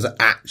because there was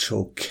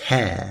actual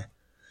care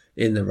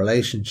in the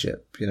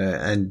relationship,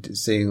 and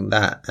seeing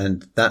that.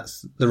 And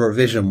that's the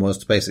revision, was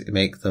to basically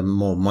make them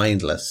more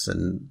mindless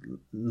and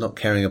not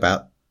caring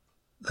about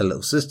their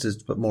little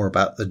sisters, but more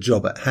about the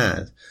job at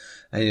hand.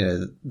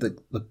 And,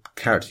 the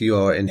character you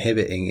are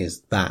inhibiting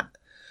is that.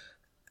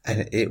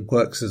 And it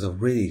works as a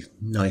really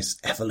nice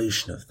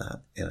evolution of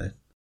that,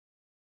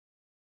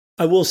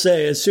 I will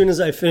say, as soon as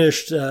I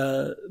finished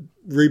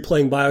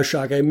replaying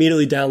Bioshock, I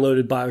immediately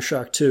downloaded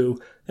Bioshock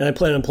 2, and I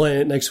plan on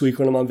playing it next week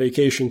when I'm on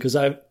vacation, because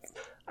I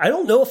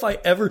don't know if I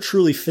ever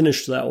truly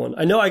finished that one.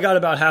 I know I got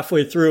about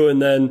halfway through,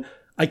 and then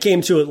I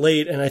came to it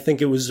late, and I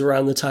think it was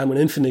around the time when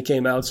Infinite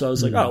came out, so I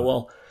was like, oh,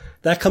 well,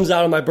 that comes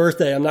out on my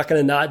birthday. I'm not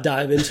going to not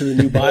dive into the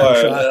new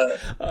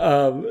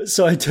Bioshock.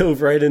 So I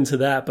dove right into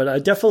that, but I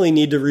definitely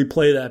need to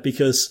replay that,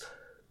 because,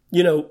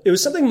 it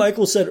was something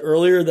Michael said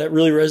earlier that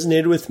really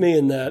resonated with me,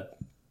 in that,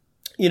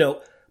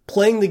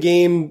 playing the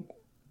game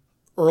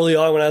early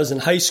on when I was in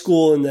high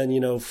school, and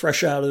then,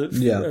 fresh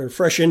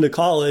into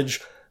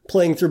college,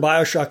 playing through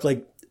Bioshock,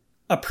 like,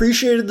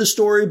 appreciated the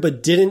story,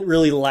 but didn't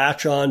really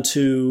latch on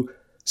to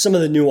some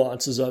of the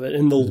nuances of it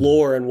and the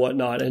lore and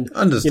whatnot. And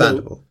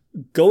understandable.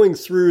 Going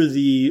through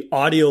the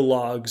audio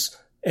logs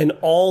and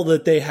all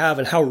that they have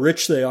and how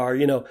rich they are,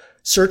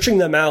 searching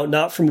them out,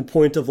 not from a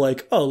point of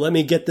like, oh, let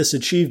me get this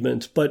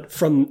achievement, but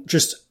from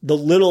just the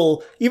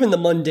little, even the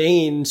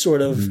mundane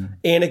sort of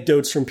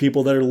anecdotes from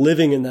people that are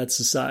living in that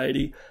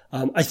society.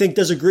 I think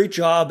does a great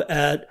job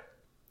at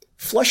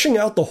fleshing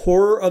out the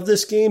horror of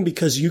this game,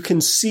 because you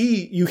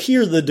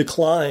hear the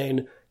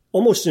decline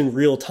almost in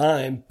real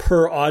time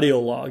per audio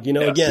log.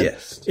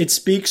 It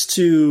speaks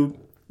to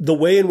the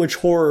way in which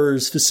horror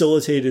is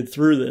facilitated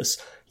through this.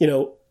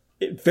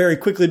 It very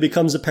quickly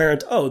becomes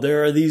apparent, oh,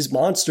 there are these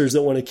monsters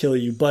that want to kill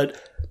you. But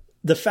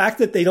the fact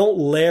that they don't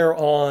layer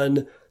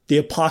on the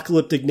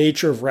apocalyptic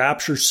nature of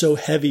Rapture so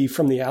heavy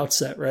from the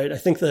outset, right? I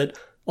think that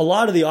a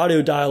lot of the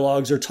audio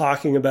dialogues are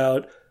talking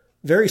about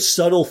very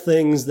subtle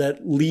things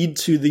that lead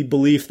to the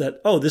belief that,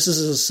 oh, this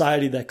is a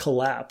society that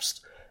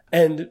collapsed.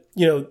 And,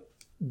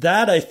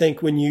 that I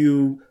think I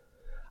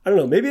don't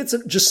know, maybe it's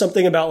just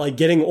something about like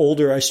getting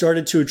older. I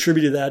started to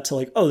attribute that to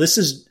like, oh, this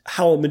is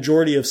how a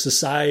majority of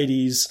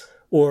societies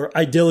or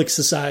idyllic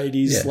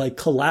societies like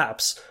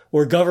collapse,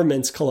 or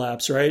governments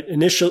collapse, right?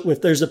 Initially,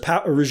 if there's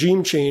a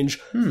regime change,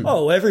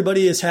 oh,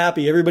 everybody is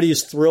happy. Everybody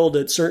is thrilled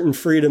at certain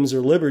freedoms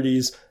or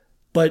liberties.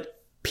 But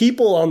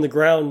people on the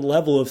ground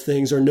level of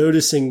things are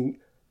noticing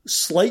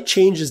slight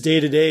changes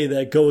day to day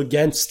that go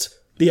against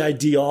the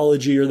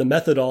ideology or the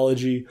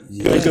methodology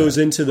that goes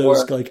into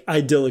those like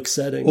idyllic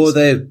settings. Or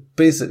they're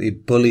basically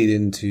bullied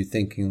into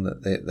thinking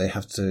that they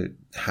have to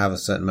have a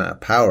certain amount of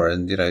power.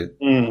 And,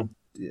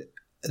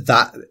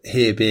 that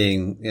here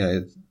being,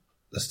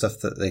 the stuff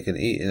that they can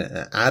eat in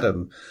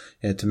Adam,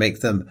 to make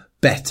them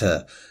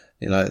better,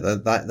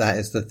 that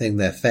is the thing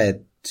they're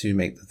fed, to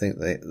make the thing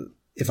that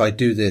if I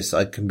do this,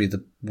 I can be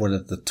one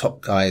of the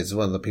top guys,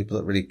 one of the people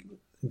that really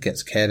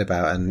gets cared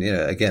about. And,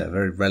 again, a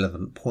very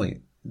relevant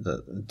point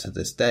to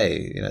this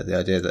day, the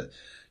idea that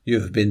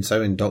you have been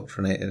so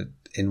indoctrinated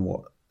in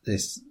what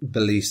this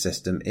belief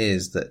system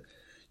is that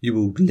you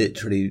will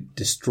literally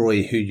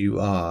destroy who you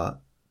are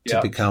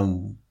to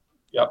become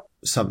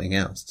something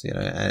else,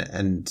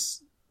 and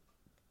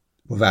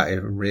without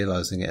even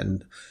realizing it.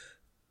 And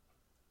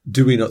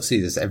do we not see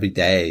this every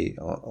day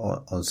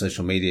on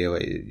social media,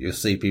 where you'll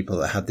see people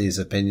that have these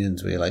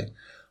opinions where you're like,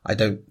 I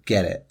don't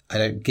get it. I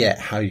don't get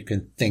how you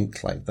can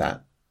think like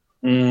that.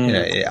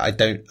 I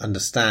don't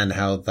understand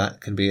how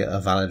that can be a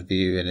valid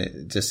view, and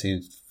it just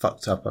seems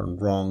fucked up and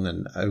wrong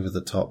and over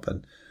the top.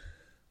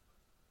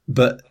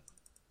 But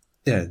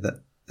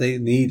that they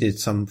needed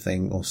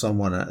something or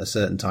someone at a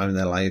certain time in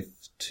their life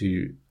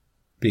to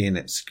be an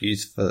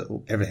excuse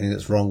for everything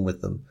that's wrong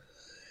with them.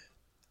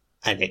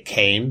 And it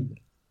came,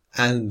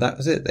 and that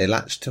was it. They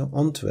latched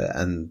onto it,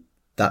 and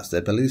that's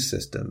their belief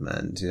system.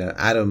 And,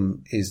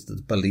 Adam is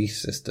the belief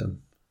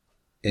system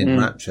in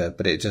Rapture,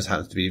 but it just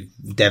happens to be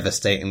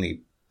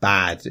devastatingly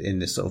bad in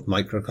this sort of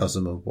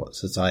microcosm of what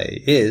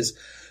society is,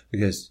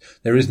 because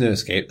there is no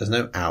escape, there's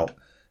no out.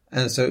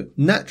 And so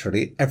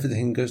naturally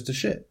everything goes to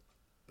shit.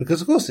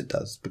 Because of course it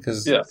does.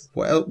 Because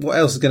what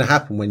else is going to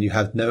happen when you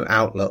have no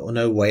outlet or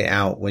no way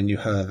out, when you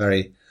have a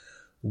very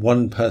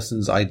one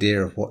person's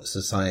idea of what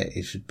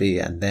society should be,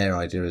 and their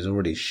idea is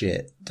already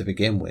shit to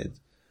begin with,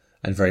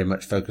 and very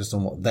much focused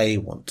on what they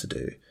want to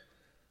do.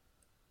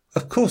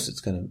 Of course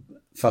it's going to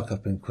fuck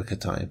up in quicker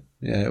time.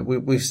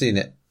 We've seen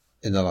it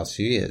in the last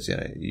few years.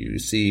 You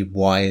see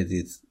why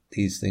these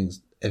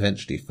things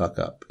eventually fuck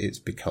up. It's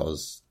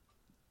because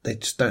they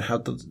just don't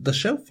have the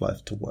shelf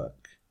life to work.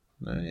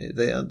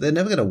 They're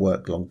never going to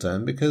work long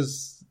term,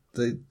 because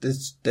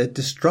they're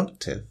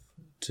destructive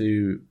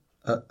to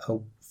a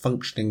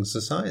functioning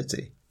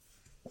society.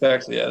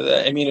 Exactly.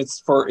 Yeah. I mean, it's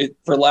for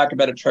lack of a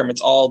better term,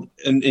 it's all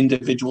an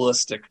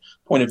individualistic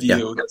point of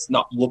view that's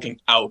not looking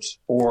out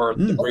for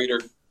the greater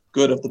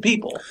good of the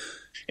people.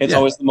 It's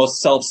always the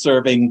most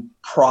self-serving,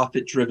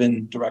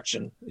 profit-driven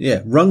direction.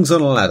 Yeah, rungs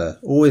on a ladder.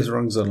 Always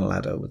rungs on a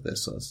ladder with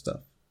this sort of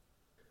stuff.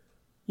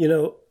 You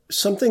know,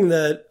 something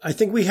that I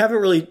think we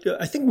haven't really,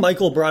 I think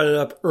Michael brought it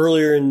up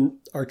earlier in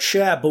our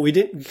chat, but we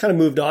kind of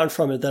moved on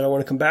from it that I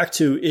want to come back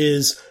to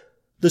is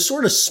the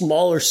sort of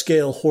smaller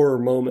scale horror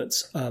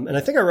moments. And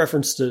I think I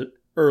referenced it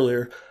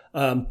earlier.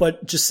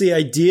 But just the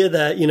idea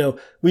that, you know,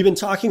 we've been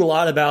talking a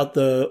lot about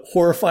the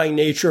horrifying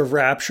nature of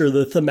Rapture,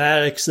 the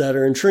thematics that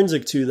are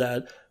intrinsic to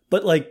that.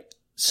 But like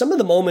some of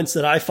the moments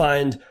that I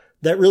find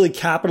that really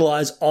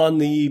capitalize on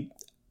the,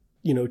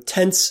 you know,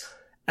 tense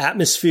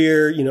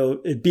atmosphere, you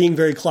know, it being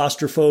very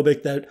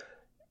claustrophobic that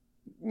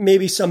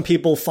maybe some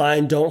people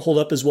find don't hold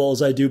up as well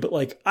as I do. But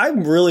like,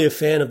 I'm really a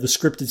fan of the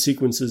scripted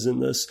sequences in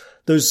this,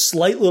 those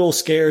slight little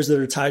scares that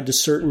are tied to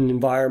certain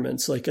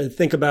environments. Like I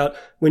think about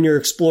when you're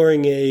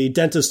exploring a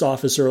dentist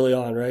office early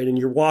on, right? And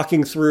you're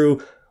walking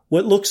through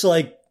what looks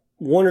like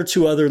one or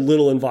two other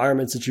little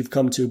environments that you've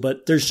come to,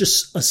 but there's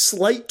just a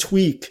slight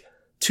tweak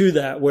to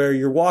that where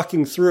you're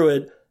walking through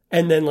it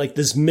and then like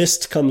this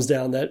mist comes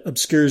down that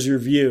obscures your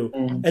view.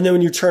 And then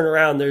when you turn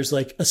around, there's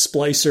like a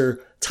splicer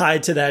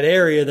tied to that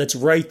area that's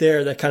right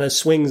there that kind of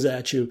swings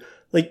at you.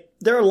 Like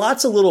there are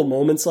lots of little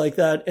moments like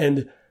that.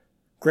 And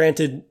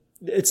granted,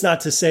 it's not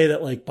to say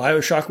that like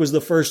Bioshock was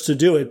the first to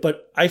do it,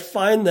 but I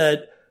find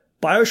that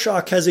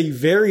Bioshock has a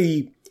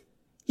very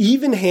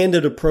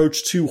even-handed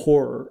approach to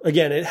horror.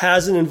 Again, it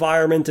has an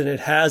environment and it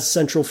has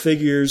central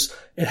figures.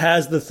 It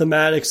has the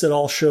thematics that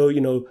all show,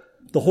 you know,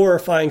 the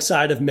horrifying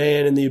side of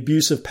man and the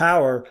abuse of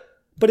power.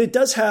 But it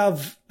does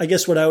have, I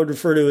guess what I would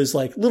refer to as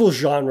like little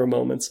genre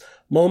moments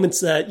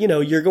that, you know,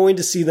 you're going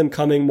to see them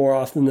coming more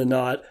often than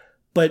not,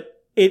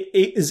 but it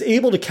is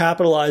able to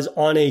capitalize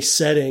on a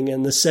setting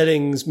and the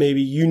setting's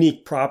maybe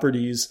unique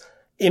properties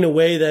in a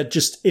way that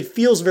just, it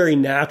feels very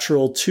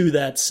natural to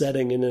that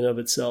setting in and of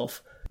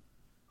itself.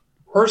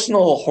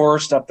 Personal horror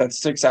stuff that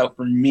sticks out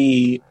for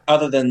me,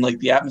 other than like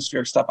the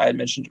atmospheric stuff I had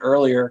mentioned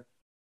earlier,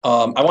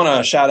 I want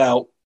to shout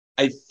out,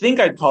 I think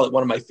I'd call it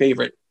one of my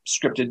favorite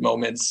scripted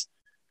moments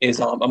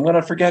is, I'm going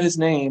to forget his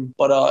name,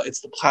 but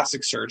it's the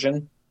plastic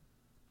surgeon.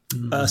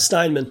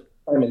 Steinman.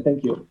 Steinman,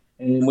 thank you.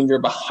 And when you're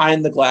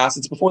behind the glass,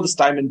 it's before the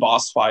Steinman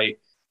boss fight,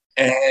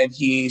 and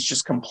he's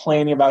just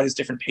complaining about his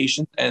different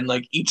patients, and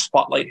like each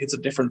spotlight hits a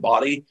different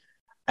body.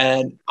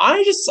 And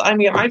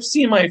I've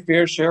seen my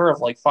fair share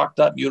of like fucked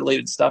up,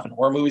 mutilated stuff in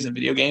horror movies and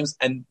video games,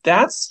 and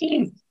that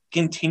scene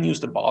continues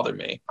to bother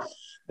me.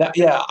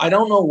 I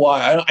don't know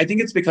why. I think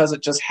it's because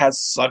it just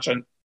has such a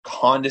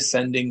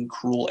condescending,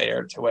 cruel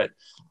air to it.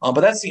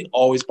 But that scene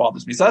always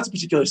bothers me. So that's a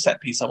particular set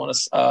piece I want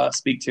to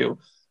speak to.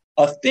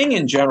 A thing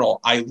in general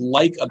I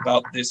like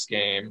about this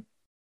game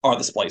are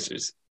the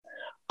splicers.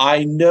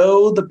 I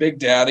know the Big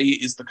Daddy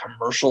is the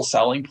commercial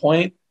selling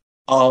point,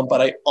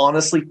 but I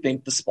honestly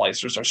think the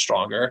splicers are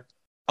stronger.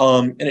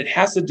 And it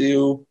has to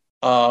do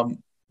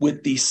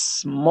with the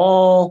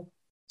small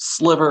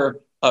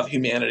sliver of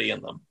humanity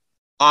in them.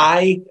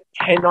 I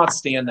cannot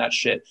stand that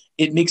shit.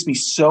 It makes me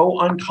so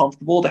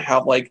uncomfortable to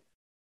have like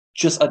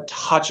just a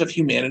touch of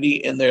humanity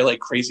in their like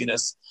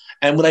craziness.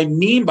 And what I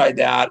mean by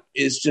that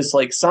is just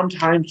like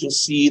sometimes you'll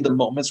see the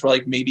moments where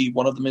like maybe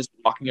one of them is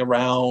walking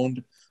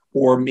around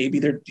or maybe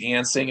they're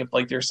dancing if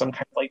like there's some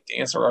kind of like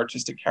dance or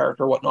artistic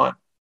character or whatnot.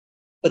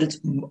 But it's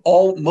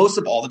most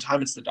of all the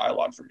time it's the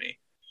dialogue for me.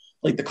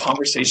 Like the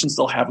conversations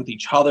they'll have with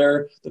each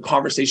other, the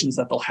conversations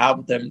that they'll have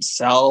with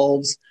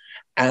themselves.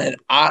 And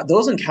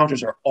those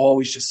encounters are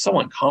always just so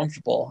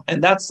uncomfortable.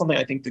 And that's something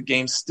I think the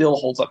game still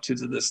holds up to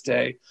this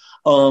day.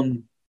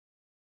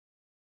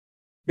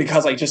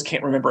 Because I just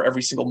can't remember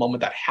every single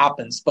moment that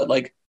happens. But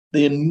like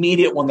the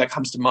immediate one that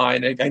comes to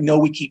mind, I know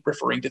we keep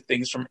referring to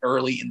things from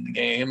early in the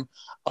game,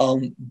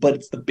 but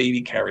it's the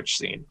baby carriage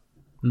scene.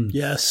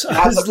 Yes,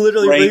 I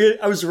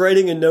was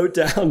writing a note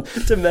down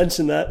to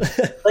mention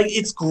that. Like,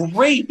 it's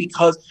great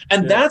because,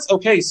 that's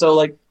okay. So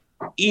like,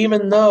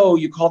 even though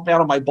you called me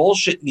out on my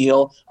bullshit,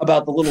 Neil,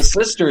 about the little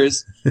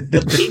sisters,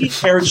 the baby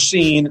carriage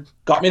scene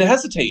got me to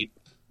hesitate.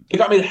 It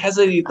got me to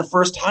hesitate the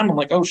first time. I'm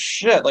like, oh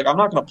shit, like I'm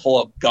not going to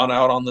pull a gun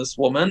out on this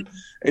woman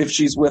if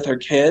she's with her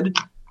kid.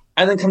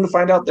 And then come to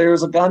find out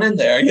there's a gun in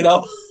there, you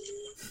know?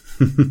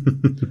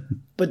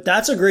 But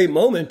that's a great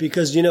moment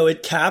because, you know,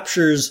 it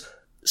captures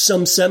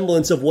some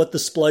semblance of what the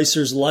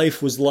splicer's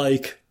life was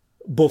like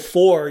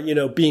before, you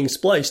know, being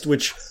spliced,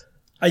 which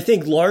I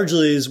think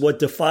largely is what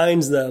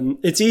defines them.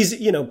 It's easy,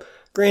 you know,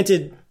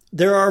 granted,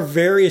 there are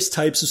various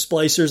types of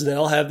splicers and they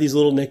all have these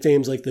little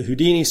nicknames like the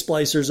Houdini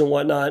splicers and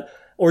whatnot,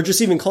 or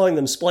just even calling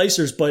them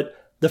splicers. But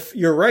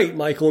you're right,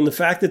 Michael, in the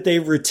fact that they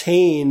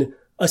retain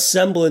a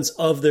semblance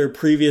of their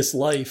previous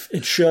life,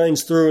 it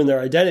shines through in their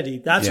identity.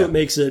 That's what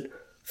makes it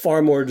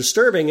far more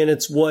disturbing. And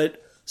it's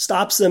what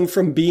stops them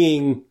from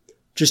being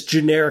just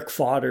generic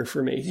fodder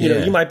for me. You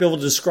know, you might be able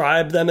to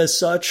describe them as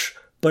such,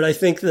 but I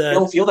think that... You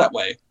don't feel that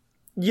way.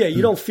 Yeah,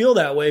 you don't feel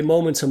that way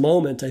moment to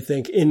moment, I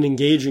think, in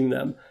engaging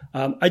them.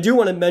 I do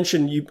want to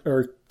mention you,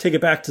 or take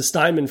it back to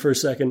Steinman for a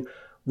second.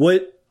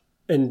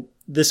 And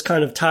this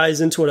kind of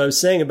ties into what I was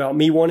saying about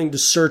me wanting to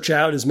search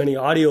out as many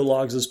audio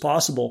logs as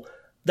possible.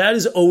 That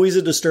is always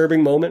a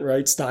disturbing moment,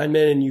 right?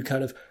 Steinman, and you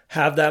kind of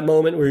have that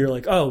moment where you're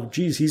like, oh,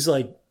 geez, he's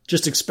like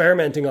just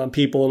experimenting on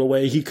people in a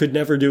way he could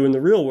never do in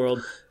the real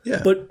world.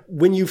 Yeah. But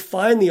when you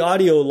find the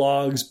audio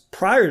logs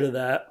prior to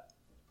that,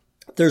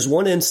 there's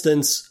one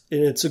instance,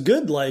 and it's a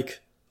good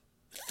like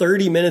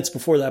 30 minutes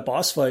before that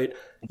boss fight,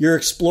 you're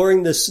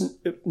exploring this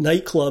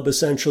nightclub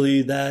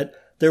essentially that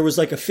there was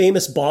like a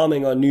famous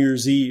bombing on New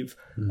Year's Eve.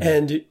 Mm-hmm.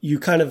 And you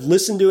kind of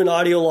listen to an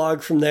audio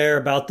log from there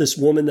about this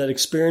woman that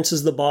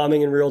experiences the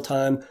bombing in real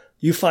time.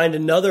 You find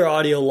another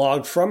audio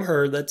log from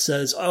her that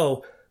says,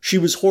 oh, she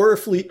was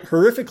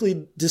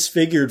horrifically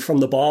disfigured from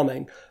the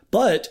bombing,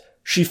 but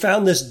she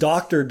found this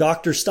doctor,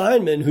 Dr.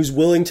 Steinman, who's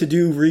willing to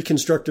do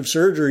reconstructive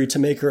surgery to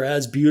make her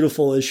as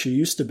beautiful as she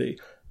used to be.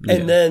 Yeah.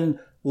 And then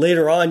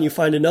later on, you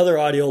find another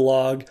audio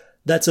log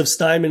that's of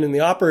Steinman in the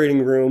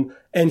operating room,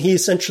 and he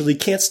essentially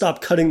can't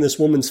stop cutting this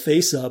woman's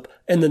face up,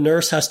 and the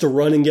nurse has to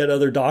run and get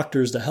other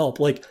doctors to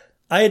help. Like,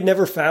 I had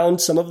never found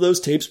some of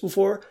those tapes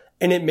before,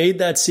 and it made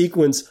that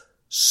sequence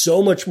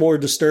so much more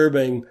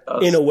disturbing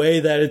in a way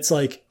that it's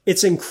like,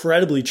 it's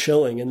incredibly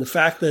chilling. And the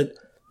fact that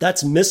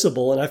that's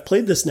missable, and I've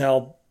played this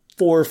now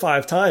 4 or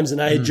 5 times, and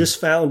I had just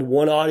found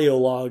one audio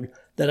log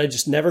that I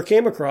just never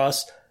came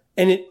across,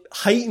 and it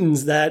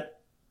heightens that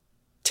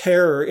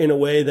terror in a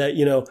way that,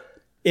 you know,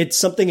 it's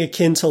something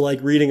akin to like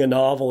reading a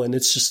novel, and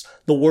it's just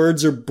the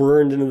words are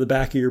burned into the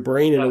back of your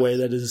brain in a way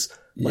that is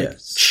like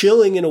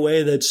chilling in a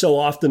way that so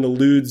often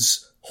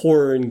eludes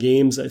horror in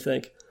games, I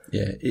think.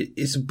 Yeah,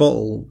 it's a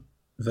bottle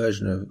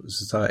version of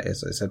society,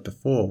 as I said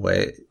before,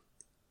 where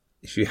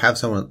if you have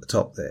someone at the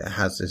top that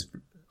has this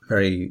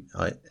very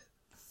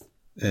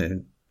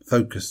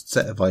focused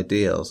set of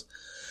ideals,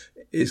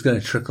 it's going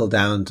to trickle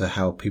down to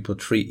how people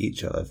treat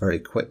each other very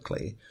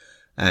quickly.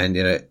 And,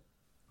 you know,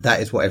 that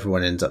is what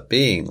everyone ends up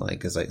being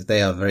like, is like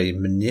they are very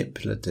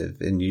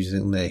manipulative in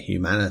using their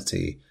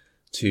humanity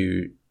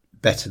to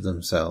better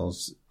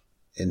themselves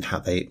in how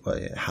they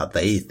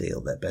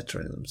feel they're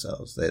bettering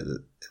themselves.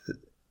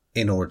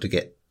 In order to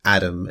get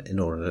Adam, in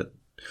order to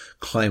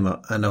climb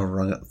up another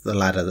rung up the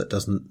ladder that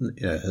doesn't,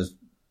 you know, has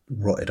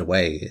rotted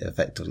away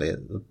effectively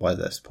by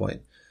this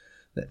point.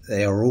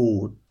 They are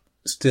all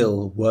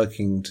still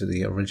working to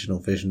the original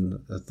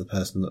vision of the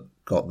person that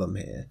got them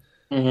here.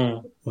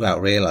 Mm-hmm.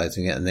 Without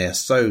realizing it, and they are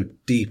so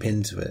deep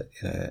into it,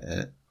 you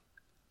know,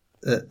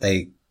 that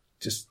they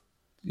just,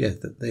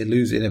 that they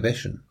lose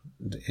inhibition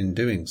in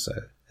doing so.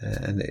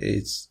 And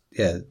it's,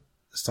 the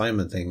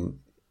Simon thing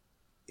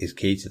is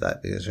key to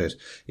that, because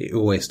it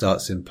always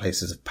starts in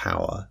places of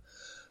power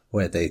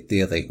where they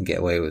feel they can get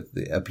away with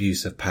the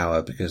abuse of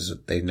power because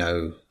they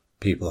know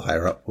people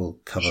higher up will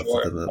cover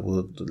for them, that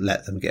will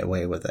let them get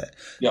away with it.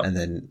 Yep. And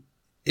then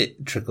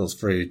it trickles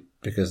through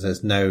because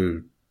there's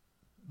no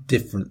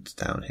difference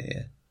down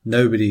here.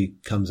 Nobody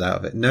comes out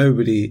of it.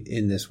 Nobody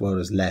in this world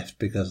is left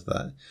because of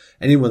that.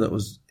 Anyone that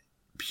was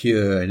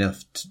pure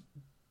enough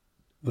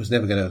was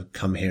never going to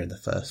come here in the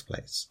first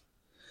place.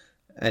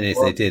 And if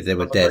they did, they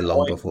were dead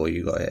long before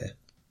you got here.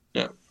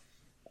 Yeah.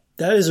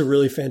 That is a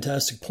really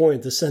fantastic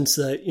point. The sense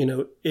that, you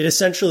know, it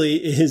essentially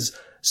is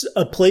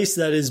a place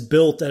that is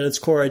built at its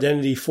core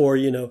identity for,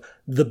 you know,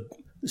 the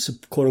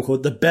quote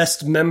unquote, the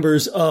best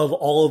members of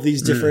all of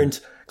these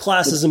different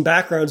classes and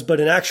backgrounds, but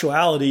in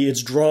actuality,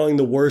 it's drawing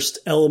the worst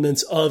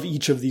elements of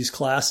each of these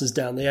classes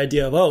down. The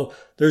idea of, oh,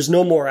 there's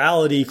no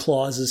morality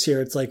clauses here.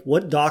 It's like,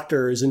 what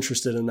doctor is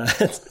interested in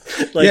that?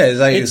 Like,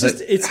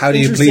 it's how do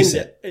you police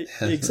it?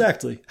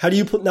 Exactly. How do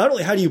you not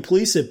only how do you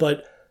police it,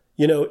 but,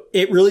 you know,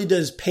 it really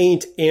does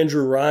paint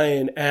Andrew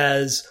Ryan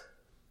as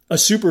a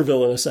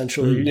supervillain,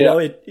 essentially.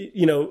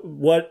 You know,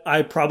 what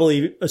I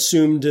probably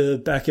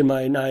assumed back in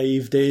my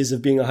naive days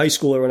of being a high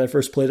schooler when I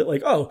first played it,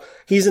 like, oh,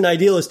 he's an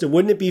idealist. And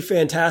wouldn't it be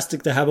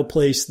fantastic to have a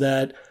place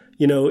that,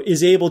 you know,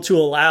 is able to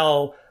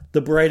allow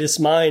the brightest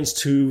minds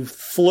to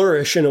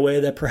flourish in a way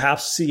that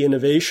perhaps see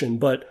innovation?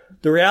 But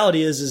the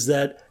reality is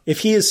that if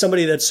he is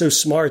somebody that's so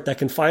smart that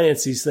can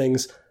finance these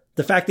things,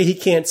 the fact that he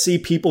can't see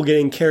people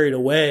getting carried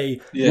away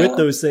with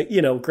those things,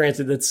 you know,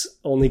 granted that's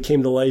only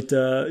came to light,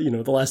 you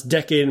know, the last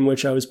decade in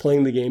which I was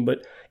playing the game,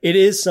 but it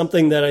is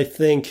something that I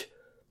think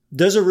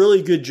does a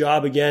really good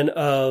job again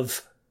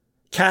of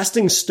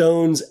casting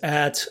stones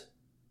at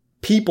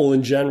people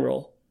in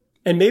general.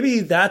 And maybe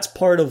that's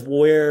part of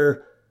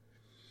where,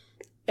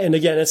 and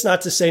again, it's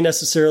not to say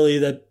necessarily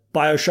that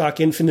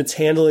Bioshock Infinite's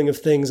handling of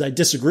things I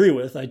disagree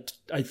with.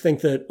 I think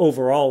that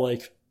overall,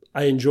 like,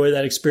 I enjoy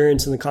that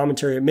experience and the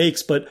commentary it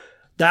makes, but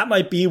that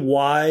might be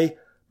why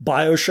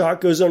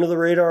Bioshock goes under the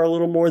radar a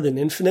little more than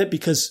Infinite,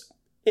 because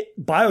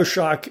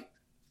Bioshock,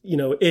 you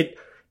know, it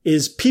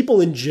is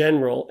people in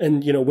general.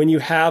 And, you know, when you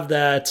have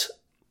that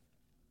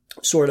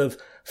sort of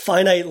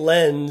finite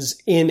lens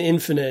in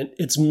Infinite,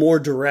 it's more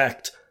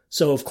direct.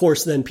 So of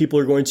course, then people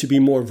are going to be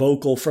more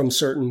vocal from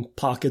certain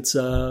pockets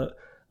of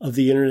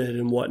the internet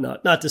and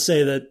whatnot. Not to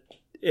say that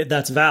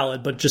that's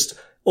valid, but just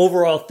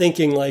overall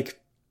thinking like,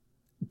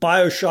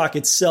 Bioshock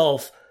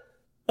itself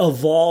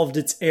evolved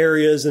its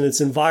areas and its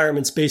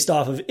environments based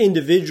off of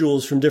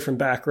individuals from different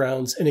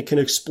backgrounds, and it can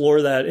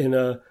explore that in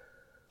a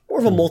more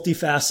of a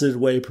multifaceted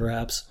way,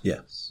 perhaps.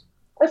 Yes.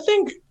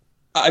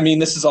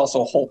 This is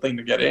also a whole thing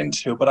to get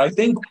into, but I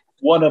think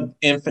one of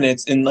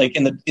Infinite's in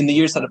the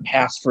years that have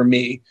passed for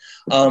me,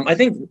 I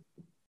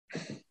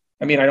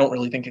don't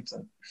really think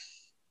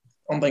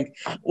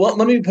well,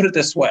 let me put it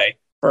this way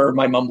for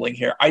my mumbling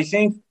here. I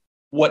think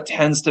what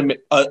tends to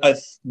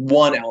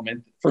one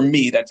element for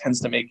me that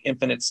tends to make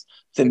Infinite's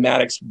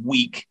thematics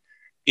weak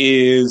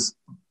is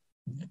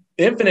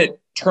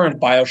Infinite turned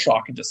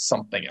Bioshock into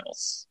something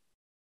else.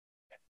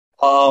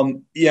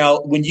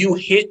 When you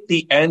hit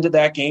the end of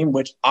that game,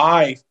 which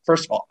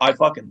first of all, I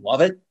fucking love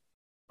it.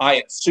 I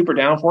am super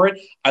down for it.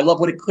 I love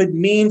what it could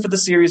mean for the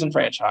series and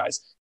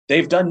franchise.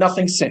 They've done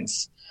nothing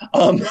since. But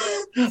I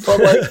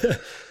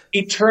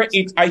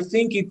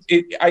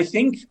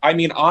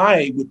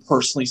would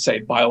personally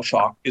say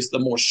Bioshock is the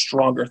more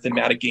stronger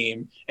thematic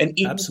game. And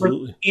even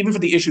for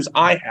the issues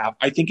I have,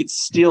 I think it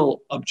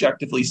still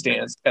objectively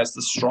stands as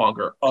the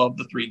stronger of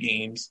the three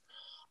games.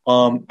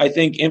 I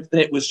think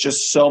Infinite was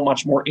just so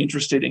much more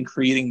interested in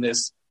creating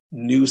this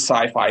new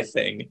sci-fi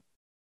thing,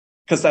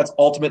 because that's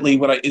ultimately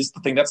is the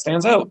thing that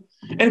stands out.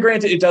 And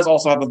granted, it does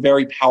also have a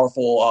very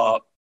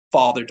powerful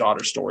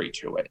father-daughter story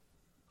to it.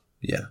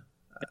 Yeah.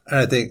 And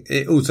I think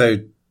it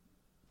also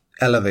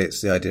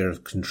elevates the idea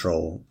of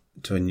control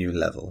to a new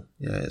level.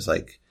 It's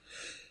like,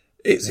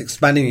 it's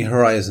expanding your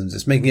horizons.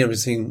 It's making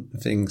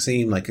everything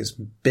seem like it's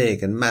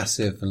big and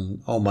massive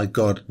and, oh my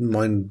God,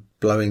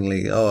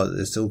 mind-blowingly,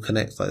 it all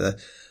connects like that.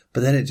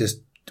 But then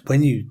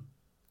when you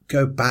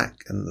go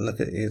back and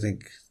look at it, you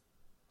think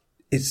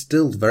it's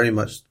still very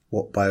much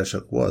what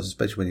Bioshock was,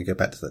 especially when you go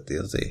back to that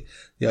DLC.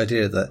 The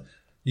idea that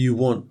you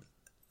want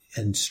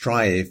and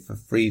strive for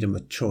freedom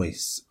of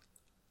choice.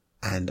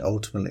 And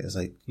ultimately, it's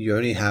like you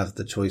only have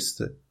the choice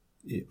that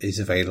is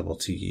available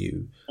to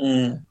you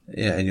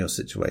in your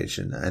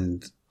situation.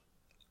 And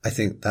I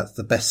think that's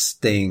the best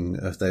sting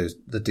of the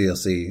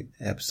DLC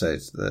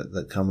episodes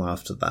that come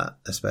after that,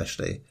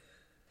 especially.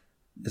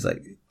 It's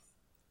like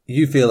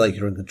you feel like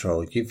you're in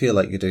control. You feel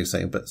like you're doing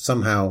something, but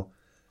somehow,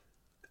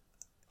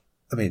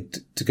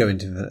 to go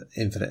into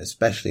Infinite,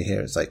 especially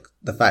here, it's like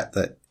the fact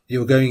that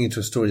you're going into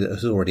a story that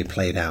has already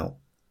played out.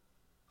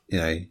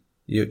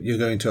 You're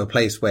going to a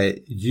place where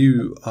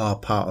you are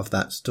part of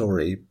that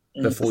story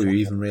before you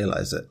even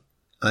realize it,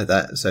 like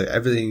that. So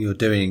everything you're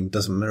doing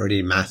doesn't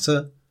really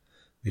matter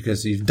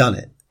because you've done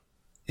it.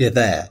 You're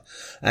there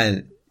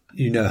and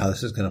you know how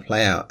this is going to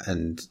play out.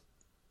 And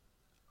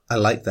I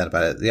like that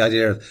about it. The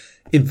idea of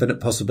infinite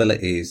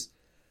possibilities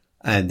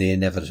and the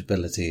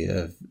inevitability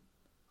of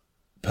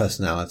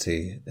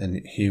personality and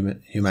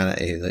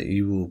humanity that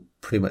you will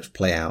pretty much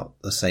play out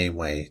the same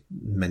way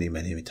many,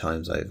 many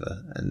times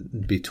over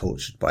and be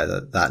tortured by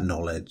that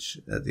knowledge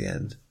at the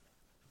end.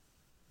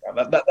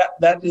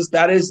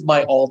 That is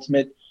my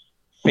ultimate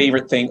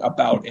favorite thing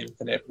about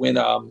Infinite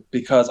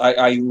because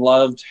I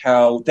loved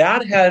how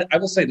that had, I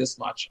will say this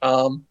much.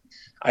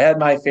 I had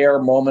my fair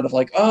moment of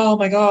like, oh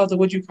my God, the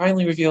would you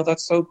kindly reveal?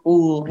 That's so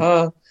cool.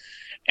 Huh?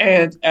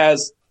 And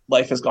as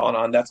life has gone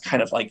on, that's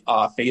kind of like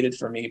faded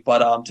for me.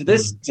 But to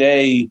this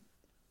day,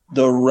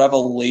 the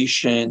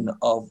revelation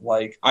of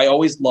like, I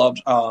always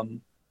loved,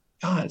 God,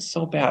 it's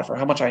so bad for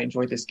how much I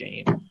enjoyed this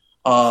game.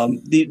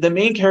 The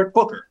main character,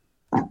 Booker.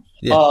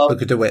 Yeah,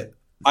 Booker DeWitt.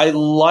 I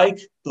like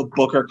the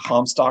Booker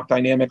Comstock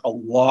dynamic a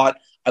lot.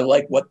 I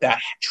like what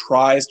that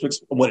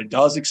what it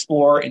does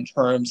explore in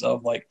terms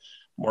of like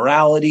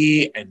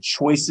morality and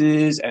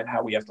choices and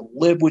how we have to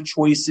live with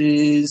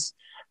choices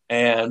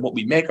and what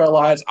we make our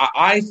lives.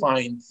 I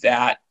find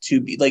that to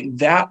be like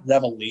that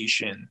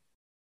revelation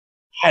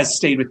has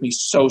stayed with me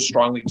so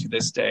strongly to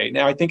this day.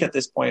 Now, I think at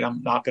this point,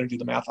 I'm not going to do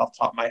the math off the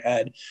top of my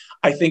head.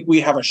 I think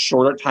we have a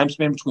shorter time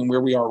span between where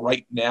we are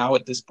right now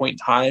at this point in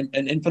time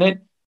and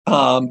Infinite,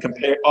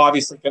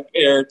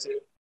 compared to,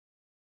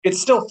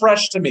 it's still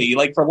fresh to me,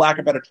 like for lack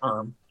of a better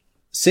term.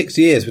 6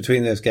 years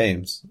between those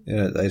games,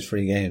 those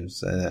three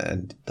games,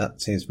 and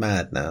that seems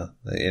mad now.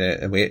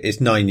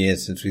 It's 9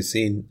 years since we've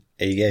seen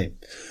a game,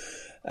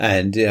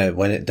 and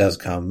when it does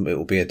come, it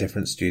will be a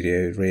different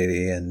studio,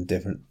 really, and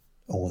different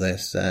all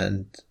this,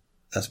 and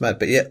that's mad.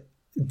 But yet,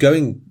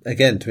 going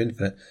again to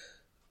Infinite,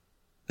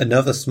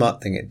 another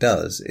smart thing it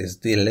does is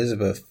the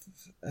Elizabeth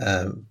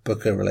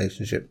Booker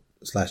relationship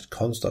 /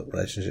 Comstock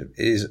relationship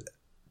is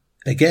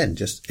again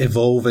just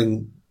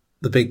evolving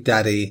the big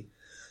daddy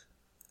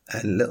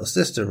and little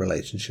sister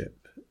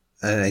relationship.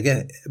 And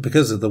again,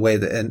 because of the way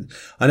that, and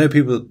I know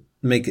people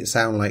make it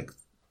sound like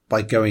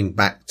by going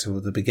back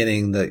to the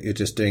beginning that you're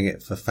just doing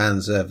it for fan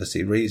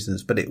servicey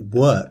reasons, but it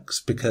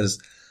works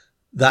because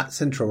that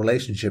central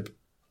relationship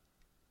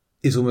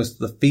is almost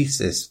the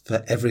thesis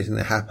for everything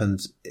that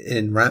happens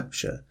in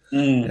Rapture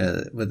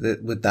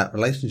with that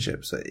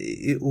relationship. So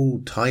it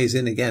all ties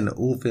in again. It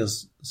all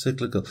feels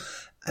cyclical.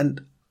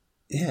 And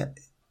yeah,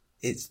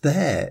 it's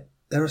there.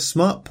 there are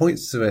smart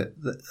points to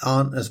it that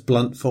aren't as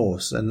blunt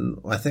force. And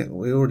I think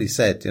we already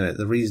said,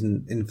 the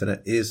reason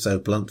Infinite is so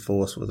blunt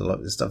force with a lot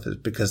of this stuff is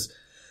because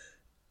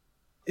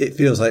it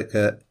feels like,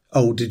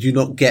 did you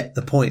not get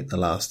the point the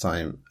last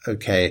time?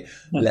 Okay,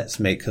 let's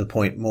make the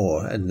point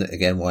more. And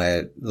again, why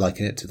I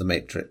liken it to The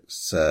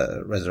Matrix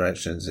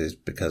Resurrections is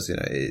because,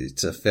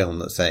 it's a film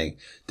that's saying,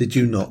 did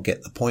you not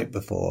get the point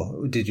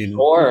before? Did you?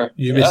 Sure.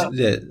 You missed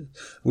it.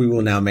 We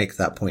will now make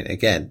that point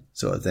again,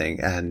 sort of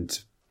thing. And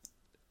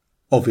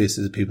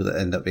obviously the people that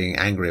end up being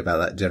angry about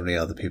that generally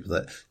are the people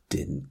that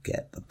didn't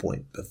get the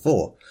point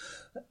before.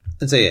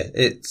 And so,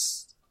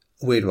 it's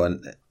a weird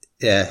one.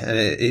 Yeah, and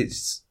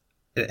it's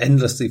an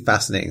endlessly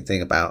fascinating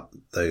thing about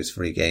those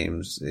free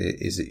games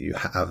is that you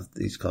have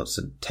these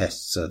constant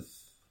tests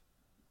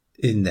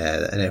in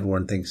there, and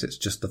everyone thinks it's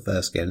just the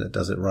first game that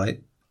does it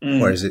right.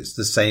 Whereas it's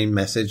the same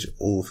message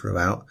all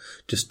throughout,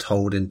 just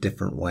told in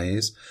different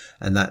ways.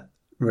 And that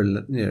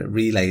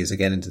relays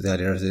again into the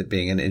idea of it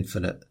being an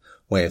infinite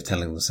way of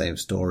telling the same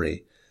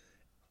story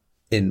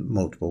in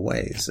multiple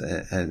ways.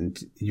 And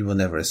you will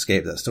never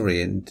escape that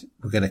story. And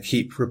we're going to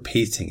keep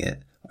repeating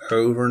it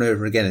over and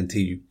over again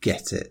until you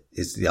get it,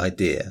 is the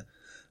idea.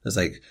 It's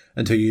like,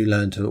 until you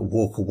learn to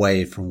walk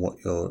away from what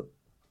you're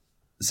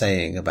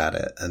saying about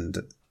it and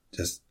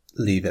just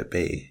leave it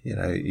be.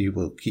 You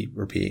will keep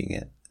repeating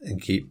it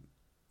and keep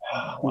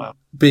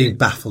being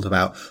baffled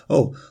about,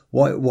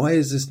 why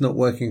is this not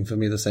working for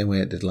me the same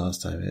way it did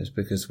last time? It's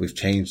because we've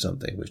changed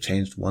something. We've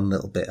changed one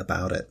little bit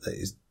about it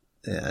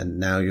and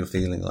now you're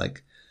feeling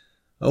like,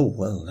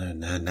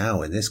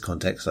 now in this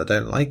context, I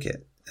don't like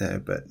it.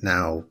 But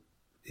now,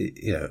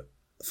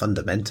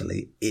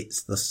 fundamentally,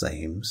 it's the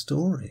same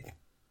story.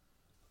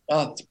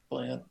 Oh, that's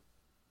brilliant.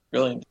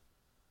 Brilliant.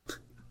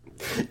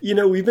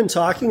 We've been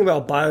talking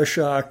about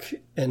Bioshock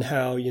and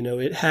how,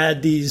 it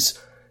had these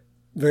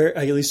very,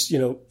 at least,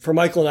 for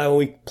Michael and I, when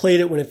we played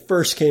it when it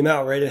first came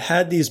out, right, it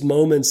had these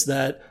moments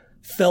that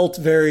felt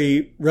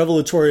very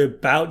revelatory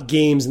about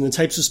games and the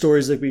types of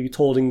stories that we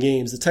told in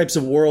games, the types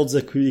of worlds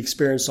that could be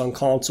experienced on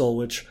console,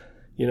 which,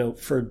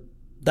 for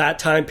that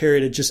time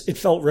period, it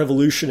felt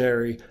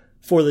revolutionary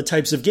for the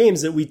types of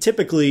games that we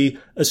typically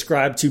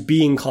ascribe to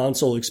being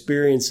console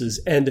experiences.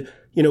 And,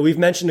 we've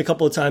mentioned a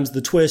couple of times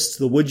the twists,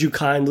 the would you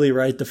kindly,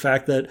 right? The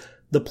fact that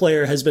the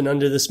player has been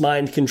under this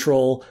mind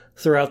control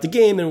throughout the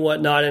game and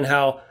whatnot, and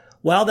how,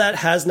 while that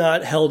has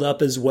not held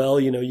up as well,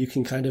 you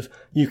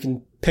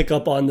can pick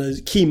up on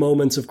the key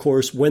moments, of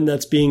course, when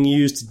that's being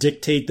used to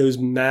dictate those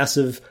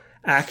massive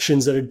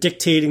actions that are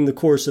dictating the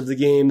course of the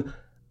game.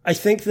 I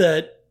think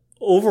that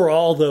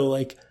overall, though,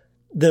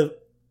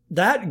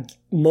 that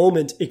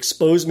moment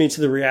exposed me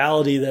to the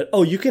reality that,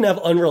 you can have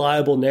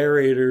unreliable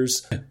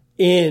narrators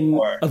in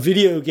a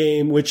video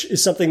game, which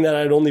is something that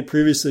I'd only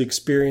previously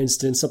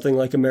experienced in something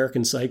like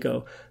American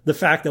Psycho. The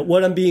fact that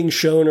what I'm being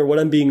shown or what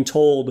I'm being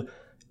told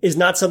is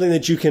not something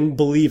that you can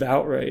believe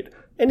outright.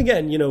 And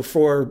again,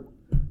 for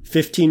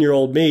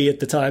 15-year-old me at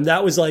the time,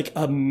 that was like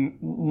a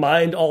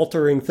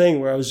mind-altering thing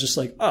where I was just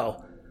like,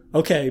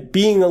 okay,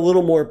 being a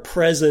little more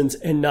present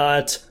and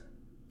not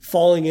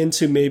falling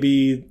into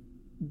maybe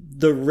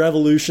the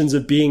revolutions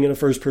of being in a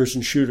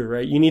first-person shooter,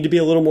 right? You need to be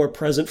a little more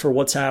present for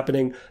what's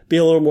happening, be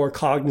a little more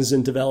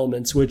cognizant of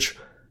elements, which,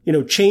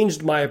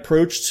 changed my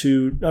approach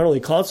to not only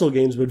console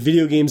games, but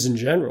video games in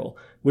general,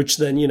 which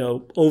then,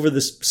 over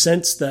this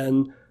since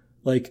then,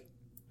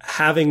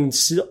 having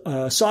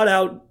sought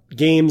out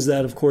games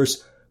that, of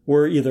course,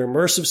 were either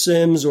immersive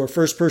sims or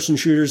first-person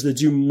shooters that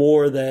do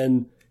more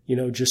than,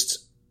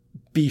 just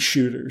be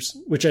shooters,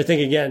 which I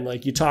think, again,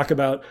 you talk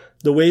about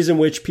the ways in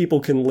which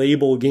people can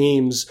label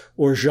games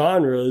or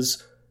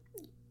genres,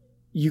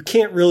 you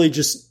can't really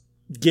just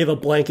give a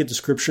blanket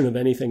description of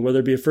anything, whether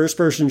it be a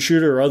first-person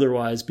shooter or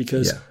otherwise,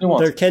 because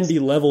there can be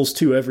levels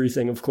to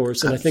everything, of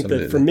course. And Absolutely. I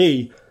think that for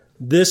me,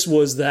 this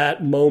was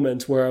that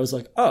moment where I was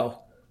like,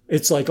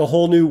 it's like a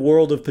whole new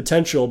world of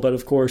potential. But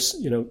of course,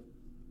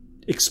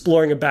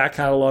 exploring a back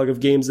catalog of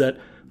games that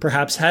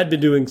perhaps had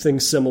been doing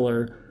things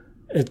similar,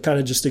 it kind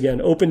of just,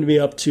 again, opened me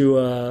up to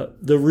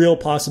the real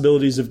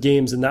possibilities of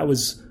games. And that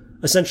was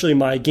essentially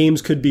my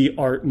games could be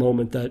art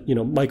moment that,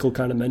 Michael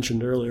kind of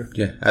mentioned earlier.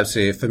 Yeah,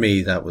 absolutely. For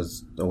me, that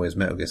was always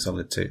Metal Gear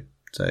Solid 2.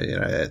 So,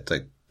 it's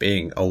like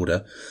being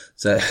older.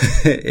 So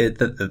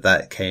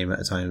that came at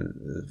a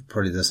time,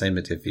 probably the same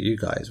it did for you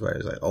guys, where it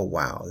was like, oh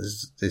wow,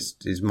 this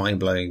is mind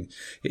blowing.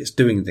 It's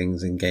doing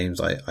things in games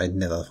I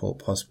never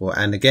thought possible.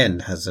 And again,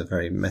 has a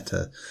very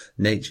meta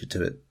nature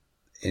to it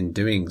in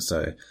doing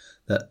so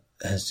that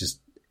has just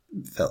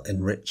felt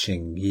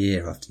enriching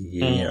year after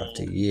year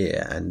after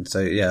year. And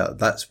so,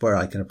 that's where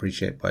I can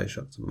appreciate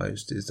Bioshock the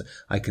most, is that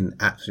I can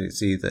absolutely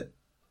see that,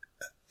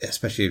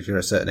 especially if you're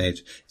a certain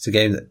age, it's a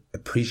game that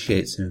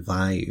appreciates in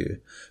value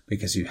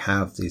because you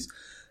have these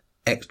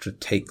extra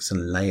takes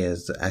and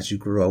layers that as you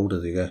grow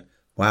older, you go,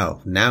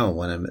 wow, now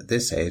when I'm at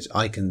this age,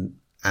 I can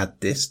add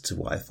this to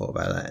what I thought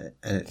about that.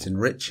 And it's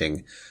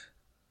enriching.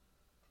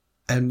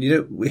 And,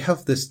 we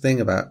have this thing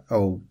about,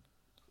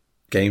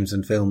 games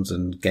and films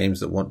and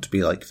games that want to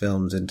be like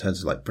films in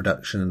terms of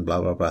production and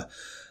blah, blah, blah.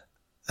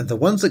 And the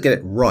ones that get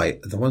it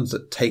right, the ones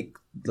that take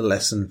the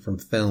lesson from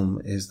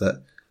film, is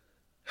that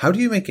how do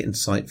you make it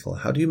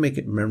insightful? How do you make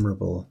it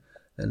memorable?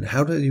 And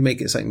how do you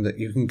make it something that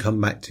you can come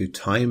back to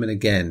time and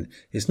again?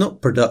 It's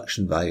not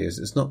production values.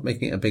 It's not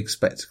making it a big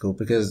spectacle,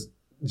 because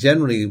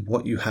generally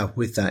what you have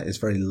with that is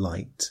very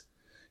light,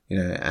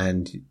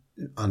 and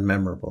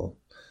unmemorable.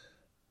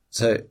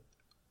 So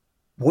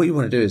what you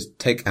want to do is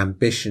take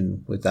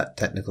ambition with that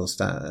technical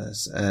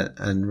status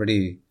and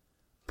really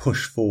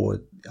push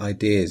forward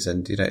ideas.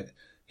 And,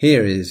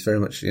 here is very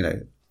much,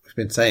 we've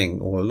been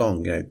saying all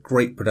along,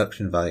 great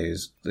production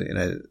values,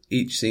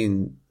 each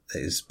scene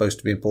is supposed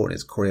to be important.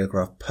 It's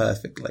choreographed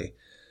perfectly.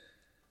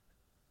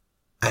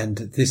 And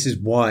this is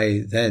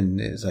why then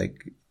it's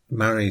like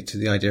married to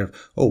the idea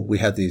of, we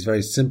have these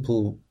very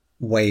simple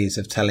ways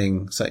of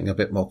telling something a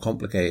bit more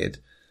complicated.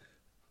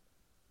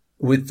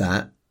 With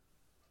that,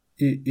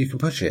 you can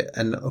push it.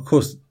 And of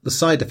course, the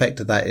side effect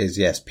of that is,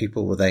 yes,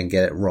 people will then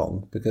get it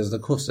wrong, because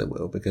of course they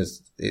will,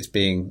 because it's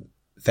being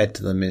fed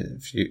to them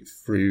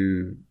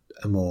through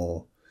a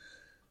more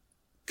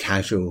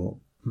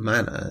casual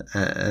manner.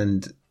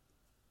 And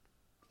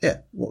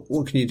yeah,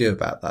 what can you do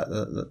about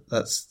that?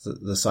 That's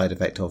the side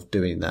effect of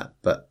doing that.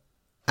 But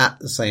at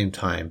the same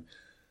time,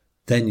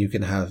 then you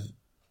can have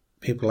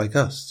people like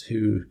us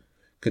who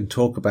can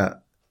talk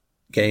about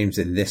games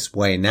in this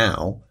way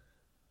now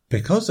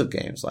because of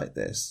games like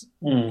this,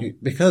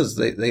 because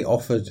they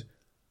offered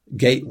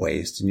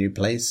gateways to new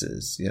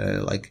places,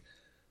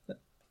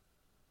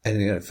 and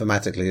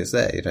thematically it's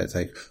there, it's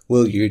like,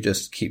 will you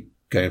just keep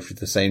going through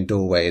the same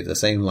doorway, the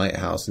same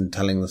lighthouse, and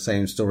telling the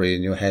same story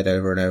in your head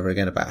over and over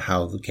again about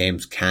how the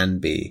games can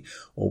be?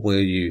 Or will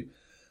you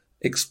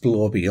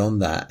explore beyond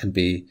that and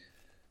be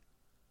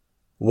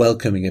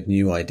welcoming of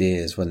new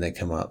ideas when they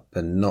come up,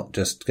 and not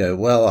just go,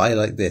 well, I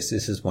like this.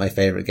 This is my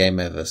favorite game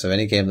ever. So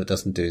any game that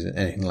doesn't do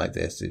anything like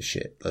this is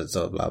shit. That's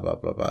all blah, blah,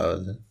 blah, blah.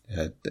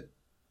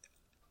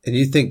 And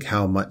you think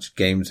how much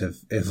games have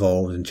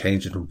evolved and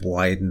changed and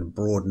widened and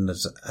broadened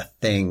as a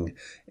thing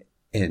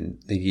in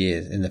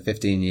the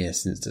 15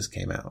 years since this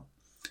came out.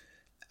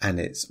 And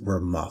it's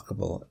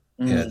remarkable.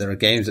 There are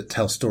games that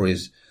tell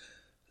stories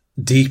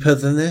deeper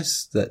than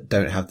this, that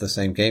don't have the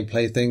same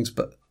gameplay things,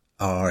 but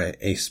are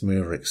a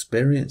smoother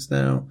experience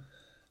now.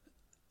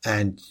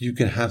 And you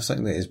can have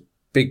something that is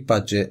big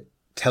budget,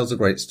 tells a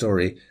great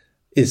story,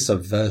 is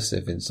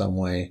subversive in some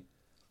way,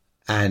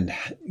 and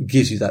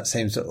gives you that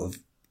same sort of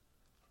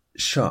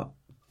sharp,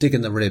 dig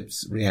in the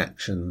ribs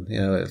reaction.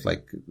 It's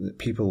like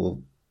people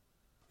will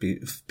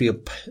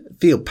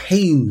feel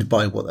pained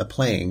by what they're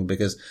playing,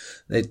 because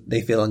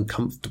they feel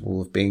uncomfortable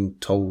with being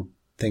told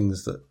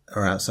things that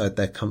are outside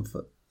their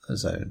comfort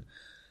zone.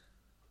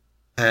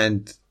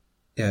 And,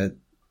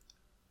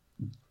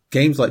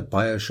 games like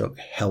Bioshock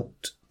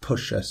helped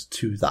push us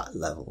to that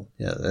level.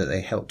 They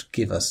helped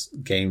give us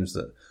games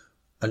that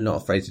are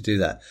not afraid to do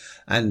that.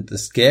 And the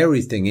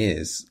scary thing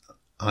is,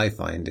 I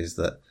find, is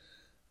that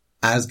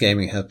as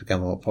gaming has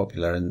become more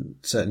popular and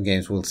certain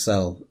games will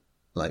sell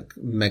like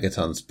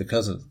megatons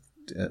because of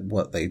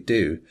what they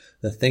do,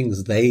 the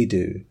things they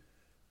do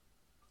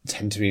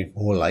tend to be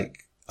more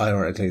like,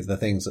 ironically, the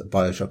things that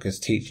Bioshock is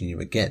teaching you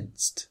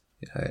against.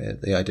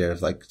 The idea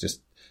of like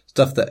just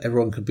stuff that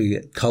everyone could be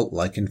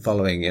cult-like in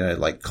following,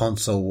 like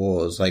console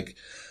wars, like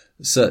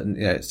certain,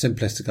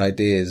 simplistic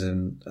ideas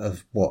and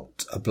of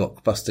what a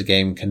blockbuster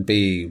game can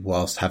be,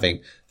 whilst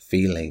having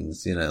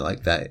feelings,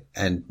 like that,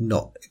 and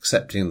not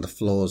accepting the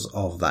flaws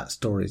of that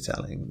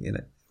storytelling.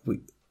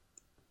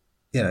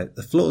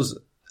 The flaws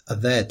are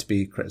there to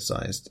be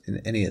criticized in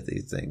any of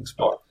these things.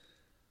 But,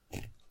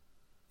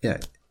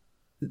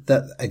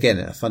 that, again,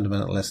 a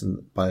fundamental lesson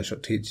that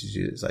Bioshock teaches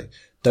you is like,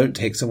 don't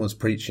take someone's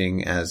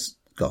preaching as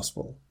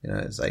gospel.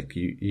 It's like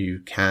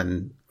you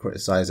can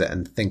criticize it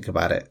and think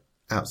about it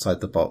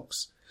outside the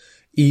box,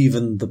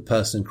 even the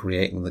person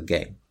creating the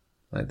game,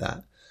 like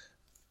that.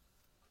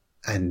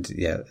 And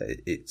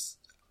it's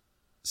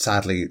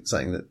sadly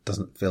something that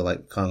doesn't feel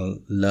like kind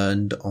of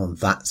learned on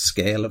that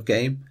scale of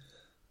game,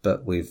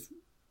 but we've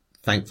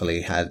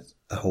thankfully had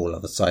a whole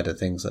other side of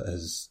things that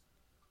has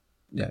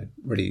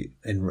really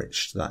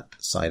enriched that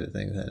side of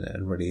things,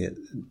 and really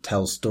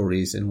tells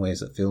stories in ways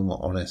that feel more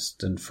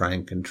honest and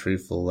frank and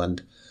truthful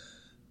and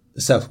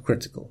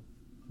self-critical.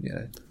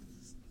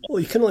 Well,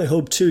 you can only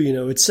hope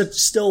too.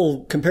 It's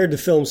still, compared to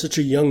film, such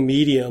a young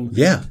medium.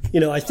 Yeah.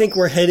 I think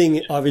we're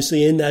heading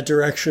obviously in that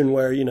direction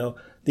where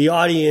the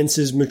audience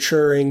is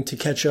maturing to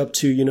catch up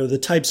to the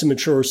types of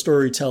mature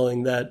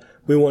storytelling that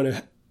we want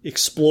to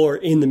explore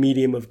in the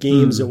medium of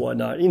games and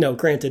whatnot.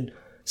 Granted,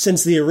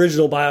 since the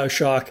original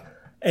Bioshock,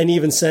 and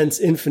even since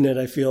Infinite,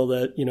 I feel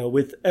that,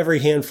 with every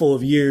handful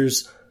of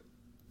years,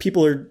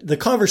 the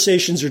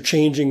conversations are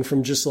changing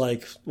from just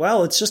like,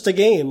 well, it's just a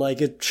game.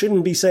 Like, it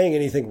shouldn't be saying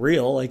anything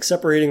real, like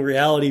separating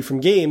reality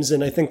from games.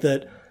 And I think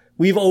that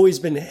we've always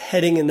been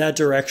heading in that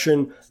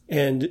direction.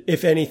 And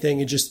if anything,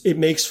 it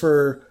makes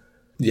for,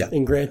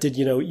 and granted,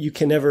 you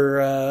can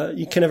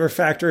never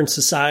factor in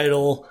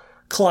societal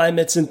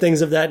climates and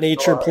things of that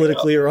nature,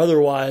 politically or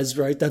otherwise,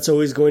 right? That's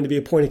always going to be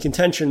a point of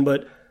contention.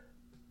 But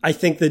I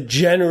think that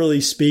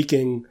generally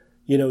speaking,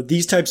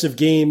 these types of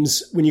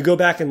games, when you go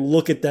back and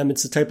look at them,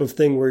 it's the type of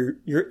thing where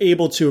you're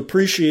able to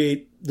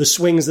appreciate the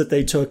swings that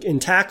they took in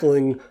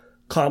tackling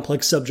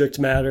complex subject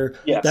matter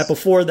that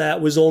before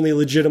that was only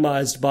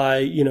legitimized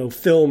by,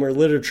 film or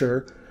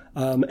literature.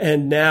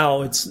 And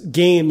now it's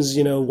games,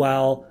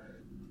 while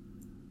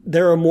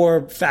there are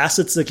more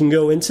facets that can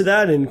go into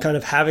that, and kind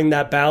of having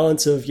that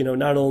balance of,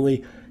 not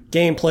only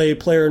gameplay,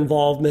 player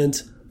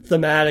involvement,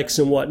 thematics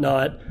and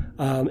whatnot.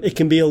 It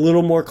can be a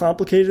little more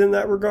complicated in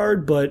that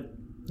regard, but,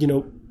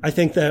 I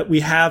think that we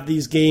have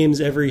these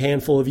games every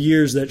handful of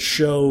years that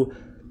show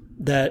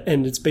that,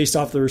 and it's based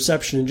off the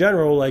reception in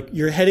general, like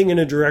you're heading in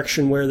a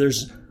direction where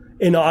there's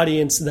an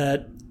audience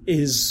that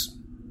is,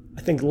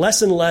 I think,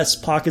 less and less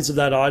pockets of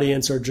that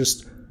audience are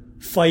just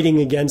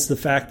fighting against the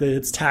fact that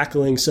it's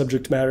tackling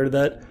subject matter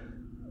that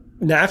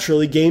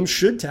naturally games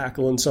should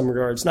tackle in some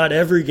regards. Not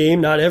every game,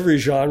 not every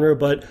genre,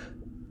 but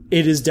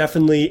it is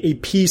definitely a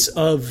piece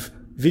of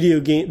the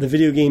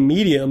video game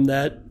medium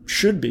that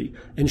should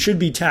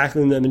be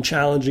tackling them and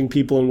challenging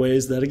people in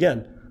ways that,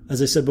 again,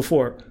 as I said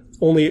before,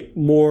 only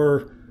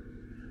more,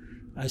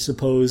 I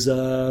suppose,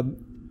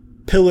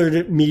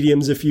 pillared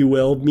mediums, if you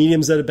will,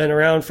 mediums that have been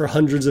around for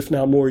hundreds, if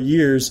not more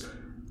years,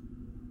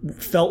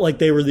 felt like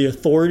they were the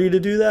authority to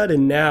do that.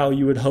 And now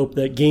you would hope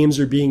that games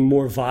are being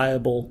more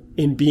viable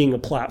in being a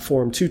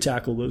platform to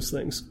tackle those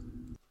things.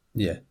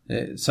 Yeah.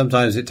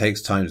 Sometimes it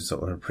takes time to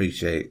sort of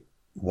appreciate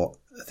what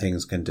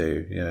things can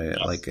do.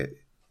 Like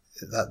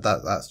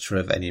that's true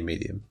of any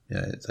medium.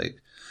 It's like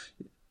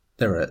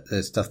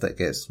there's stuff that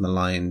gets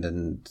maligned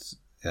and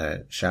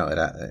shouted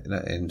at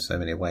in so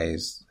many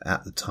ways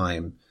at the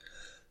time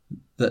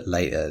that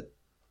later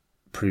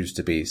proves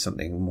to be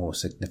something more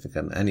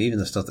significant. And even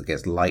the stuff that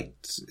gets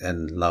liked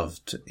and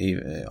loved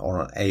even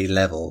on a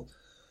level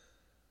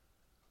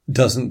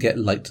doesn't get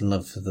liked and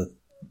loved for the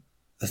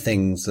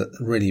things that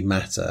really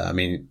matter. I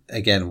mean,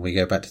 again, we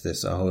go back to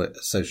this whole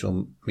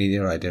social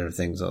media idea of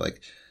things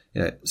like,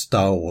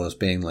 Star Wars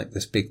being like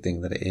this big thing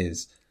that it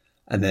is.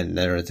 And then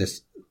there are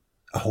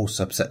a whole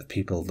subset of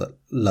people that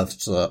love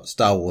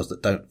Star Wars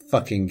that don't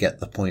fucking get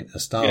the point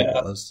of Star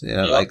Wars.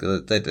 Like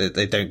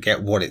they don't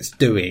get what it's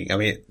doing. I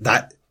mean,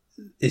 that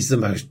is the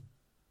most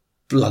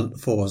blunt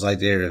force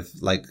idea of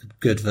like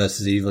good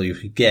versus evil you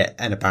could get.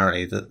 And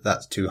apparently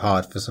that's too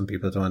hard for some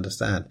people to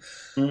understand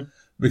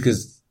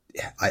because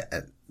you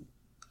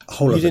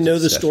didn't know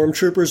the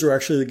stormtroopers were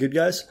actually the good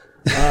guys.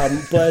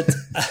 But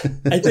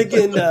I think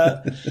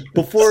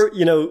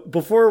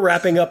before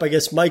wrapping up, I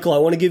guess, Michael, I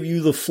want to give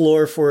you the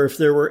floor for if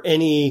there were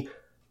any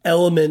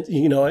element,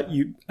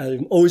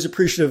 I'm always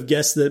appreciative of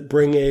guests that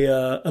bring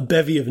a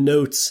bevy of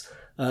notes,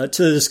 to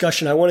the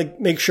discussion. I want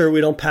to make sure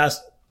we don't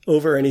pass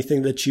over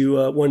anything that you,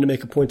 wanted to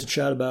make a point to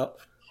chat about.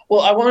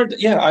 Well, I'm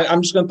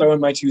just going to throw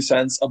in my 2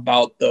 cents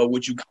about the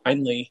 "would you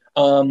kindly,"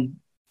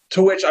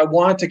 to which I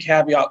want to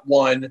caveat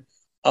one,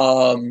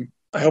 I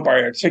hope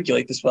I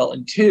articulate this well,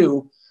 and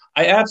 2,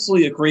 I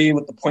absolutely agree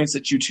with the points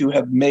that you two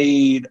have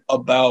made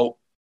about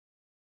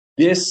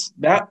this.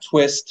 That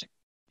twist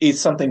is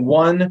something,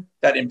 one,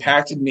 that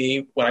impacted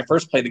me when I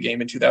first played the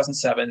game in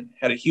 2007,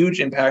 had a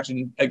huge impact,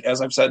 and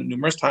as I've said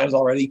numerous times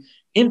already,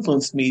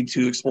 influenced me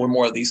to explore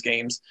more of these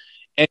games.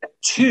 And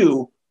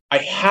 2, I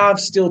have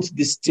still to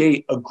this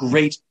day a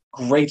great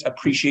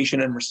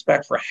appreciation and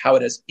respect for how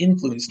it has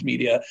influenced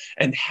media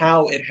and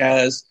how it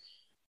has,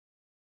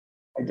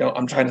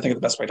 I'm trying to think of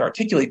the best way to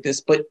articulate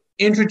this, but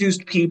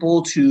introduced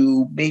people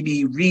to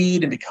maybe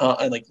read and become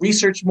and like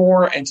research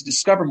more and to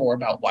discover more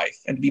about life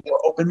and to be more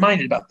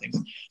open-minded about things.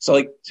 So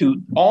like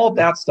to all of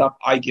that stuff,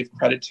 I give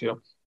credit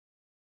to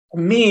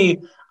me.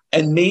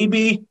 And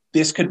maybe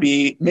this could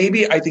be,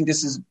 I think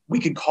we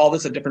could call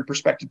this a different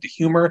perspective to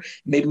humor.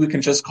 Maybe we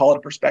can just call it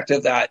a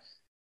perspective that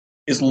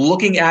is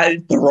looking at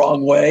it the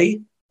wrong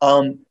way.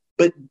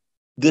 But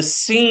the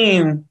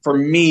scene for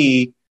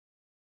me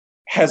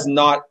has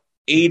not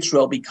aged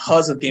well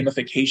because of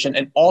gamification,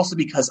 and also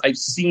because I've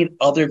seen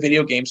other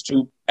video games,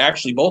 to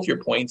actually both your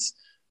points,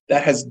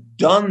 that has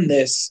done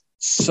this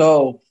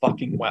so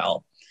fucking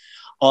well.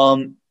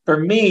 For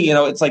me,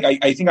 it's like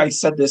I think I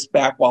said this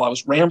back while I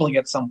was rambling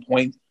at some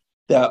point,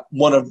 that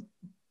one of,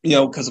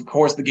 because of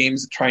course the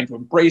game's trying to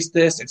embrace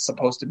this. It's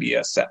supposed to be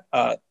a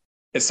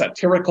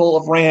satirical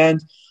of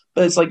Rand,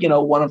 but it's like,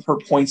 one of her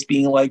points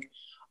being like,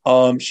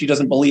 she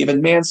doesn't believe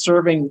in man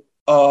serving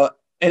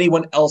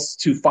anyone else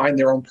to find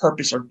their own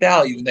purpose or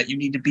value, and that you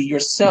need to be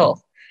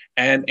yourself.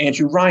 And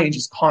Andrew Ryan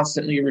just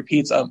constantly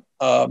repeats, I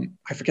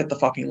forget the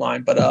fucking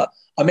line, but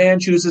a man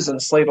chooses and a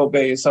slave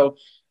obeys. So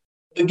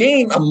the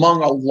game,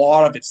 among a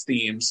lot of its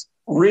themes,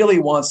 really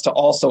wants to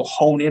also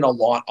hone in a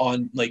lot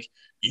on, like,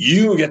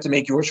 you get to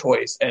make your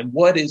choice, and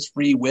what is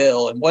free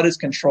will, and what is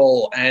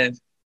control. And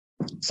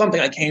something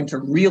I came to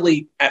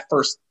really at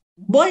first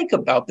like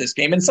about this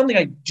game, and something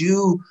I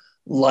do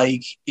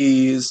like,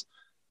 is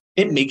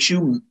it makes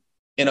you,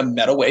 in a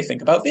meta way,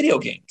 think about video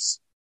games.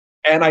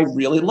 And I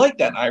really like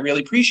that, and I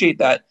really appreciate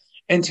that,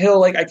 until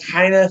like I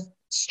kind of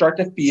start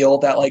to feel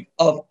that, like,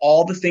 of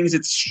all the things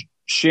it's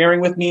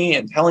sharing with me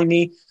and telling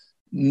me,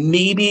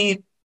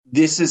 maybe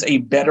this is a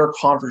better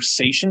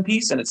conversation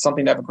piece, and it's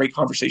something to have a great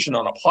conversation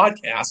on a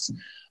podcast.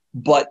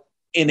 But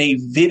in a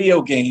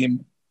video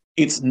game,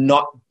 it's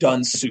not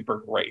done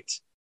super great.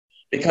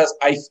 Because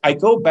I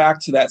go back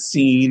to that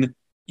scene,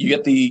 you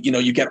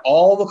get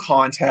all the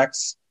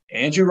context.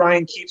 Andrew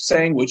Ryan keeps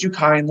saying, "Would you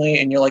kindly?"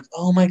 And you're like,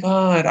 "Oh my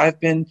God, I've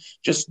been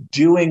just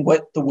doing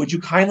what the "Would you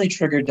kindly"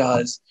 trigger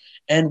does.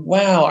 And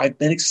wow, I've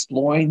been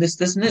exploring this,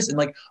 and this. And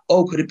like,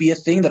 oh, could it be a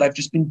thing that I've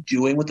just been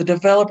doing what the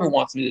developer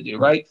wants me to do,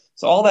 right?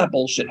 So all that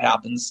bullshit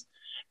happens.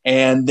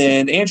 And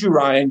then Andrew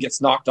Ryan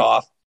gets knocked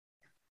off.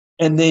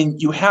 And then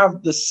you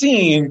have the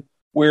scene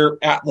where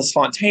Atlas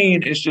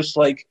Fontaine is just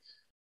like,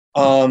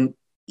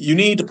 you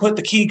need to put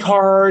the key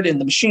card in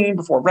the machine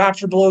before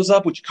Rapture blows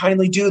up. Would you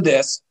kindly do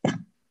this?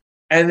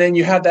 And then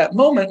you have that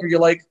moment where you're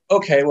like,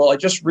 okay, well, I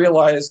just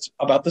realized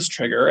about this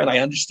trigger and I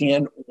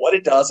understand what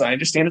it does. I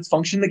understand its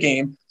function in the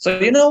game. So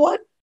you know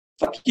what?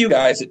 Fuck you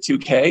guys at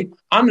 2K.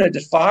 I'm going to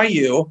defy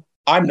you.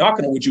 I'm not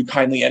going to would you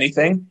kindly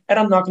anything, and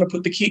I'm not going to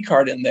put the key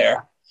card in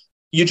there.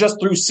 You just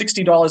threw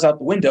 $60 out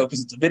the window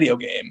because it's a video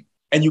game,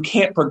 and you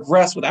can't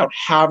progress without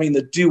having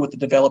to do what the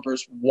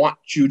developers want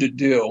you to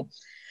do.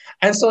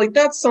 And so like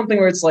that's something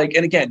where it's like,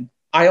 and again,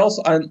 I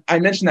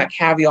mentioned that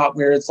caveat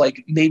where it's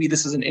like maybe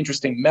this is an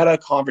interesting meta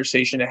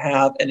conversation to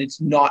have, and it's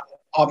not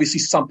obviously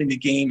something the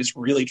game is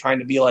really trying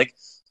to be like,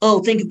 oh,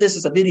 think of this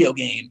as a video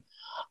game.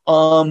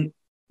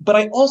 But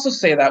I also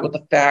say that with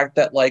the fact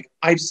that like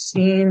I've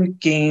seen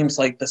games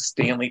like the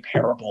Stanley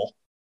Parable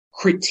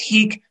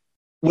critique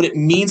what it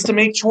means to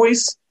make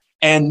choice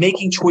and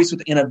making choice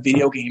within a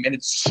video game, and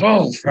it's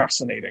so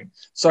fascinating.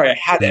 Sorry, I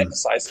had to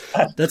emphasize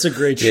that. That's a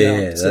great shout.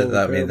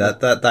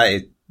 Yeah,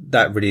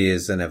 that really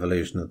is an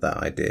evolution of that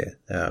idea.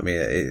 I mean,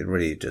 it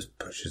really just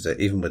pushes it,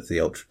 even with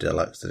the Ultra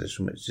Deluxe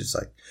Edition, which is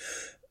like,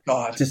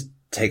 God, just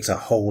takes a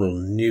whole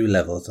new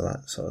level to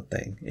that sort of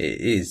thing.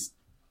 It is,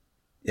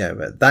 yeah,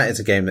 but that is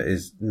a game that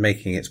is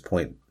making its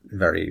point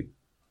very,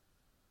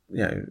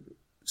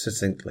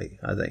 succinctly.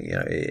 I think,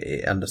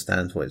 it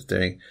understands what it's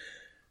doing.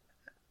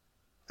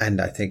 And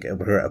I think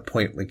we're at a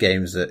point with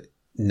games that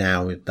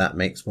now that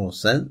makes more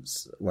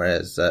sense.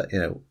 Whereas, I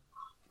don't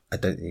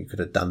think you could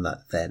have done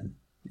that then.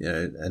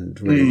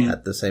 And really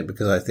had the same,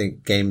 because I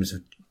think games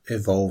have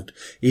evolved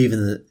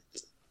in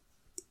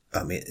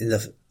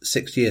the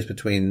 6 years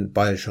between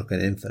Bioshock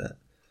and Infinite,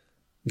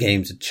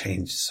 games have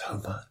changed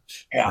so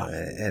much. Yeah.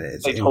 And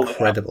it's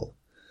incredible.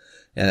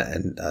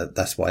 And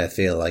that's why I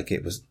feel like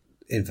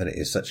Infinite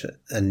is such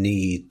a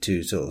need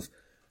to sort of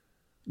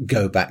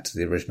go back to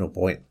the original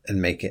point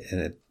and make it in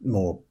a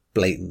more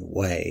blatant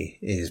way,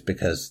 is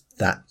because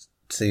that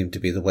seemed to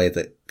be the way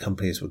that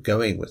companies were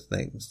going with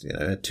things.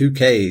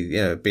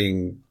 2K,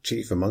 being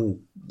chief among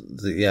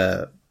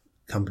the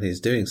companies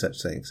doing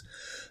such things.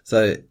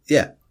 So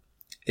yeah,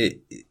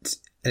 it's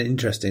an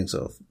interesting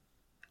sort of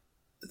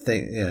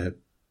thing,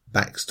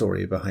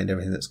 backstory behind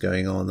everything that's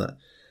going on. That,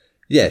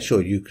 yeah,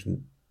 sure, you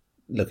can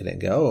look at it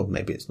and go, oh,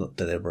 maybe it's not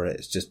deliberate,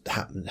 it's just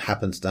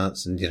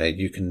happenstance, and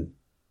you can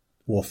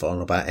waffle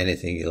on about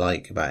anything you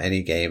like about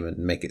any game and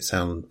make it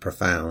sound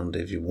profound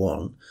if you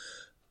want.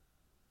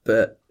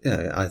 But,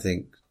 I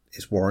think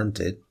it's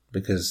warranted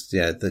because,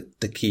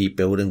 the key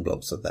building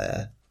blocks are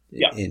there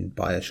in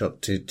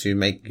Bioshock to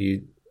make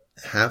you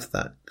have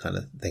that kind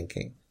of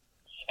thinking.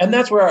 And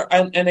that's where,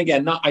 and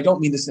again, I don't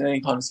mean this in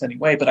any condescending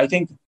way, but I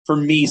think for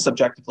me,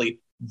 subjectively,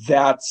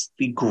 that's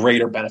the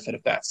greater benefit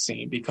of that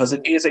scene, because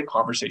it is a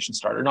conversation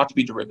starter, not to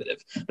be derivative,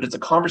 but it's a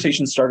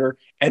conversation starter,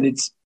 and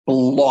it's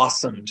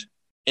blossomed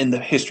in the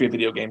history of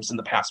video games in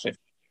the past 50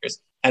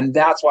 years. And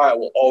that's why I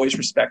will always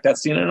respect that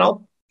scene, and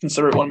I'll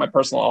consider it one of my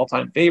personal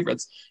all-time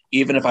favorites,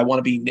 even if I want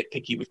to be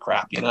nitpicky with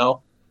crap,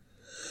 But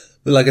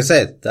like I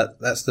said,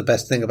 that's the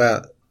best thing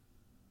about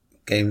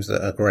games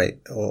that are great,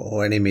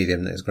 or any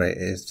medium that is great,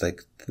 is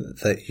like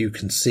that you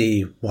can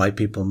see why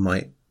people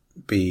might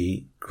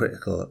be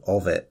critical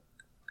of it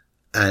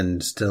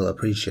and still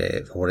appreciate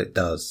it for what it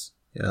does.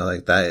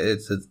 Like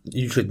that.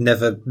 You should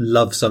never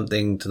love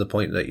something to the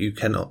point that you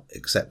cannot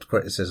accept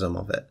criticism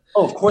of it.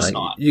 Oh, of course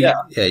not.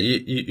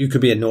 You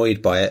could be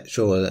annoyed by it,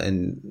 sure,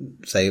 and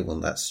say, well,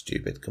 that's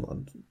stupid. Come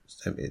on,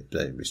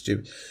 don't be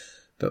stupid.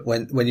 But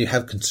when you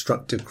have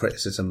constructive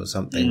criticism of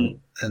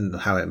something and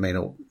how it may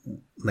or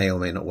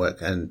may not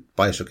work, and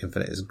Bioshock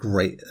Infinite is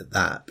great at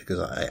that, because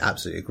I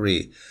absolutely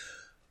agree.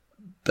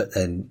 But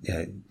then,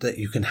 that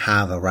you can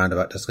have a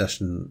roundabout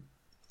discussion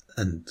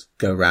and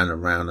go round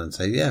and round and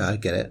say, yeah, I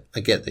get it. I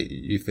get that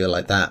you feel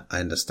like that. I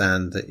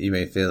understand that you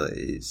may feel that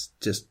it's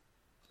just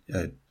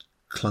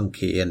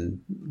clunky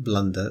and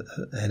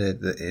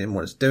blunder-headed in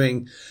what it's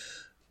doing.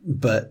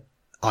 But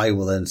I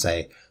will then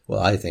say, well,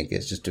 I think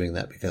it's just doing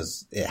that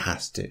because it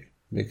has to,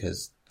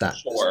 because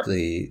that's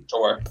the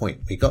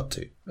point we got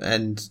to.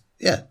 And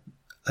yeah,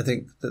 I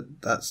think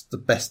that's the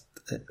best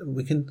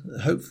we can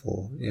hope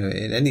for,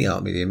 in any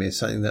art medium, is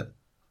something that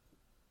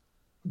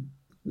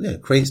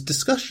creates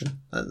discussion.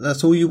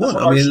 That's all you want.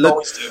 I mean,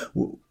 look,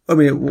 what are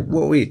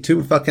we,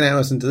 2 fucking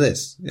hours into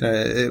this?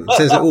 It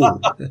says it all.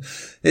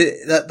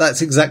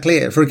 That's exactly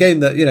it. For a game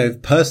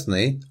that,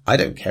 personally, I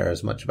don't care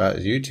as much about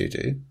as you two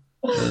do.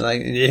 And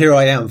like, here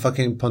I am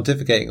fucking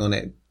pontificating on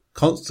it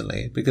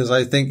constantly because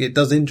I think it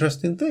does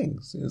interesting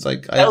things. It's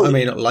like, I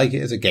may not like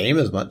it as a game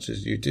as much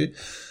as you do,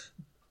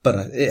 but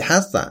it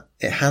has that.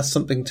 It has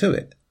something to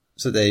it.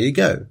 So there you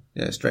go.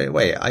 Straight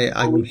away.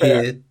 I'm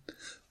here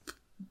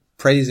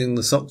praising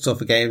the socks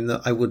off a game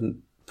that I wouldn't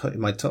put in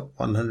my top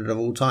 100 of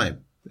all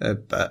time.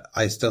 But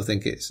I still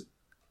think it's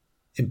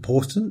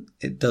important.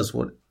 It does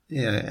what,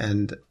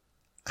 and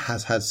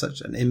has had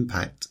such an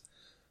impact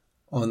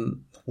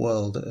on the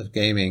world of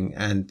gaming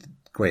and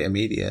greater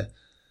media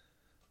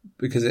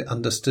because it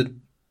understood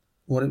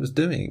what it was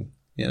doing,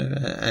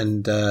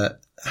 and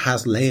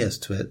has layers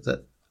to it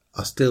that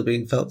are still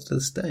being felt to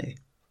this day.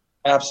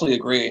 Absolutely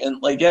agree.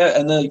 And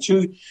and then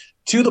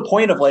to the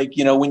point of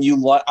when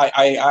you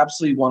I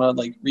absolutely want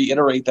to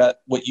reiterate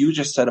that what you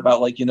just said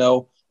about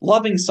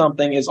loving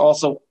something is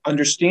also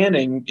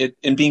understanding it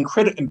and being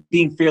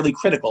being fairly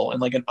critical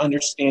in an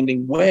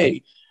understanding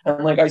way.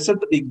 And like I said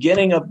at the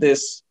beginning of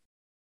this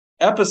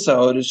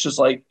episode, it's just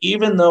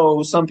even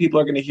though some people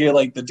are going to hear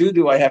the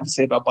doo-doo I have to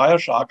say about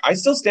Bioshock, I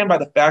still stand by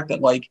the fact that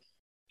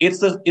it's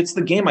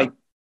the game I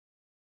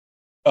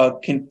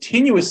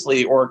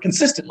continuously or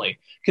consistently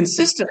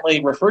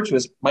refer to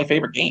as my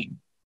favorite game.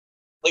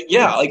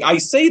 I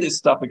say this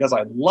stuff because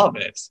I love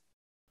it,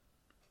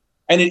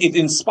 and it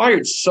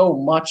inspired so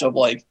much of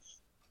let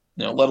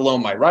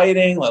alone my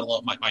writing, let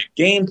alone my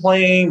game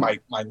playing, my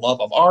love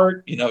of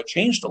art. It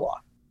changed a lot.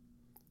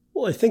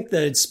 Well, I think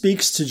that it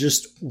speaks to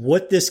just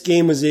what this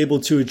game was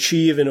able to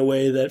achieve in a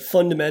way that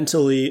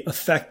fundamentally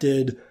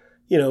affected,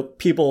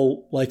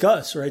 people like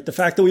us, right? The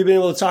fact that we've been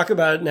able to talk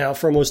about it now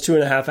for almost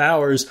 2.5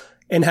 hours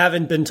and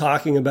haven't been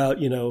talking about,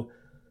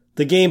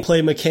 the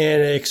gameplay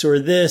mechanics or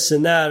this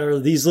and that, or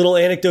these little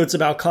anecdotes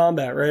about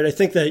combat, right? I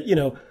think that,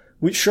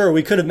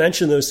 we could have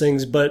mentioned those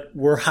things, but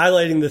we're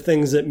highlighting the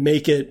things that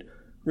make it,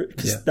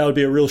 because that would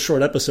be a real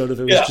short episode if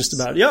it was just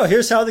about,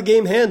 here's how the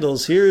game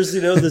handles. Here's, the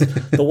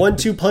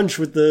 1-2 punch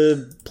with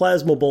the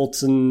plasma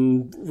bolts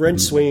and wrench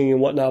swinging and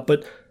whatnot.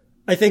 But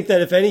I think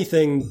that if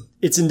anything,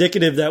 it's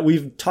indicative that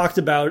we've talked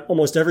about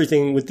almost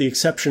everything with the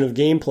exception of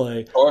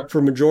gameplay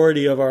for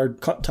majority of our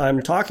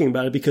time talking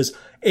about it, because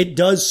it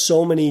does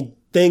so many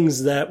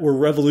things that were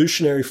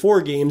revolutionary for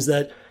games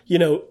that,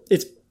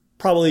 it's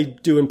probably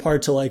due in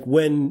part to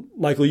when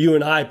Michael, you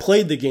and I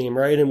played the game,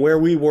 right? And where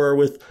we were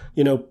with,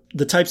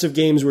 the types of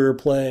games we were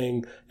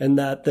playing and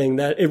that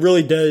it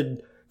really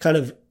did kind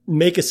of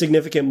make a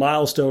significant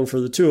milestone for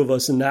the two of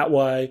us. And that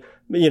why,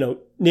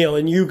 Neil,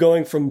 and you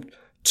going from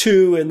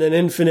 2 and then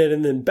Infinite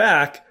and then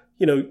back,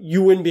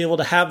 you wouldn't be able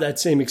to have that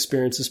same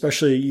experience,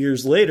 especially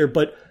years later.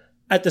 But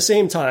at the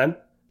same time,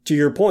 to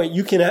your point,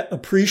 you can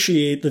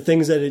appreciate the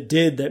things that it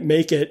did that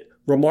make it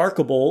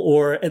remarkable,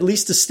 or at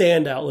least a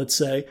standout, let's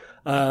say,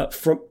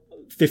 from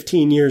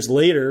 15 years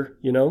later,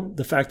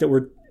 the fact that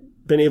we're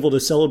been able to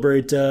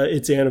celebrate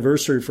its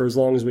anniversary for as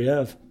long as we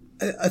have.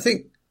 I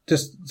think,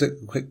 just to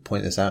quick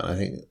point this out, I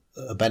think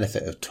a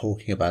benefit of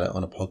talking about it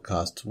on a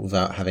podcast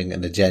without having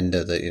an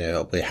agenda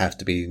that, we have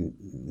to be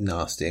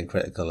nasty and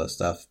critical of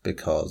stuff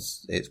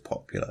because it's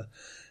popular.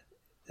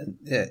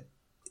 And,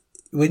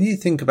 when you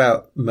think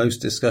about most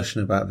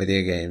discussion about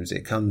video games,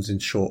 it comes in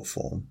short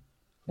form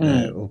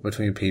or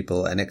between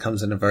people, and it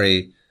comes in a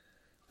very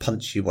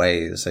punchy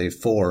way. So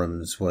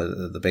forums were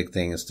the big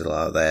thing, still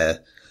are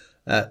there.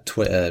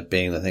 Twitter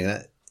being the thing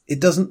that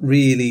it doesn't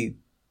really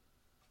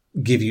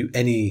give you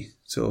any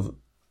sort of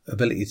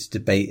ability to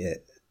debate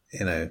it,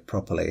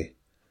 properly.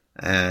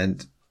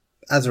 And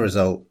as a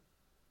result,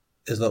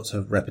 there's lots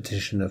of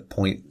repetition of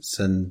points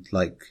and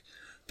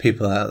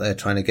people out there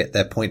trying to get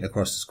their point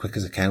across as quick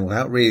as they can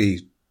without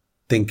really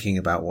thinking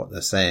about what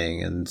they're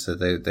saying. And so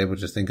they will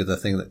just think of the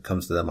thing that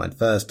comes to their mind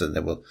first, and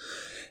there will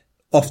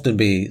often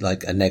be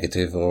a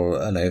negative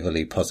or an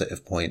overly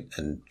positive point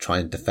and try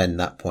and defend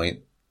that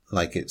point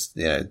like it's,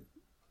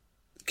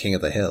 king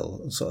of the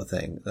hill sort of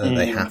thing.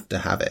 They have to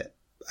have it.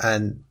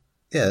 And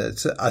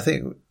I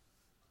think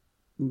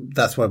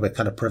that's why we're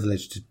kind of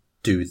privileged to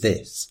do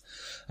this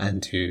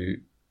and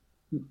to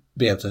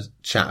be able to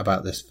chat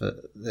about this for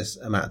this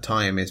amount of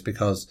time, is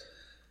because,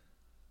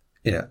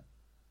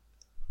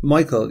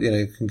 Michael,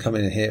 can come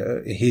in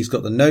here. He's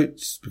got the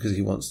notes because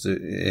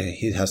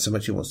he has so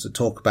much he wants to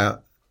talk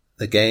about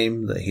the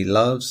game that he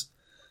loves.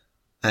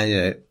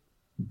 And,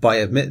 by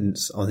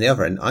admittance, on the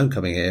other end, I'm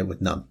coming here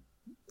with none.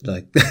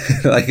 I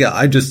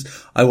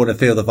want to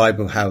feel the vibe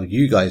of how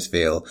you guys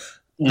feel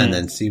and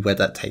then see where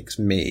that takes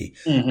me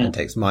and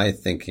takes my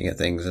thinking of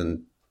things.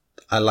 And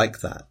I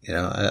like that,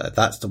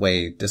 that's the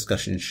way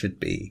discussion should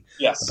be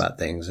about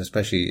things,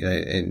 especially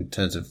in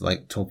terms of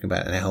talking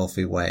about it in a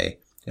healthy way.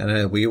 I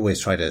know we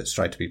always try to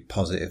strive to be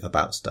positive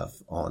about stuff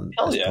on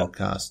this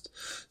podcast.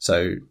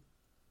 So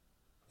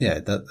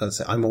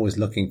that's, I'm always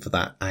looking for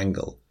that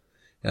angle.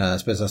 I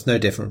suppose that's no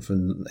different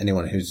from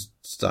anyone who's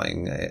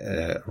starting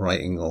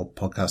writing or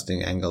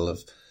podcasting angle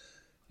of,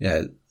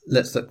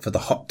 let's look for the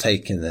hot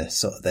take in this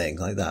sort of thing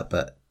like that.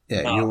 But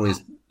you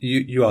always,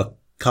 you are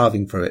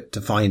carving through it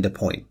to find a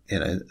point,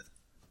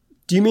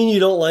 Do you mean you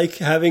don't like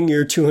having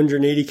your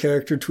 280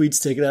 character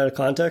tweets taken out of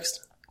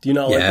context? Do you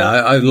not like that?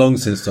 Yeah, I've long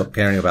since stopped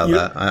caring about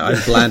that.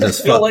 I'm bland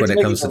as fuck when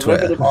it comes to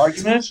Twitter.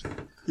 Argument?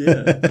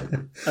 Yeah.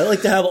 I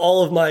like to have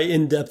all of my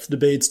in-depth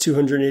debates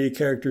 280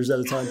 characters at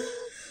a time.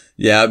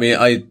 Yeah, I mean,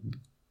 I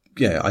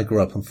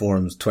grew up on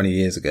forums 20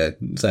 years ago,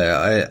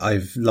 so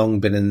I've long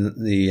been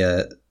in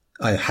the,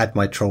 I had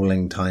my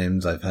trolling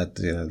times. I've had,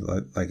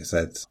 like I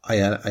said,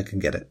 I can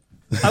get it.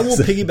 I will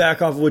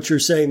piggyback off of what you're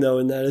saying, though,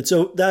 in that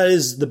that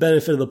is the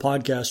benefit of the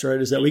podcast,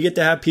 right? Is that we get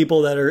to have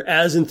people that are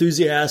as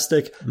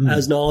enthusiastic,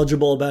 as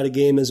knowledgeable about a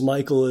game as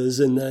Michael is,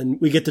 and then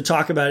we get to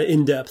talk about it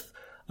in depth.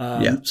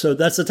 So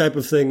that's the type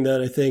of thing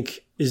that I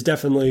think is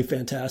definitely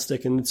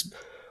fantastic, and it's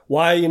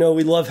why,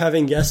 we love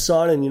having guests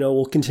on, and,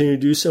 we'll continue to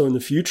do so in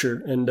the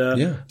future. And,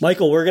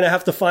 Michael, we're going to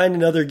have to find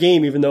another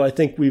game, even though I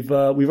think we've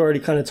already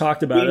kind of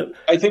talked about it.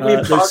 I think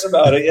we've talked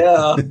about it.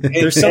 Yeah.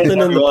 There's something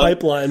in the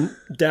pipeline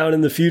down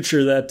in the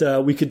future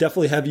that, we could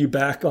definitely have you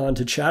back on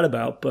to chat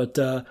about. But,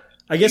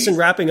 I guess in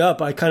wrapping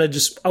up, I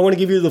want to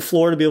give you the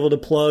floor to be able to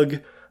plug,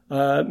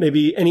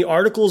 maybe any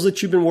articles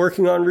that you've been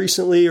working on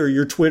recently, or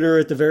your Twitter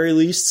at the very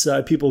least,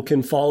 so people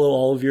can follow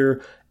all of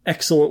your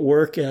excellent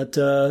work at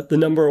the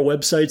number of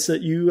websites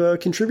that you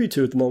contribute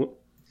to at the moment.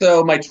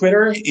 So my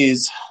Twitter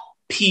is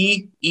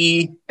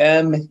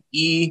PEMENTELM.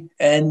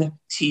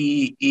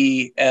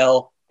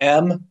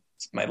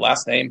 It's my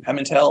last name,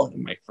 Pimentel,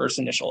 and my first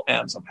initial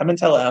M. So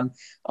Pimentel M.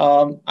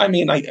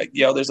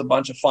 There's a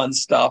bunch of fun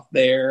stuff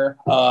there.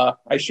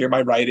 I share my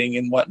writing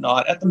and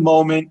whatnot. At the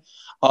moment,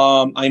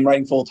 I'm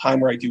writing full time,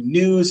 where I do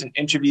news and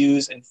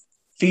interviews and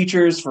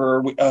features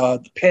for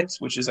The Pit,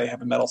 which is a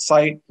heavy metal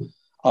site.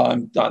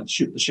 Done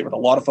shoot the shit with a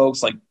lot of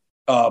folks, like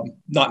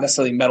not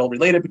necessarily metal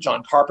related, but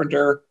John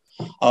Carpenter.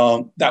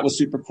 That was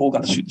super cool.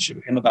 Got to shoot the shit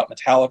with him about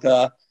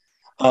Metallica.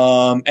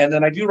 And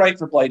then I do write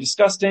for Bloody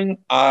Disgusting.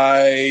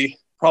 I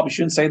probably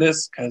shouldn't say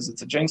this because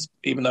it's a jinx,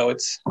 even though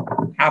it's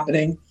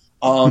happening.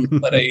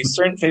 But a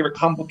certain favorite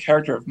comic book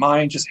character of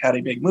mine just had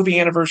a big movie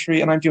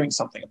anniversary, and I'm doing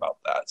something about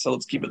that. So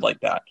let's keep it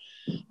like that.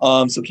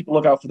 So keep a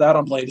lookout for that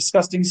on Bloody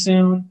Disgusting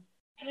soon.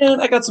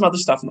 And I got some other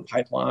stuff in the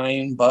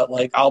pipeline, but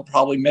I'll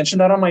probably mention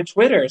that on my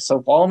Twitter.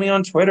 So follow me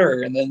on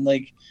Twitter, and then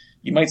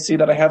you might see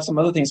that I have some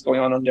other things going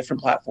on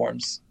different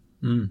platforms.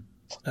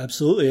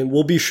 Absolutely. And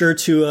we'll be sure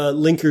to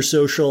link your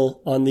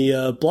social on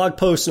the blog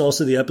post and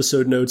also the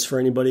episode notes for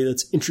anybody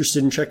that's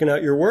interested in checking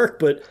out your work.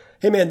 But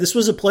hey, man, this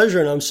was a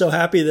pleasure, and I'm so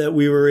happy that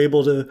we were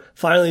able to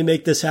finally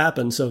make this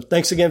happen. So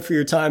thanks again for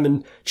your time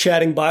and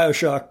chatting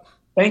Bioshock.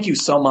 Thank you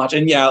so much.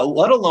 And yeah,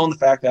 let alone the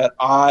fact that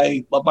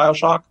I love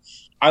Bioshock.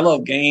 I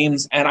love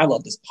games, and I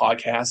love this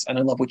podcast, and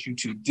I love what you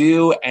two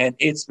do, and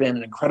it's been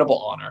an incredible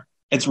honor.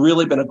 It's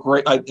really been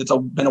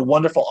been a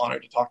wonderful honor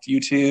to talk to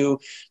you two,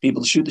 be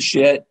able to shoot the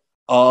shit,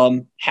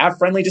 have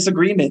friendly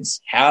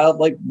disagreements, have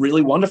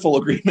really wonderful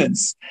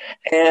agreements,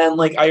 and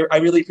I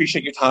really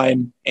appreciate your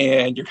time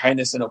and your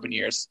kindness and open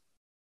ears.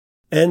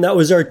 And that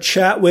was our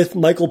chat with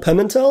Michael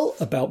Pimentel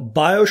about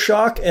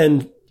Bioshock,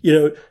 and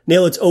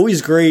Neil, it's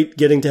always great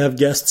getting to have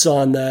guests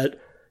on that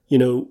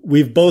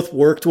we've both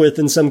worked with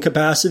in some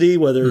capacity,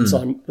 whether it's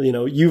on,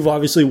 you've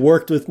obviously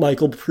worked with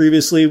Michael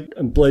previously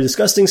on Bloody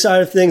Disgusting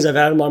side of things. I've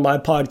had him on my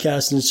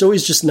podcast, and it's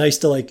always just nice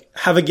to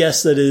have a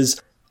guest that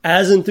is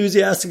as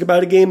enthusiastic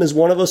about a game as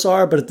one of us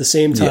are, but at the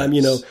same time,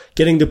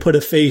 getting to put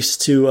a face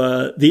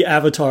to the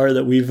avatar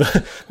that we've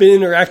been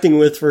interacting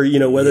with for,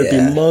 whether it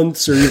be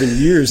months or even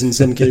years in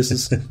some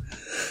cases.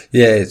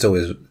 Yeah, it's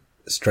always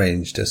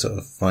strange to sort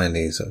of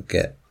finally sort of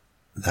get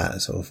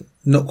that sort of,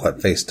 not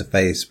quite face to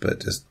face,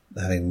 but just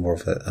having more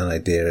of an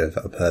idea of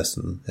a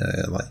person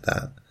like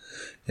that,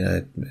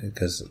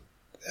 because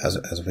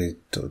as we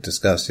sort of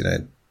discussed,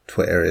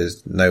 Twitter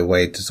is no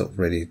way to sort of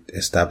really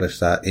establish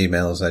that.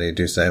 Emails only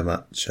do so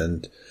much,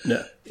 and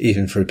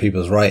even through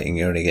people's writing,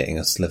 you're only getting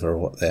a sliver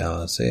of what they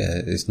are. So yeah,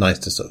 it's nice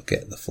to sort of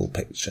get the full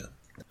picture.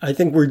 I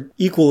think we're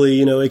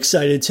equally,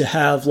 excited to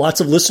have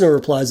lots of listener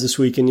replies this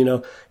week,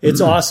 and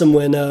it's awesome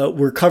when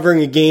we're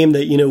covering a game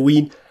that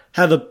we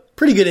have a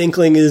pretty good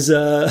inkling is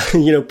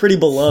pretty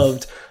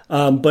beloved.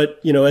 But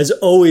as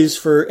always,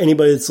 for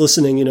anybody that's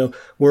listening,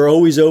 we're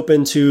always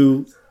open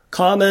to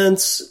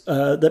comments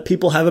that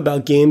people have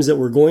about games that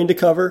we're going to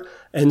cover.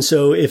 And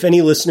so if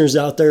any listeners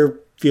out there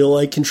feel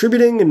like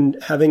contributing and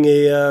having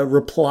a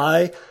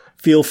reply,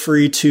 feel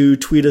free to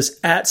tweet us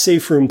at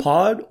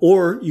SafeRoomPod,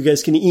 or you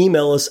guys can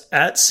email us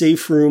at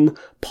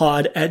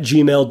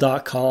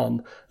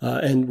SafeRoomPod@gmail.com,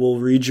 and we'll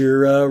read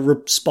your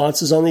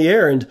responses on the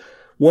air. And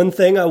one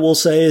thing I will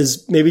say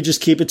is maybe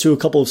just keep it to a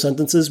couple of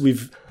sentences.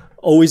 We've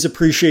always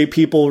appreciate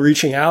people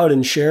reaching out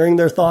and sharing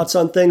their thoughts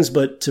on things,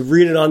 but to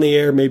read it on the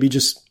air, maybe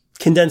just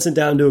condense it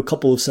down to a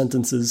couple of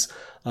sentences.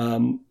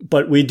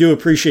 But we do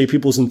appreciate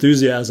people's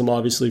enthusiasm,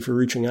 obviously, for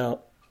reaching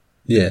out.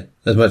 Yeah,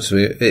 as much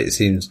as it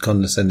seems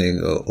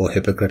condescending or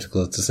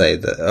hypocritical to say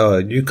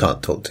that, you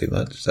can't talk too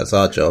much, that's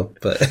our job.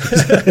 But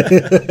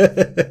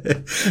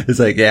it's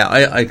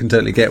I can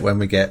totally get when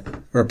we get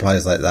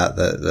replies like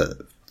that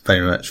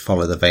very much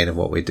follow the vein of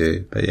what we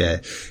do. But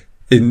yeah,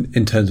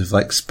 in terms of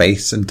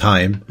space and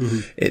time,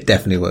 it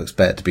definitely works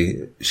better to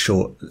be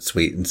short,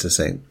 sweet, and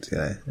succinct.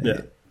 Yeah.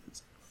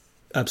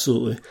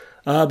 Absolutely.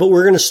 But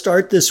we're going to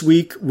start this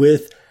week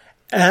with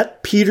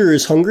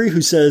 @PeterIsHungry,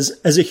 who says,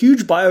 as a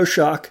huge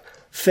Bioshock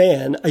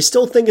fan, I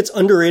still think it's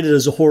underrated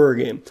as a horror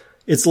game.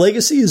 Its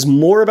legacy is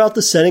more about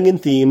the setting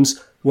and themes.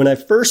 When I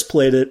first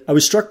played it, I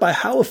was struck by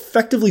how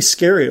effectively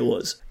scary it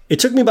was. It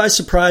took me by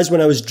surprise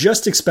when I was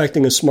just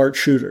expecting a smart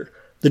shooter.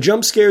 The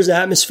jump scares,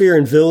 atmosphere,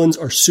 and villains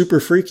are super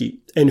freaky.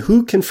 And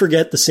who can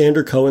forget the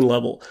Sander Cohen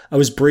level? I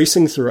was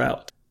bracing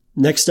throughout.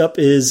 Next up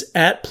is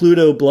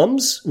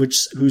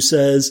 @PlutoBlums, who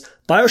says,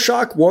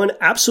 Bioshock 1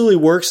 absolutely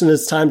works in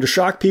its time to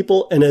shock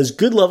people and has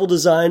good level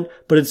design,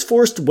 but its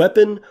forced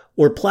weapon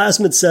or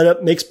plasmid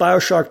setup makes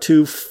Bioshock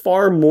 2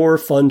 far more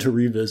fun to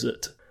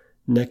revisit.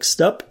 Next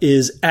up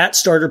is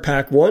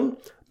 @StarterPack1.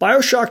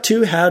 Bioshock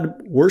 2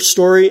 had worse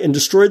story and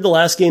destroyed the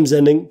last game's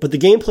ending, but the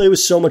gameplay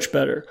was so much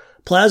better.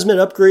 Plasmid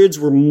upgrades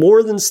were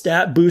more than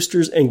stat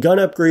boosters and gun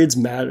upgrades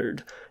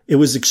mattered. It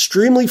was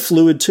extremely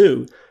fluid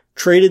too.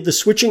 Traded the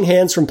switching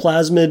hands from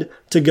plasmid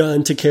to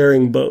gun to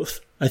carrying both.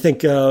 I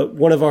think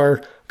one of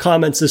our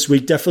comments this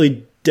week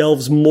definitely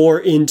delves more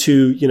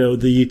into,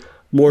 the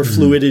more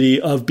fluidity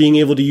of being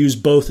able to use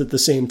both at the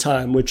same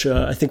time, which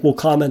I think we'll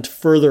comment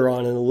further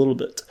on in a little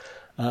bit.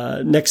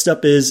 Next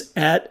up is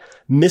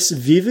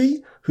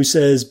 @MissVivi, who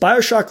says,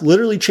 Bioshock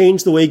literally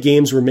changed the way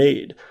games were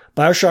made.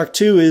 Bioshock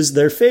 2 is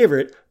their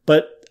favorite,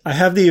 but I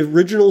have the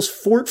original's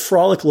Fort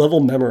Frolic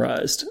level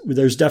memorized.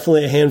 There's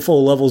definitely a handful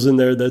of levels in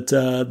there that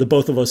the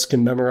both of us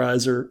can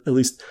memorize, or at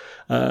least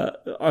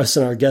us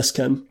and our guests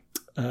can.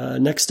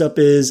 Next up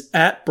is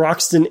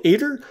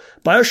 @BroxtonAder.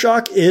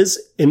 Bioshock is,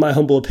 in my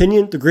humble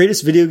opinion, the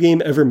greatest video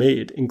game ever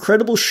made.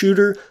 Incredible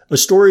shooter, a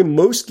story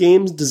most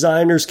games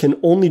designers can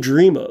only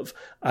dream of.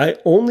 I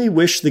only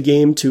wish the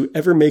game to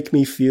ever make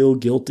me feel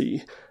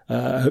guilty.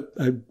 I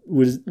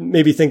would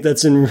maybe think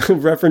that's in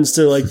reference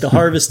to like the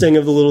harvesting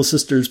of the Little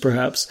Sisters,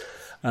 perhaps.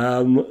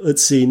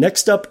 Let's see.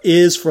 Next up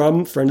is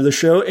from friend of the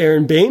show,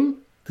 Aaron Bain,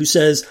 who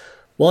says,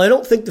 while I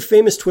don't think the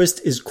famous twist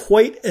is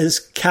quite as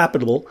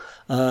capital,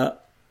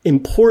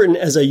 important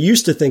as I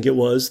used to think it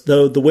was,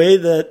 though the way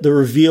that the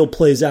reveal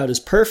plays out is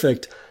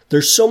perfect,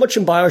 there's so much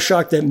in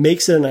Bioshock that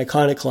makes it an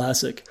iconic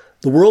classic.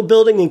 The world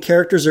building and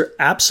characters are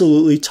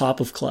absolutely top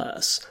of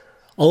class.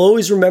 I'll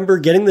always remember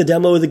getting the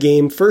demo of the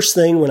game first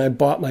thing when I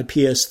bought my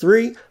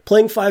PS3,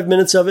 playing 5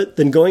 minutes of it,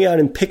 then going out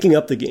and picking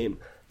up the game.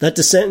 That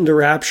descent into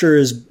Rapture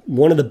is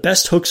one of the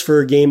best hooks for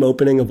a game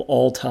opening of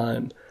all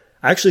time.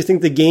 I actually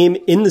think the game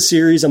in the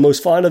series I'm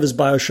most fond of is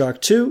Bioshock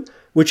 2,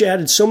 which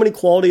added so many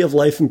quality of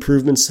life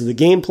improvements to the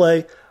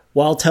gameplay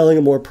while telling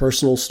a more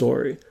personal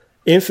story.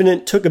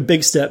 Infinite took a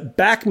big step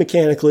back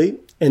mechanically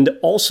and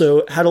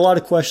also had a lot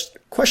of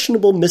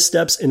questionable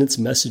missteps in its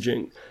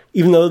messaging.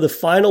 Even though the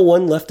final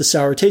one left a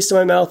sour taste in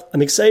my mouth,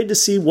 I'm excited to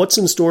see what's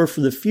in store for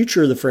the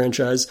future of the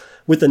franchise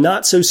with a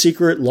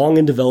not-so-secret,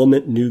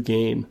 long-in-development new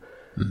game.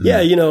 Mm-hmm.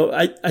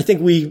 Yeah, I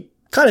think we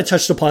kind of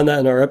touched upon that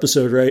in our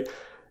episode, right?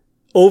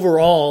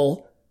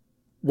 Overall,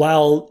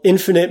 while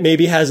Infinite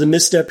maybe has a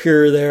misstep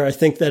here or there, I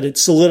think that it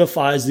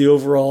solidifies the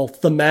overall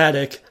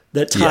thematic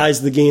that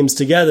ties the games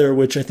together,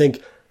 which I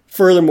think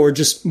furthermore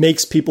just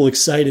makes people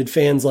excited,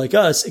 fans like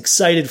us,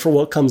 excited for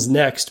what comes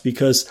next,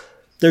 because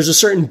there's a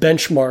certain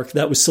benchmark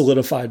that was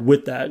solidified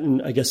with that,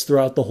 and I guess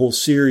throughout the whole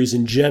series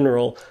in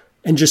general,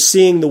 and just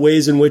seeing the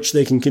ways in which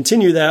they can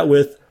continue that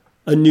with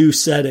a new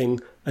setting,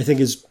 I think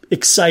is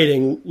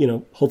exciting.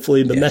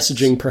 Hopefully the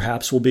messaging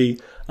perhaps will be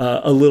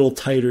a little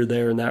tighter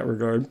there in that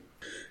regard.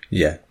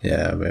 Yeah.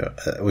 I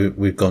mean,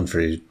 we've gone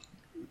through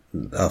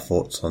our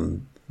thoughts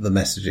on the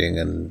messaging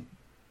and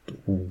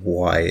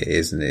why it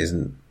is and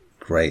isn't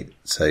great.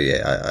 So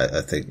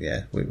I think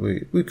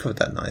we covered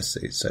that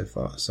nicely so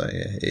far. So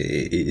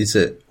it's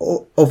an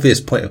obvious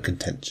point of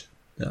contention.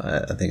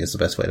 I think it's the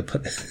best way to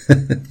put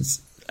it.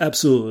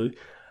 Absolutely.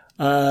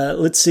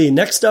 Let's see.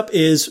 Next up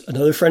is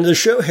another friend of the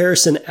show,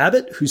 Harrison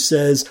Abbott, who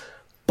says,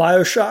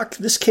 Bioshock,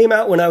 this came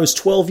out when I was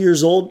 12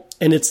 years old,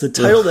 and it's the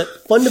title that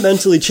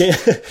fundamentally changed,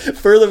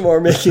 furthermore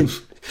making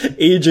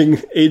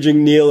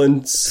aging Neil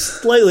and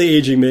slightly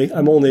aging me.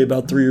 I'm only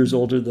about 3 years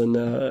older than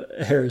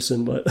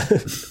Harrison, but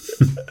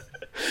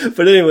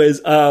but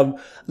anyways,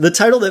 the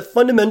title that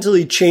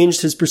fundamentally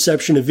changed his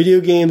perception of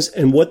video games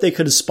and what they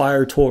could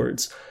aspire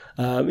towards.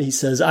 He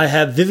says, I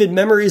have vivid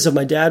memories of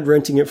my dad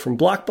renting it from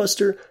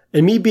Blockbuster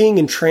and me being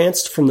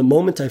entranced from the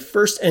moment I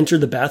first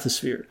entered the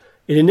bathysphere.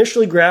 It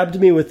initially grabbed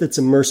me with its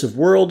immersive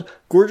world,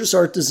 gorgeous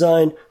art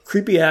design,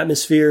 creepy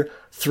atmosphere,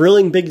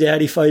 thrilling Big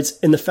Daddy fights,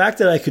 and the fact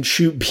that I could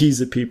shoot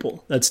bees at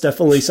people. That's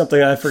definitely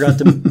something I forgot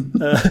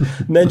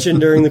to mention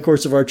during the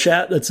course of our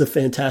chat. That's a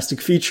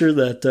fantastic feature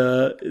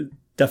that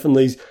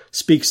definitely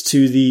speaks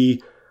to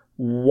the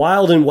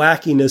wild and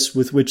wackiness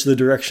with which the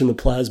direction the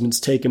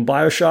plasmids take in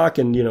Bioshock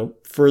and,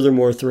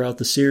 furthermore throughout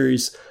the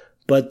series.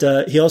 But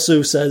he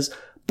also says,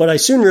 but I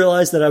soon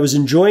realized that I was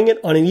enjoying it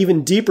on an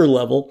even deeper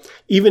level,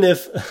 even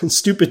if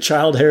stupid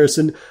child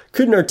Harrison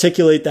couldn't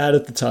articulate that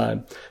at the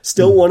time.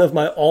 Still one of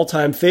my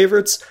all-time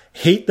favorites.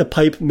 Hate the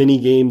pipe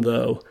minigame,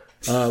 though.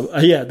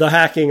 The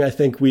hacking, I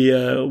think we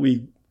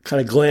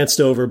kind of glanced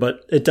over,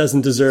 but it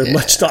doesn't deserve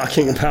much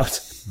talking about.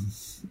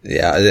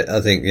 Yeah,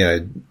 I think,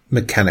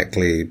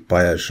 mechanically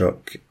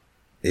Bioshock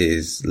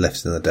is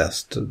left in the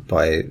dust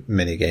by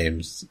many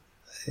games,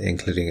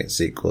 including its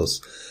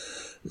sequels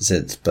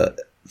since, but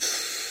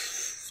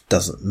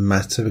doesn't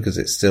matter because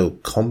it's still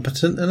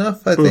competent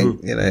enough, I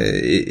think.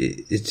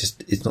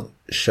 It's not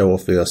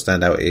show-offy or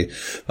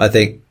stand-outy. I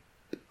think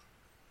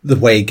the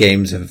way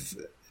games have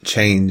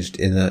changed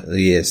in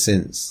the years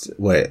since,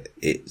 where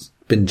it's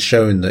been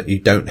shown that you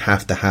don't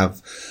have to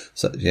have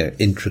such,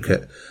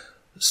 intricate,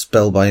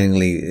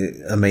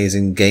 spellbindingly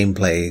amazing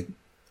gameplay,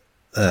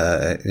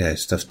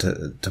 stuff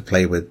to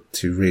play with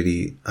to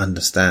really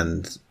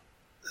understand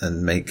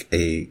and make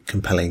a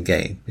compelling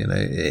game.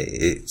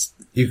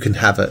 You can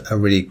have a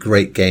really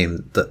great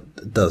game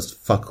that does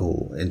fuck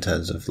all in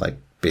terms of like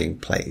being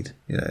played,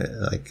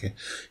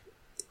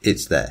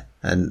 it's there.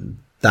 And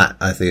that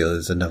I feel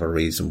is another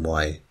reason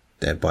why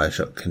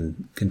Bioshock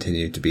can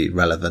continue to be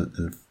relevant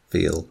and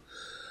feel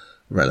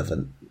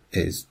relevant,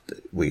 is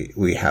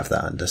we have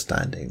that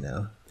understanding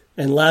now.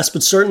 And last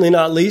but certainly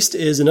not least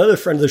is another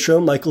friend of the show,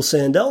 Michael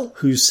Sandell,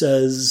 who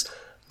says,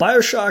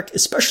 Bioshock,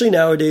 especially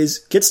nowadays,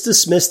 gets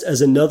dismissed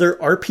as another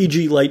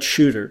RPG-light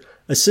shooter,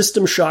 a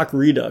System Shock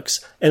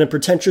redux, and a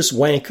pretentious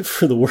wank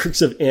for the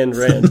works of Ayn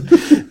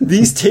Rand.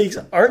 These takes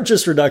aren't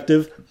just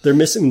reductive, they're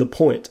missing the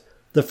point.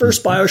 The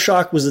first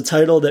Bioshock was a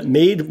title that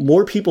made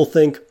more people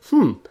think,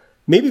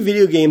 maybe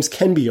video games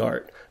can be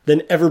art,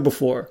 than ever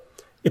before.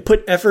 It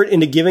put effort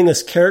into giving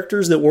us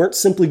characters that weren't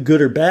simply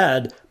good or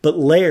bad, but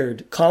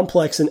layered,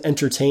 complex, and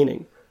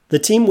entertaining. The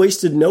team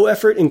wasted no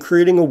effort in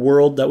creating a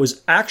world that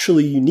was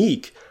actually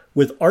unique,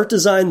 with art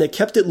design that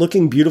kept it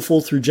looking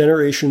beautiful through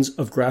generations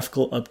of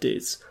graphical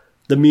updates.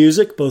 The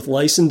music, both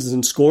licensed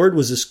and scored,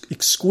 was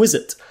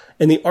exquisite,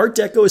 and the Art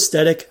Deco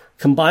aesthetic,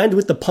 combined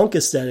with the punk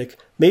aesthetic,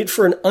 made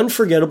for an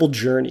unforgettable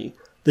journey.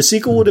 The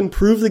sequel would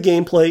improve the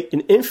gameplay,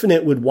 and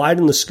Infinite would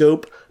widen the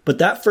scope, but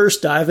that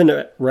first dive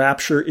into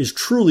Rapture is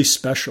truly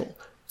special.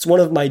 It's one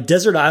of my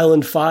Desert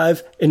Island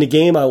 5 and a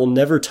game I will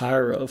never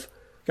tire of.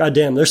 God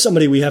damn, there's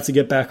somebody we have to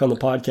get back on the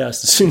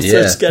podcast as soon as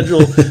their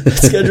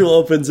schedule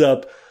opens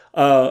up.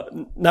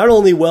 Not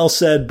only well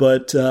said,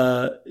 but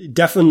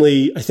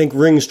definitely, I think,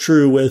 rings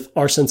true with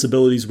our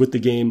sensibilities with the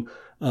game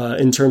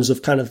in terms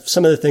of kind of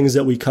some of the things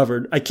that we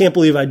covered. I can't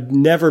believe I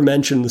never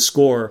mentioned the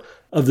score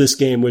of this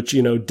game, which,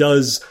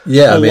 does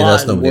a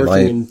lot of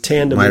working in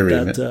tandem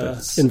with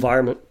that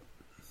environment.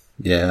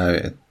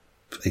 Yeah,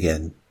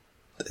 again,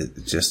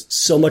 it just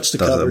so much to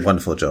does cover. A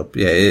wonderful job.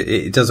 Yeah,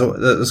 it does.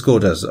 The score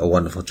does a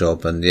wonderful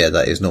job, and yeah,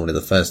 that is normally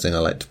the first thing I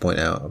like to point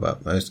out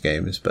about most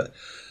games. But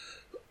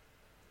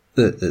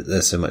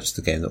there's so much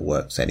to the game that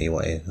works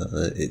anyway.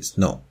 It's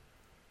not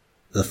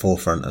the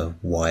forefront of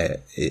why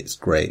it's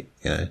great.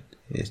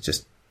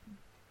 It's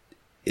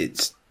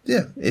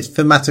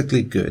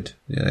thematically good.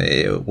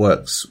 It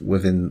works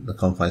within the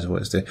confines of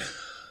what it's doing.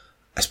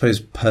 I suppose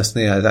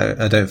personally,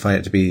 I don't find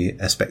it to be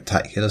a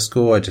spectacular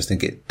score. I just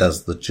think it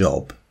does the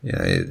job.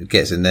 It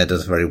gets in there,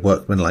 does a very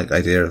workmanlike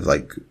idea of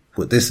like,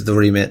 well, this is the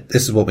remit,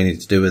 this is what we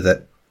need to do with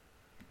it.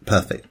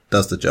 Perfect,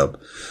 does the job.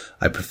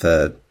 I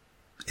prefer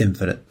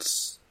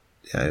Infinite's,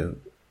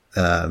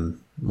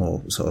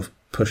 more sort of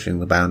pushing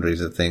the boundaries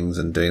of things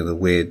and doing the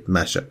weird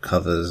mashup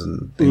covers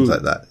and things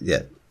like that.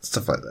 Yeah,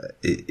 stuff like that.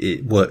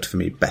 It worked for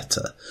me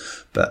better,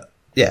 but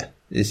yeah,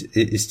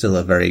 it's still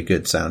a very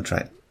good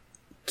soundtrack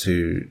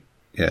to.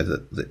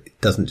 That it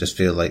doesn't just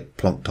feel like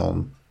plonked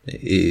on.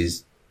 It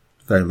is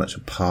very much a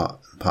part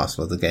and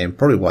parcel of the game.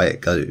 Probably why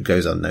it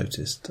goes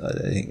unnoticed. I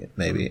think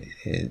maybe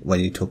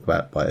when you talk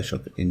about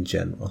Bioshock in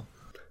general.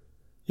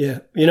 Yeah.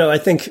 I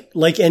think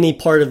like any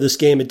part of this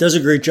game, it does a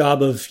great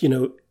job of,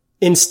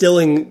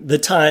 instilling the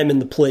time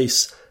and the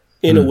place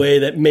in a way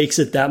that makes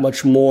it that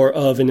much more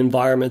of an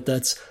environment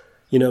that's,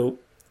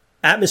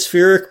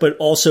 atmospheric, but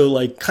also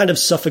like kind of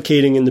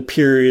suffocating in the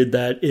period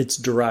that it's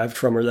derived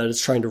from or that it's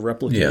trying to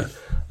replicate. Yeah.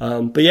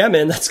 But yeah,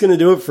 man, that's going to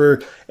do it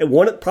for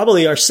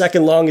probably our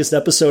second longest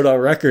episode on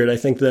record. I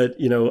think that,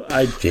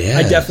 I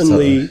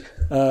definitely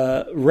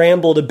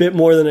rambled a bit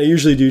more than I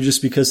usually do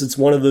just because it's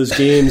one of those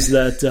games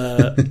that,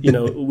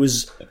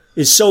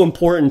 is so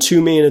important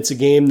to me. And it's a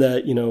game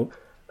that,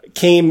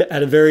 came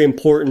at a very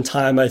important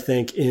time, I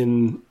think,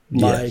 in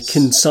my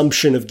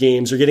consumption of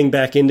games or getting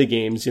back into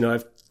games.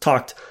 I've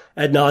talked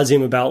ad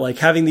nauseum about like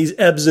having these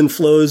ebbs and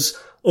flows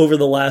over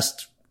the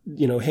last,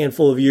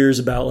 handful of years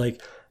about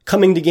like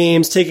coming to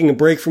games, taking a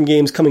break from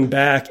games, coming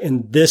back.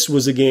 And this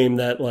was a game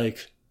that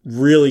like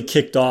really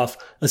kicked off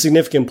a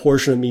significant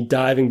portion of me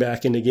diving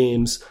back into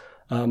games.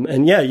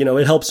 And yeah,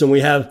 it helps when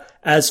we have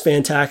as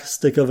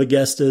fantastic of a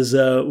guest as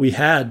we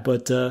had.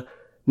 But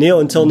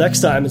Neil, until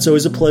next time, it's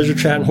always a pleasure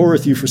chatting horror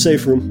with you for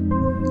Safe Room.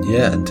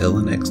 Yeah, until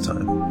the next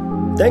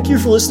time. Thank you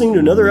for listening to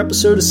another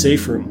episode of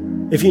Safe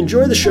Room. If you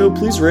enjoy the show,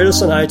 please rate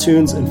us on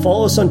iTunes and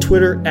follow us on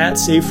Twitter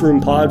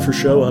 @SafeRoomPod for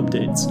show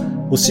updates.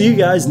 We'll see you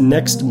guys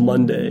next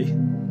Monday.